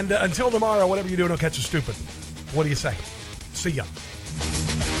 And until tomorrow, whatever you do, don't catch a stupid. What do you say? See ya.